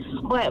understand that,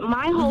 but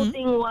my whole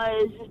thing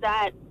was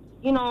that,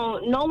 you know,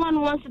 no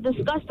one wants to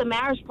discuss the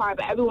marriage part,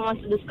 but everyone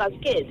wants to discuss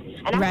kids,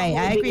 and that's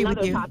I agree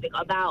with you. topic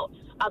about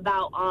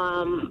about,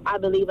 I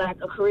believe, like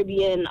a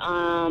Caribbean,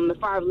 as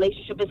far as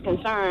relationship is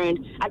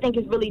concerned. I think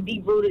it's really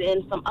deep-rooted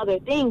in some other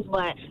things,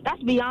 but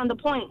that's beyond the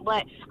point.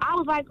 But I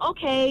was like,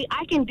 okay,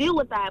 I can deal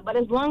with that, but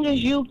as long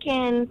as you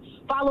can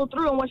follow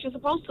through on what you're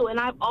supposed to. And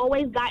I've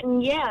always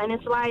gotten yeah, and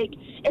it's like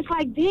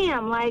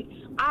damn, like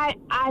I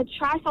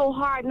try so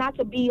hard not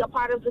to be a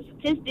part of the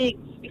statistic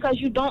because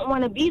you don't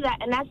want to be that,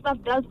 and that stuff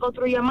does go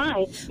through your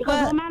mind.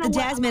 Because no matter what,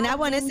 Jasmine, I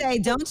want to say,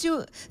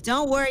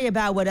 don't worry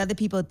about what other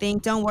people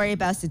think. Don't worry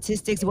about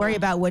statistics. Worry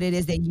about what it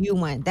is that you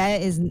want.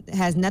 That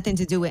has nothing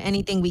to do with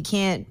anything. We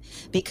can't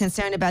be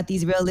concerned about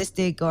these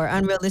realistic or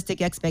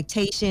unrealistic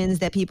expectations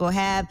that people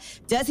have.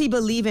 Does he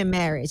believe in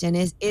marriage, and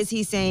is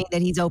he saying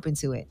that he's open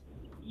to it?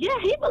 Yeah,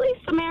 he believes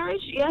in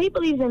marriage. Yeah, he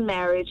believes in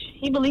marriage.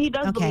 He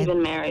does believe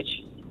in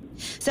marriage.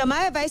 So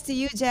my advice to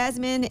you,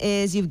 Jasmine,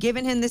 is you've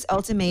given him this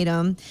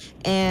ultimatum,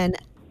 and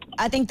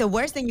I think the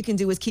worst thing you can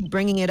do is keep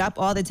bringing it up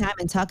all the time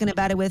and talking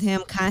about it with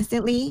him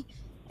constantly.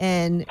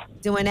 And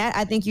doing that,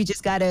 I think you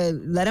just got to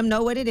let him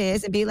know what it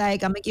is and be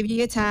like, I'm going to give you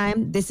your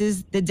time. This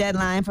is the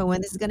deadline for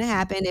when this is going to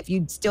happen. If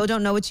you still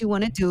don't know what you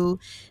want to do,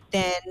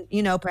 then,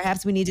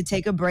 perhaps we need to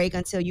take a break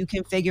until you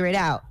can figure it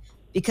out.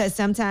 Because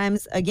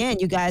sometimes, again,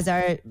 you guys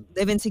are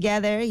living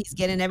together. He's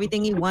getting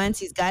everything he wants.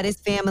 He's got his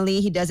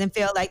family. He doesn't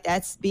feel like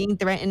that's being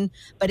threatened,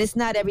 but it's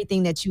not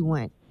everything that you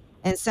want.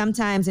 And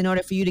sometimes in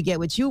order for you to get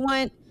what you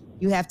want,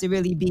 you have to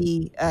really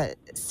be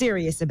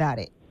serious about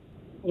it.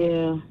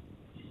 Yeah.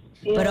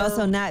 But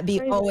also not be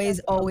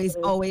always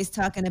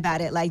talking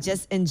about it. Like,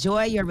 just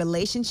enjoy your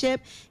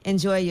relationship,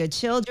 enjoy your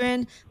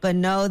children, but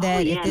know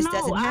that if this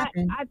doesn't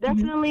happen. I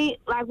definitely,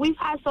 we've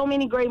had so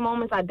many great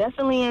moments. I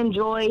definitely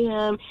enjoy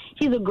him.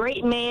 He's a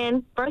great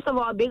man. First of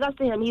all, big ups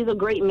to him. He's a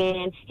great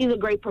man. He's a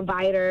great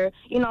provider.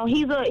 He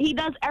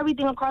does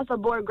everything across the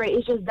board great.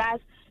 It's just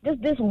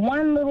this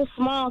one little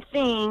small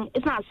thing.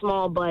 It's not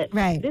small, but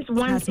this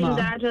one thing small.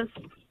 That I just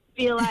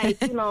feel like,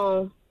 it's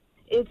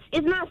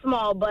not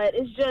small, but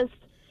it's just,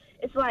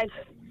 it's like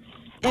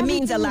it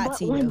means a lot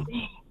to you.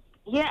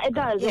 Yeah, it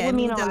does. Yeah, it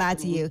means a lot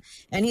to you.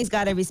 And he's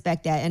got to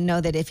respect that and know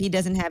that if he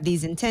doesn't have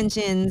these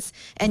intentions,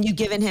 and you've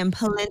given him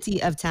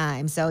plenty of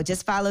time. So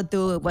just follow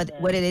through with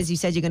what it is you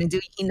said you're going to do.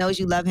 He knows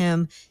you love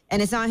him,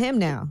 and it's on him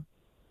now.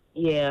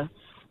 Yeah.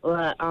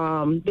 Well,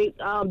 big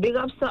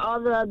ups to all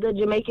the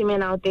Jamaican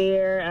men out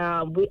there.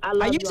 I love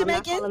Are you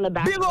Jamaican?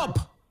 Big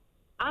up.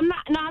 I'm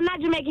not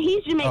Jamaican.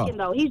 He's Jamaican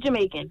though. He's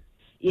Jamaican.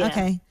 Yeah.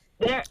 Okay.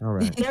 They're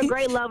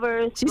great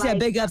lovers. She said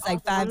big ups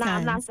like 5 times.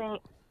 I'm not saying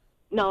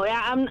no.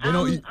 Yeah, I'm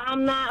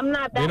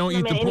not. They don't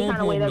eat the poom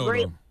poom They're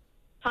great.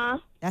 Huh?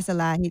 That's a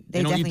lie.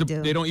 They definitely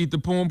do. They don't eat the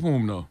poom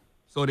poom though.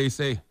 So they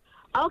say.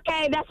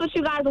 Okay, that's what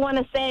you guys want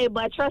to say,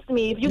 but trust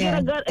me, if you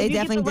get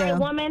the right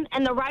woman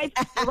and the right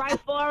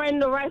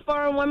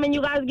foreign woman,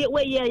 you guys get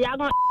with, y'all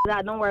gonna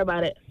that. Don't worry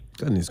about it.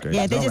 Goodness gracious.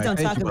 Yeah, they just don't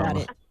talk about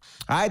it.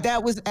 All right,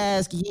 that was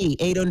Ask Yee,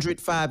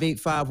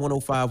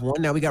 800-585-1051.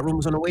 Now we got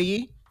rumors on the way,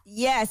 Yee?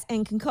 Yes,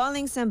 and can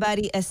calling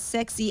somebody a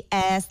sexy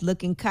ass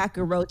looking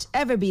cockroach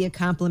ever be a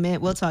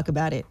compliment? We'll talk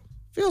about it.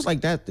 Feels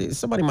like that.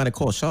 Somebody might have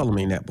called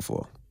Charlamagne that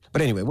before.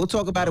 But anyway, we'll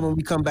talk about it when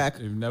we come back.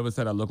 They've never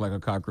said I look like a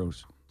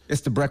cockroach.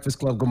 It's the Breakfast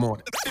Club. Good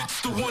morning.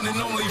 It's the one and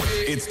only.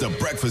 It's the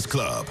Breakfast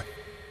Club.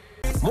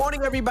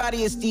 Morning,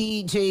 everybody. It's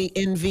DJ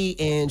Envy,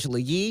 Angela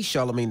Yee,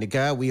 Charlamagne the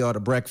Guy. We are the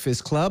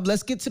Breakfast Club.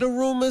 Let's get to the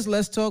rumors.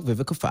 Let's talk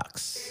Vivica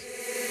Fox.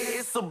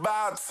 It's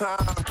about time.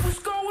 What's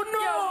going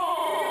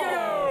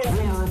on?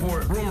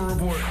 Rumor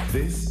report.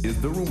 This is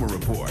the Rumor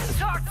Report.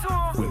 Talk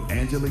to him. With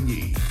Angela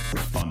Yee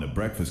on the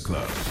Breakfast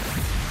Club.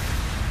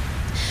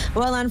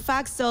 Well, on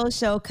Fox Soul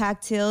Show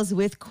Cocktails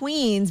with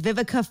Queens,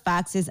 Vivica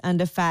Fox is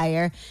under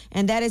fire.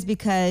 And that is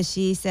because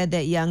she said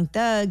that Young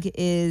Thug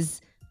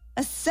is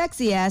a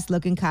sexy-ass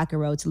looking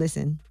cockroach.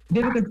 Listen.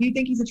 Vivica, do you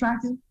think he's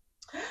attractive?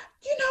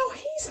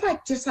 He's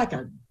just like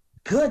a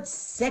good,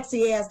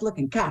 sexy-ass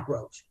looking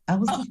cockroach.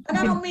 And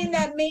I don't mean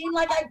that mean,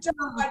 like I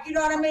don't, like, you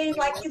know what I mean?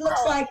 Like he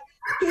looks like,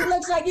 you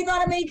know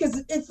what I mean?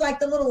 Because it's like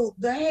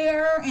the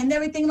hair and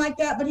everything like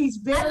that, but he's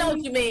very, I know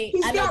what you mean.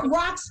 He's got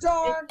rock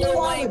star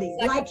quality.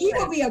 Like he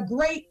would be a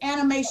great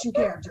animation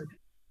character.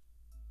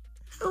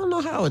 I don't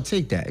know how I would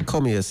take that. It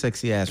called me a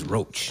sexy-ass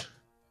roach.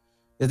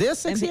 Is there a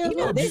sexy-ass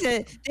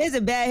roach? There's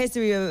a bad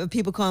history of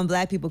people calling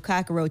black people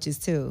cockroaches,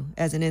 too,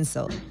 as an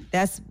insult.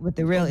 That's what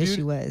the real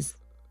issue was.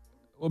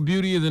 Well,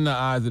 beauty is in the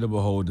eyes of the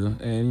beholder.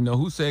 And,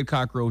 who said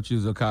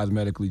cockroaches are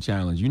cosmetically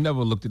challenged? You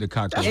never looked at a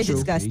cockroach. It's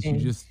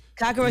disgusting.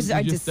 Cockroaches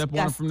are disgusting. Step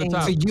on it from the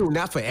top. For you,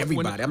 not for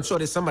everybody. I'm sure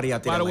there's somebody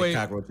out there that like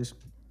cockroaches.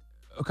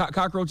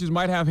 Cockroaches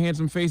might have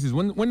handsome faces.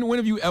 When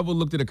have you ever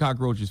looked at a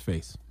cockroach's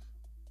face?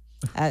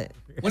 When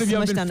have you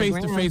ever been face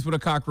to face with a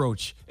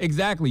cockroach?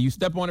 Exactly. You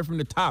step on it from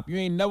the top. You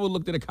ain't never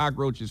looked at a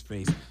cockroach's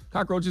face.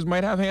 Cockroaches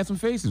might have handsome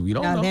faces. We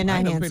don't know. No, they're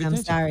not handsome.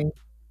 Sorry.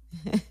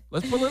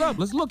 Let's pull it up.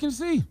 Let's look and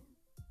see.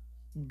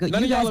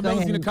 None of y'all have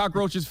ever seen a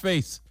cockroach's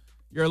face.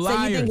 You're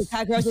liars. So you think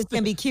cockroaches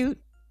can be cute?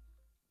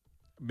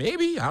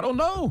 Maybe. I don't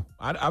know.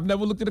 I've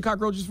never looked at a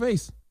cockroach's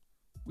face.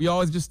 We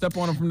always just step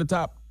on them from the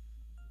top.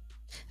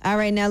 All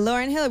right. Now,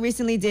 Lauryn Hill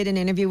recently did an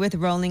interview with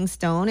Rolling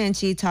Stone, and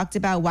she talked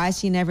about why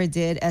she never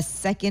did a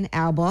second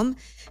album.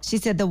 She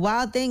said, the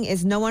wild thing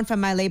is no one from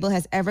my label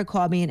has ever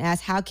called me and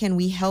asked, how can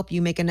we help you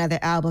make another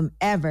album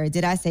ever?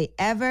 Did I say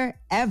ever?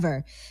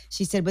 Ever.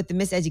 She said, with the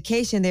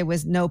Miseducation, there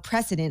was no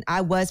precedent.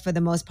 I was, for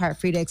the most part,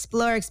 free to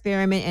explore,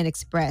 experiment, and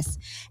express.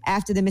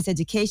 After the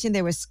Miseducation,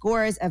 there were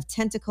scores of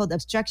tentacled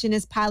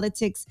obstructionist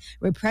politics,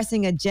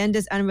 repressing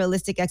agendas,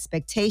 unrealistic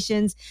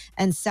expectations,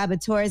 and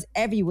saboteurs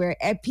everywhere.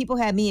 People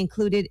had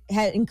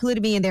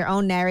included me in their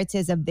own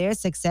narratives of their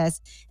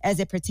success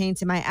as it pertained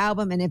to my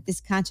album. And if this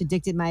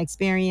contradicted my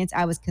experience,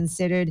 I was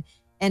considered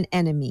an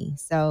enemy.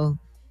 So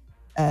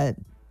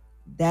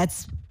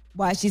that's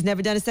why she's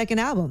never done a second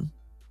album.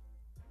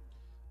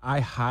 I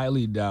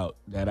highly doubt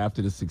that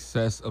after the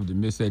success of the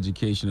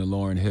Miseducation of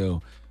Lauryn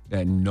Hill,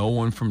 that no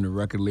one from the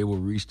record label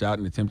reached out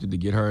and attempted to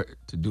get her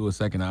to do a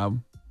second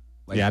album.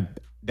 Like, yeah,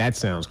 that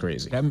sounds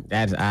crazy. I'm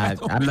not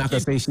gonna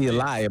say she's a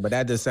liar, but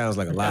that just sounds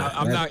like a lie.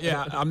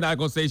 I'm not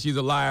gonna say she's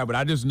a liar, but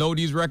I just know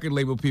these record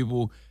label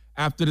people.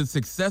 After the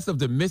success of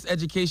the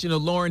Miseducation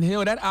of Lauryn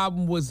Hill, that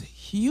album was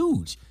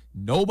huge.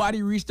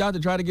 Nobody reached out to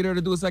try to get her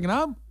to do a second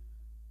album.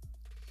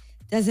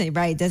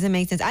 Doesn't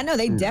make sense. I know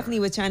they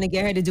definitely were trying to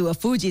get her to do a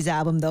Fugees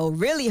album though,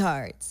 really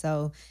hard.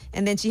 So,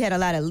 and then she had a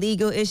lot of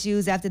legal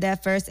issues after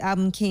that first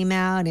album came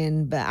out,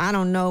 but I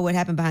don't know what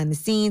happened behind the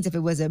scenes, if it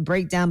was a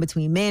breakdown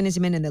between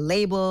management and the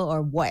label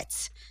or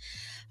what.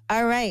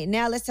 All right,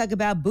 now let's talk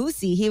about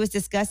Boosie. He was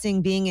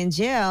discussing being in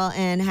jail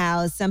and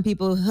how some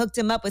people hooked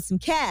him up with some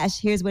cash.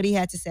 Here's what he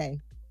had to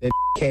say. That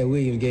Cat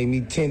Williams gave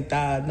me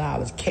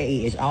 $10,000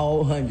 cash,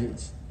 all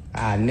hundreds.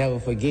 I never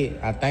forget.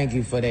 I thank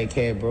you for that,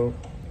 Cat, bro.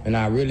 And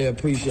I really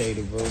appreciate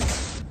it, bro.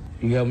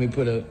 You helped me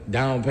put a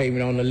down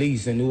payment on the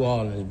lease in New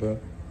Orleans, bro.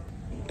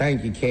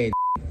 Thank you, Cat.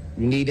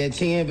 You need that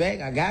 10 back?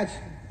 I got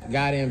you.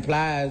 Got it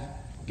implies.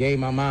 Gave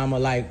my mama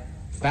like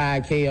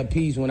 $5K a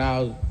piece when I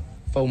was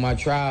for my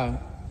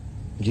trial.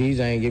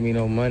 Jesus ain't give me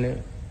no money.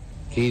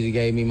 Jesus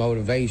gave me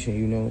motivation,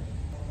 you know.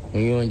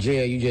 When you're in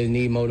jail, you just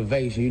need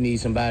motivation. You need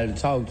somebody to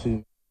talk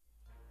to.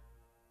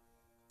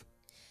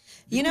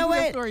 You know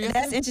what?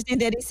 That's interesting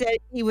that he said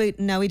he would.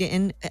 No, we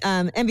didn't.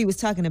 Envy was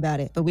talking about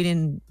it, but we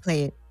didn't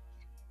play it.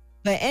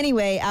 But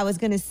anyway, I was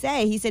going to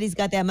say, he said he's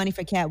got that money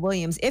for Cat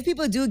Williams. If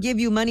people do give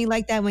you money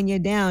like that when you're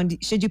down,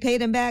 should you pay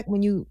them back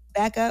when you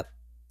back up?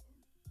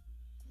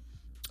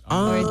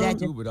 Or is that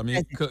just... But I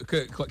mean,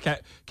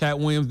 Cat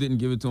Williams didn't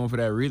give it to him for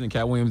that reason.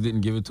 Cat Williams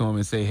didn't give it to him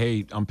and say,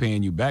 hey, I'm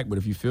paying you back. But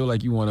if you feel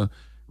like you want to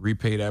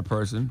repay that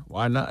person,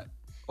 why not?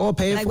 Or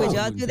pay it like, for would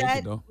y'all do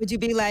that?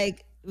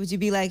 Would you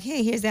be like,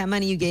 hey, here's that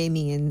money you gave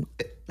me? And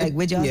like,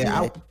 would y'all do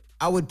that?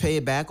 I would pay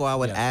it back, or I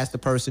would ask the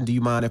person, do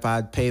you mind if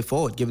I pay it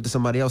forward? Give it to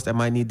somebody else that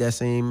might need that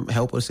same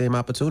help or same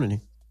opportunity.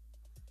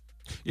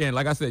 Yeah, and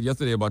like I said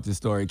yesterday about this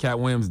story, Cat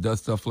Williams does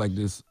stuff like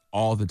this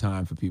all the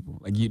time for people.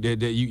 Like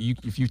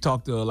if you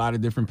talk to a lot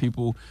of different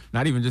people,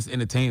 not even just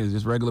entertainers,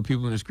 just regular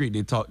people in the street,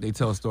 they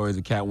tell stories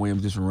of Cat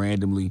Williams just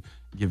randomly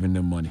giving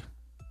them money.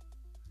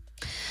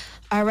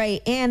 All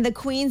right, and The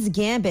Queen's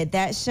Gambit,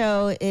 that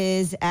show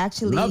is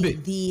actually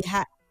the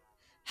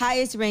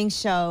highest ranked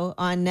show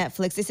on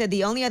Netflix. They said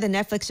the only other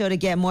Netflix show to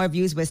get more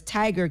views was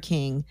Tiger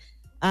King.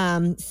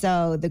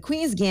 So The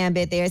Queen's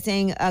Gambit, they are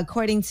saying,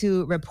 according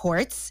to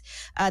reports,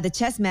 the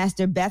chess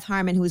master Beth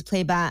Harmon, who was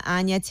played by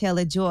Anya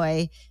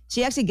Taylor-Joy,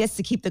 she actually gets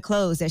to keep the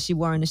clothes that she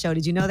wore in the show.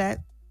 Did you know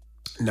that?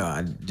 No,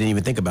 I didn't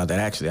even think about that,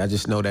 actually. I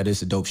just know that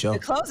it's a dope show. The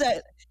clothes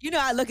are,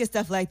 I look at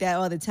stuff like that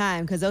all the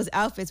time because those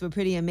outfits were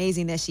pretty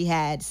amazing that she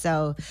had.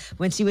 So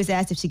when she was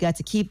asked if she got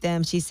to keep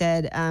them, she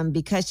said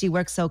because she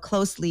worked so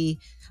closely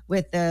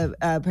with the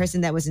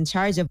person that was in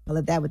charge of all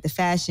of that, with the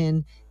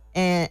fashion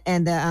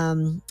and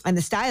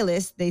the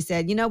stylist, they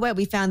said, you know what,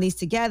 we found these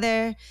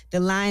together. The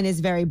line is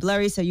very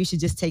blurry, so you should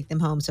just take them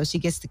home. So she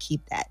gets to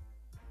keep that.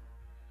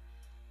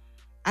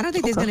 I don't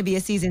think there's going to be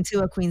a season 2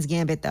 of Queen's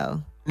Gambit,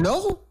 though.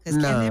 No,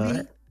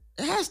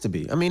 it has to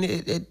be. I mean,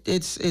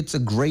 it's a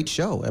great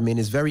show. I mean,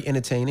 it's very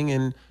entertaining,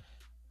 and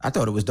I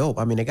thought it was dope.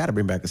 I mean, they got to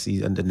bring back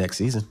the next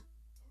season.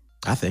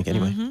 I think,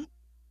 anyway. Mm-hmm.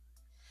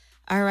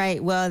 All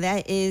right. Well,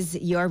 that is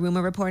your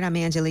rumor report. I'm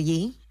Angela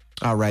Yee.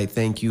 All right.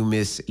 Thank you,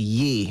 Miss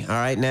Yee. All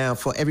right. Now,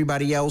 for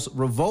everybody else,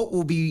 Revolt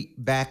will be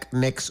back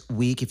next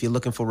week. If you're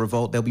looking for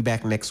Revolt, they'll be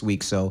back next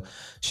week. So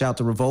shout out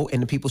to Revolt,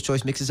 and the People's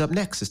Choice Mix is up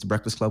next. It's the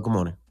Breakfast Club. Good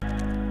morning.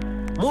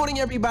 Morning,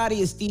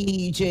 everybody. It's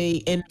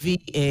DJ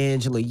Envy,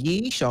 Angela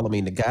Yee,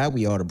 Charlamagne the Guy.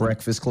 We are the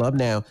Breakfast Club.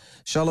 Now,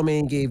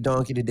 Charlamagne gave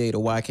Donkey today to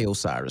YK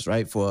Osiris,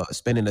 right, for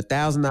spending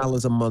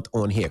 $1,000 a month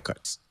on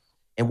haircuts.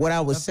 And what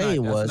I was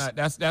saying was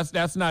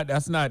that's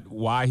not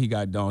why he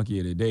got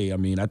Donkey today. I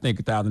mean, I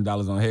think $1,000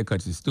 on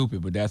haircuts is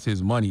stupid, but that's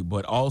his money.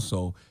 But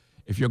also,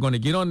 if you're going to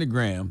get on the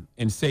gram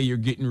and say you're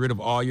getting rid of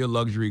all your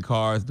luxury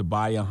cars to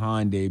buy a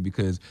Hyundai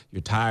because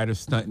you're tired of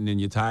stunting and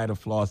you're tired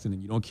of flossing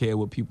and you don't care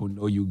what people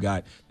know you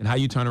got, then how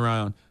you turn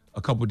around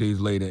a couple days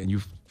later and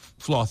you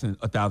flossing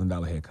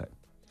 $1,000 haircut?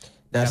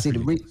 Now, see,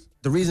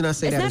 the reason I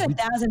say it's that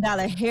not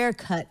 $1,000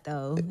 haircut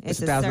though.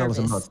 It's $1,000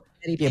 a month.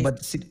 Yeah,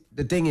 but see,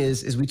 the thing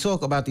is we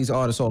talk about these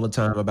artists all the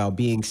time about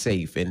being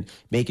safe and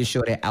making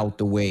sure they're out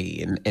the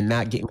way and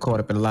not getting caught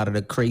up in a lot of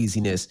the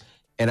craziness.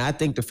 And I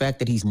think the fact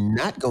that he's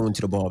not going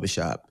to the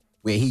barbershop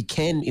where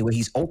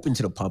he's open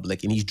to the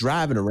public and he's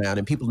driving around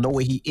and people know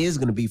where he is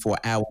going to be for an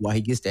hour while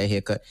he gets that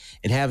haircut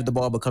and have the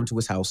barber come to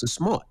his house is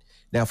smart.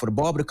 Now, for the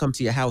barber to come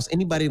to your house,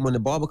 when the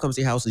barber comes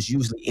to your house is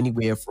usually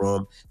anywhere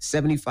from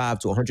 $75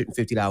 to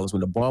 $150 when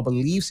the barber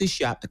leaves his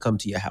shop to come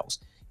to your house.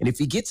 And if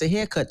he gets a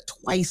haircut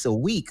twice a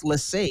week,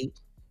 let's say,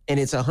 and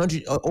it's over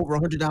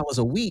 $100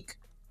 a week,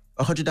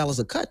 $100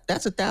 a cut,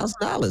 that's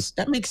 $1,000.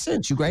 That makes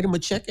sense. You write him a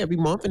check every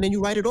month and then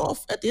you write it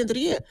off at the end of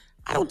the year.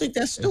 I don't think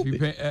that's stupid.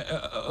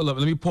 Look,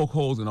 let me poke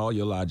holes in all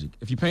your logic.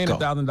 If you're paying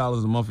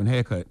 $1,000 a month in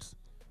haircuts,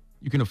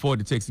 you can afford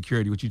to take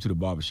security with you to the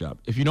barbershop.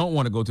 If you don't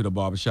want to go to the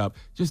barbershop,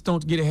 just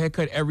don't get a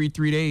haircut every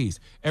 3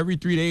 days. Every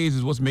 3 days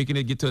is what's making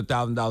it get to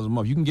 $1,000 a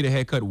month. You can get a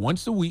haircut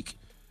once a week,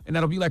 and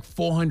that'll be like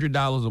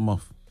 $400 a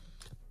month.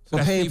 So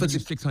that's paying for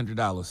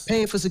 $600.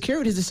 Paying for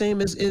security is the same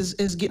as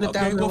getting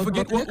 $1,000.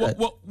 Forget the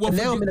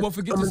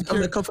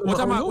security.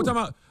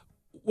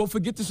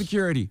 Forget the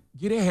security.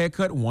 Get a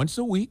haircut once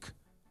a week,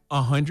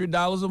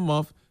 $100 a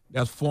month.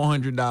 That's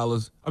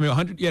 $400.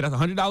 That's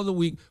 $100 a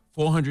week,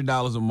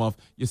 $400 a month.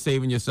 You're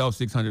saving yourself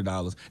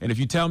 $600. And if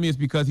you tell me it's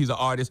because he's an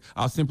artist,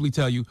 I'll simply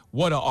tell you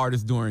what are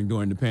artists doing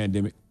during the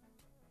pandemic.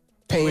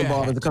 Paying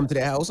barbers to come to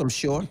their house, I'm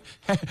sure.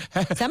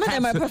 Some of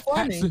them are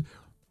performing.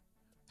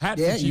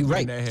 Yeah, you're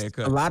right.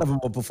 A lot of them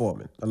are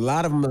performing. A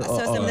lot of them are. I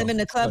saw some of them in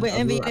the club with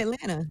Envy in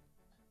Atlanta.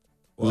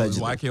 Well, is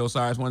YK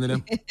Osiris one of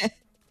them?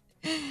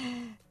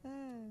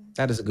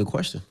 That is a good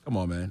question. Come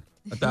on, man.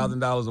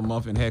 $1,000 a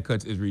month in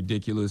haircuts is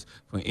ridiculous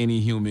for any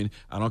human.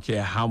 I don't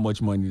care how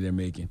much money they're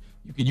making.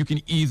 You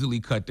can easily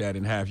cut that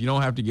in half. You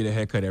don't have to get a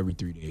haircut every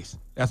 3 days.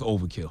 That's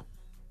overkill.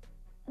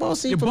 Well,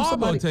 see, your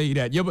barber will tell you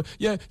that.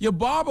 Your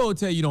barber will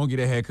tell you don't get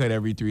a haircut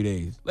every 3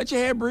 days. Let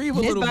your hair breathe a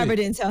little bit. His barber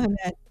didn't tell him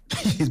that.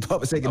 His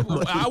barber said,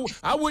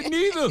 I wouldn't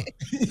either.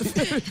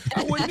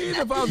 I wouldn't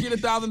either if I was getting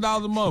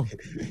 $1,000 a month.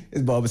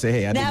 His barber said,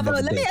 hey, now,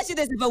 but let me ask you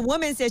this. If a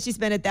woman said she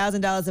spent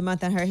 $1,000 a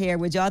month on her hair,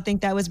 would y'all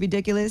think that was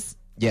ridiculous?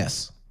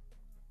 Yes.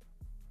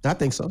 I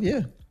think so,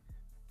 yeah.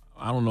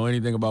 I don't know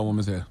anything about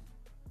women's hair.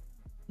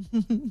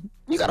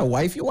 You got a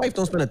wife. Your wife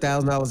don't spend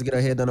 $1,000 to get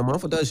her hair done a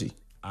month, or does she?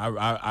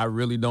 I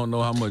really don't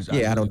know how much.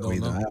 Yeah, I don't know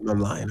either. I'm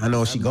lying. I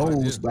know she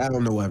goes, but I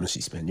don't know how much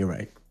she spends. You're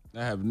right.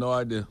 I have no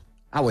idea.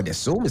 I would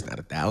assume it's not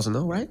 $1,000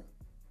 though, right?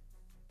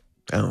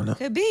 I don't know.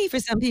 Could be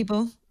for some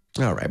people.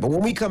 All right, but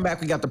when we come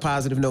back, we got the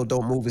positive note.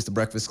 Don't move. It's the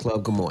Breakfast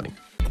Club. Good morning.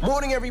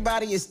 Morning,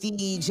 everybody. It's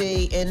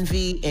DJ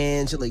Envy,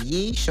 Angela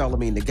Yee,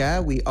 Charlamagne the Guy.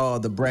 We are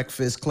the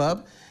Breakfast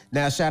Club.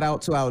 Now, shout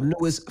out to our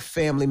newest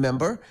family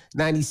member,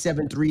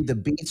 97.3 The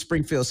Beat,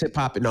 Springfield's hip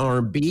hop and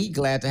R&B.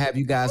 Glad to have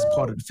you guys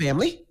part of the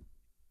family.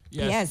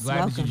 Yes,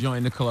 glad that you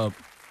joined the club.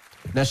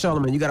 Now,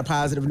 Charlamagne, you got a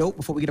positive note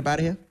before we get up out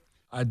of here?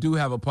 I do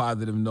have a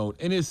positive note,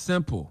 and it's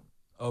simple.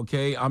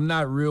 Okay, I'm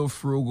not real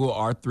frugal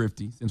or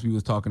thrifty, since we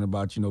was talking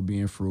about,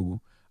 being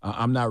frugal.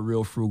 I'm not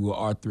real frugal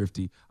or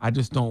thrifty. I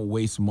just don't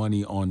waste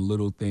money on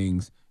little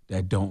things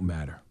that don't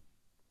matter.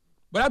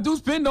 But I do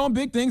spend on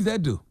big things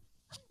that do.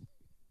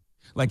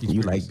 Like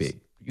you like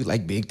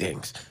big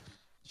things.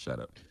 Shut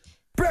up.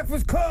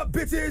 Breakfast Club,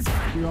 bitches.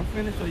 Y'all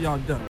finished or y'all done?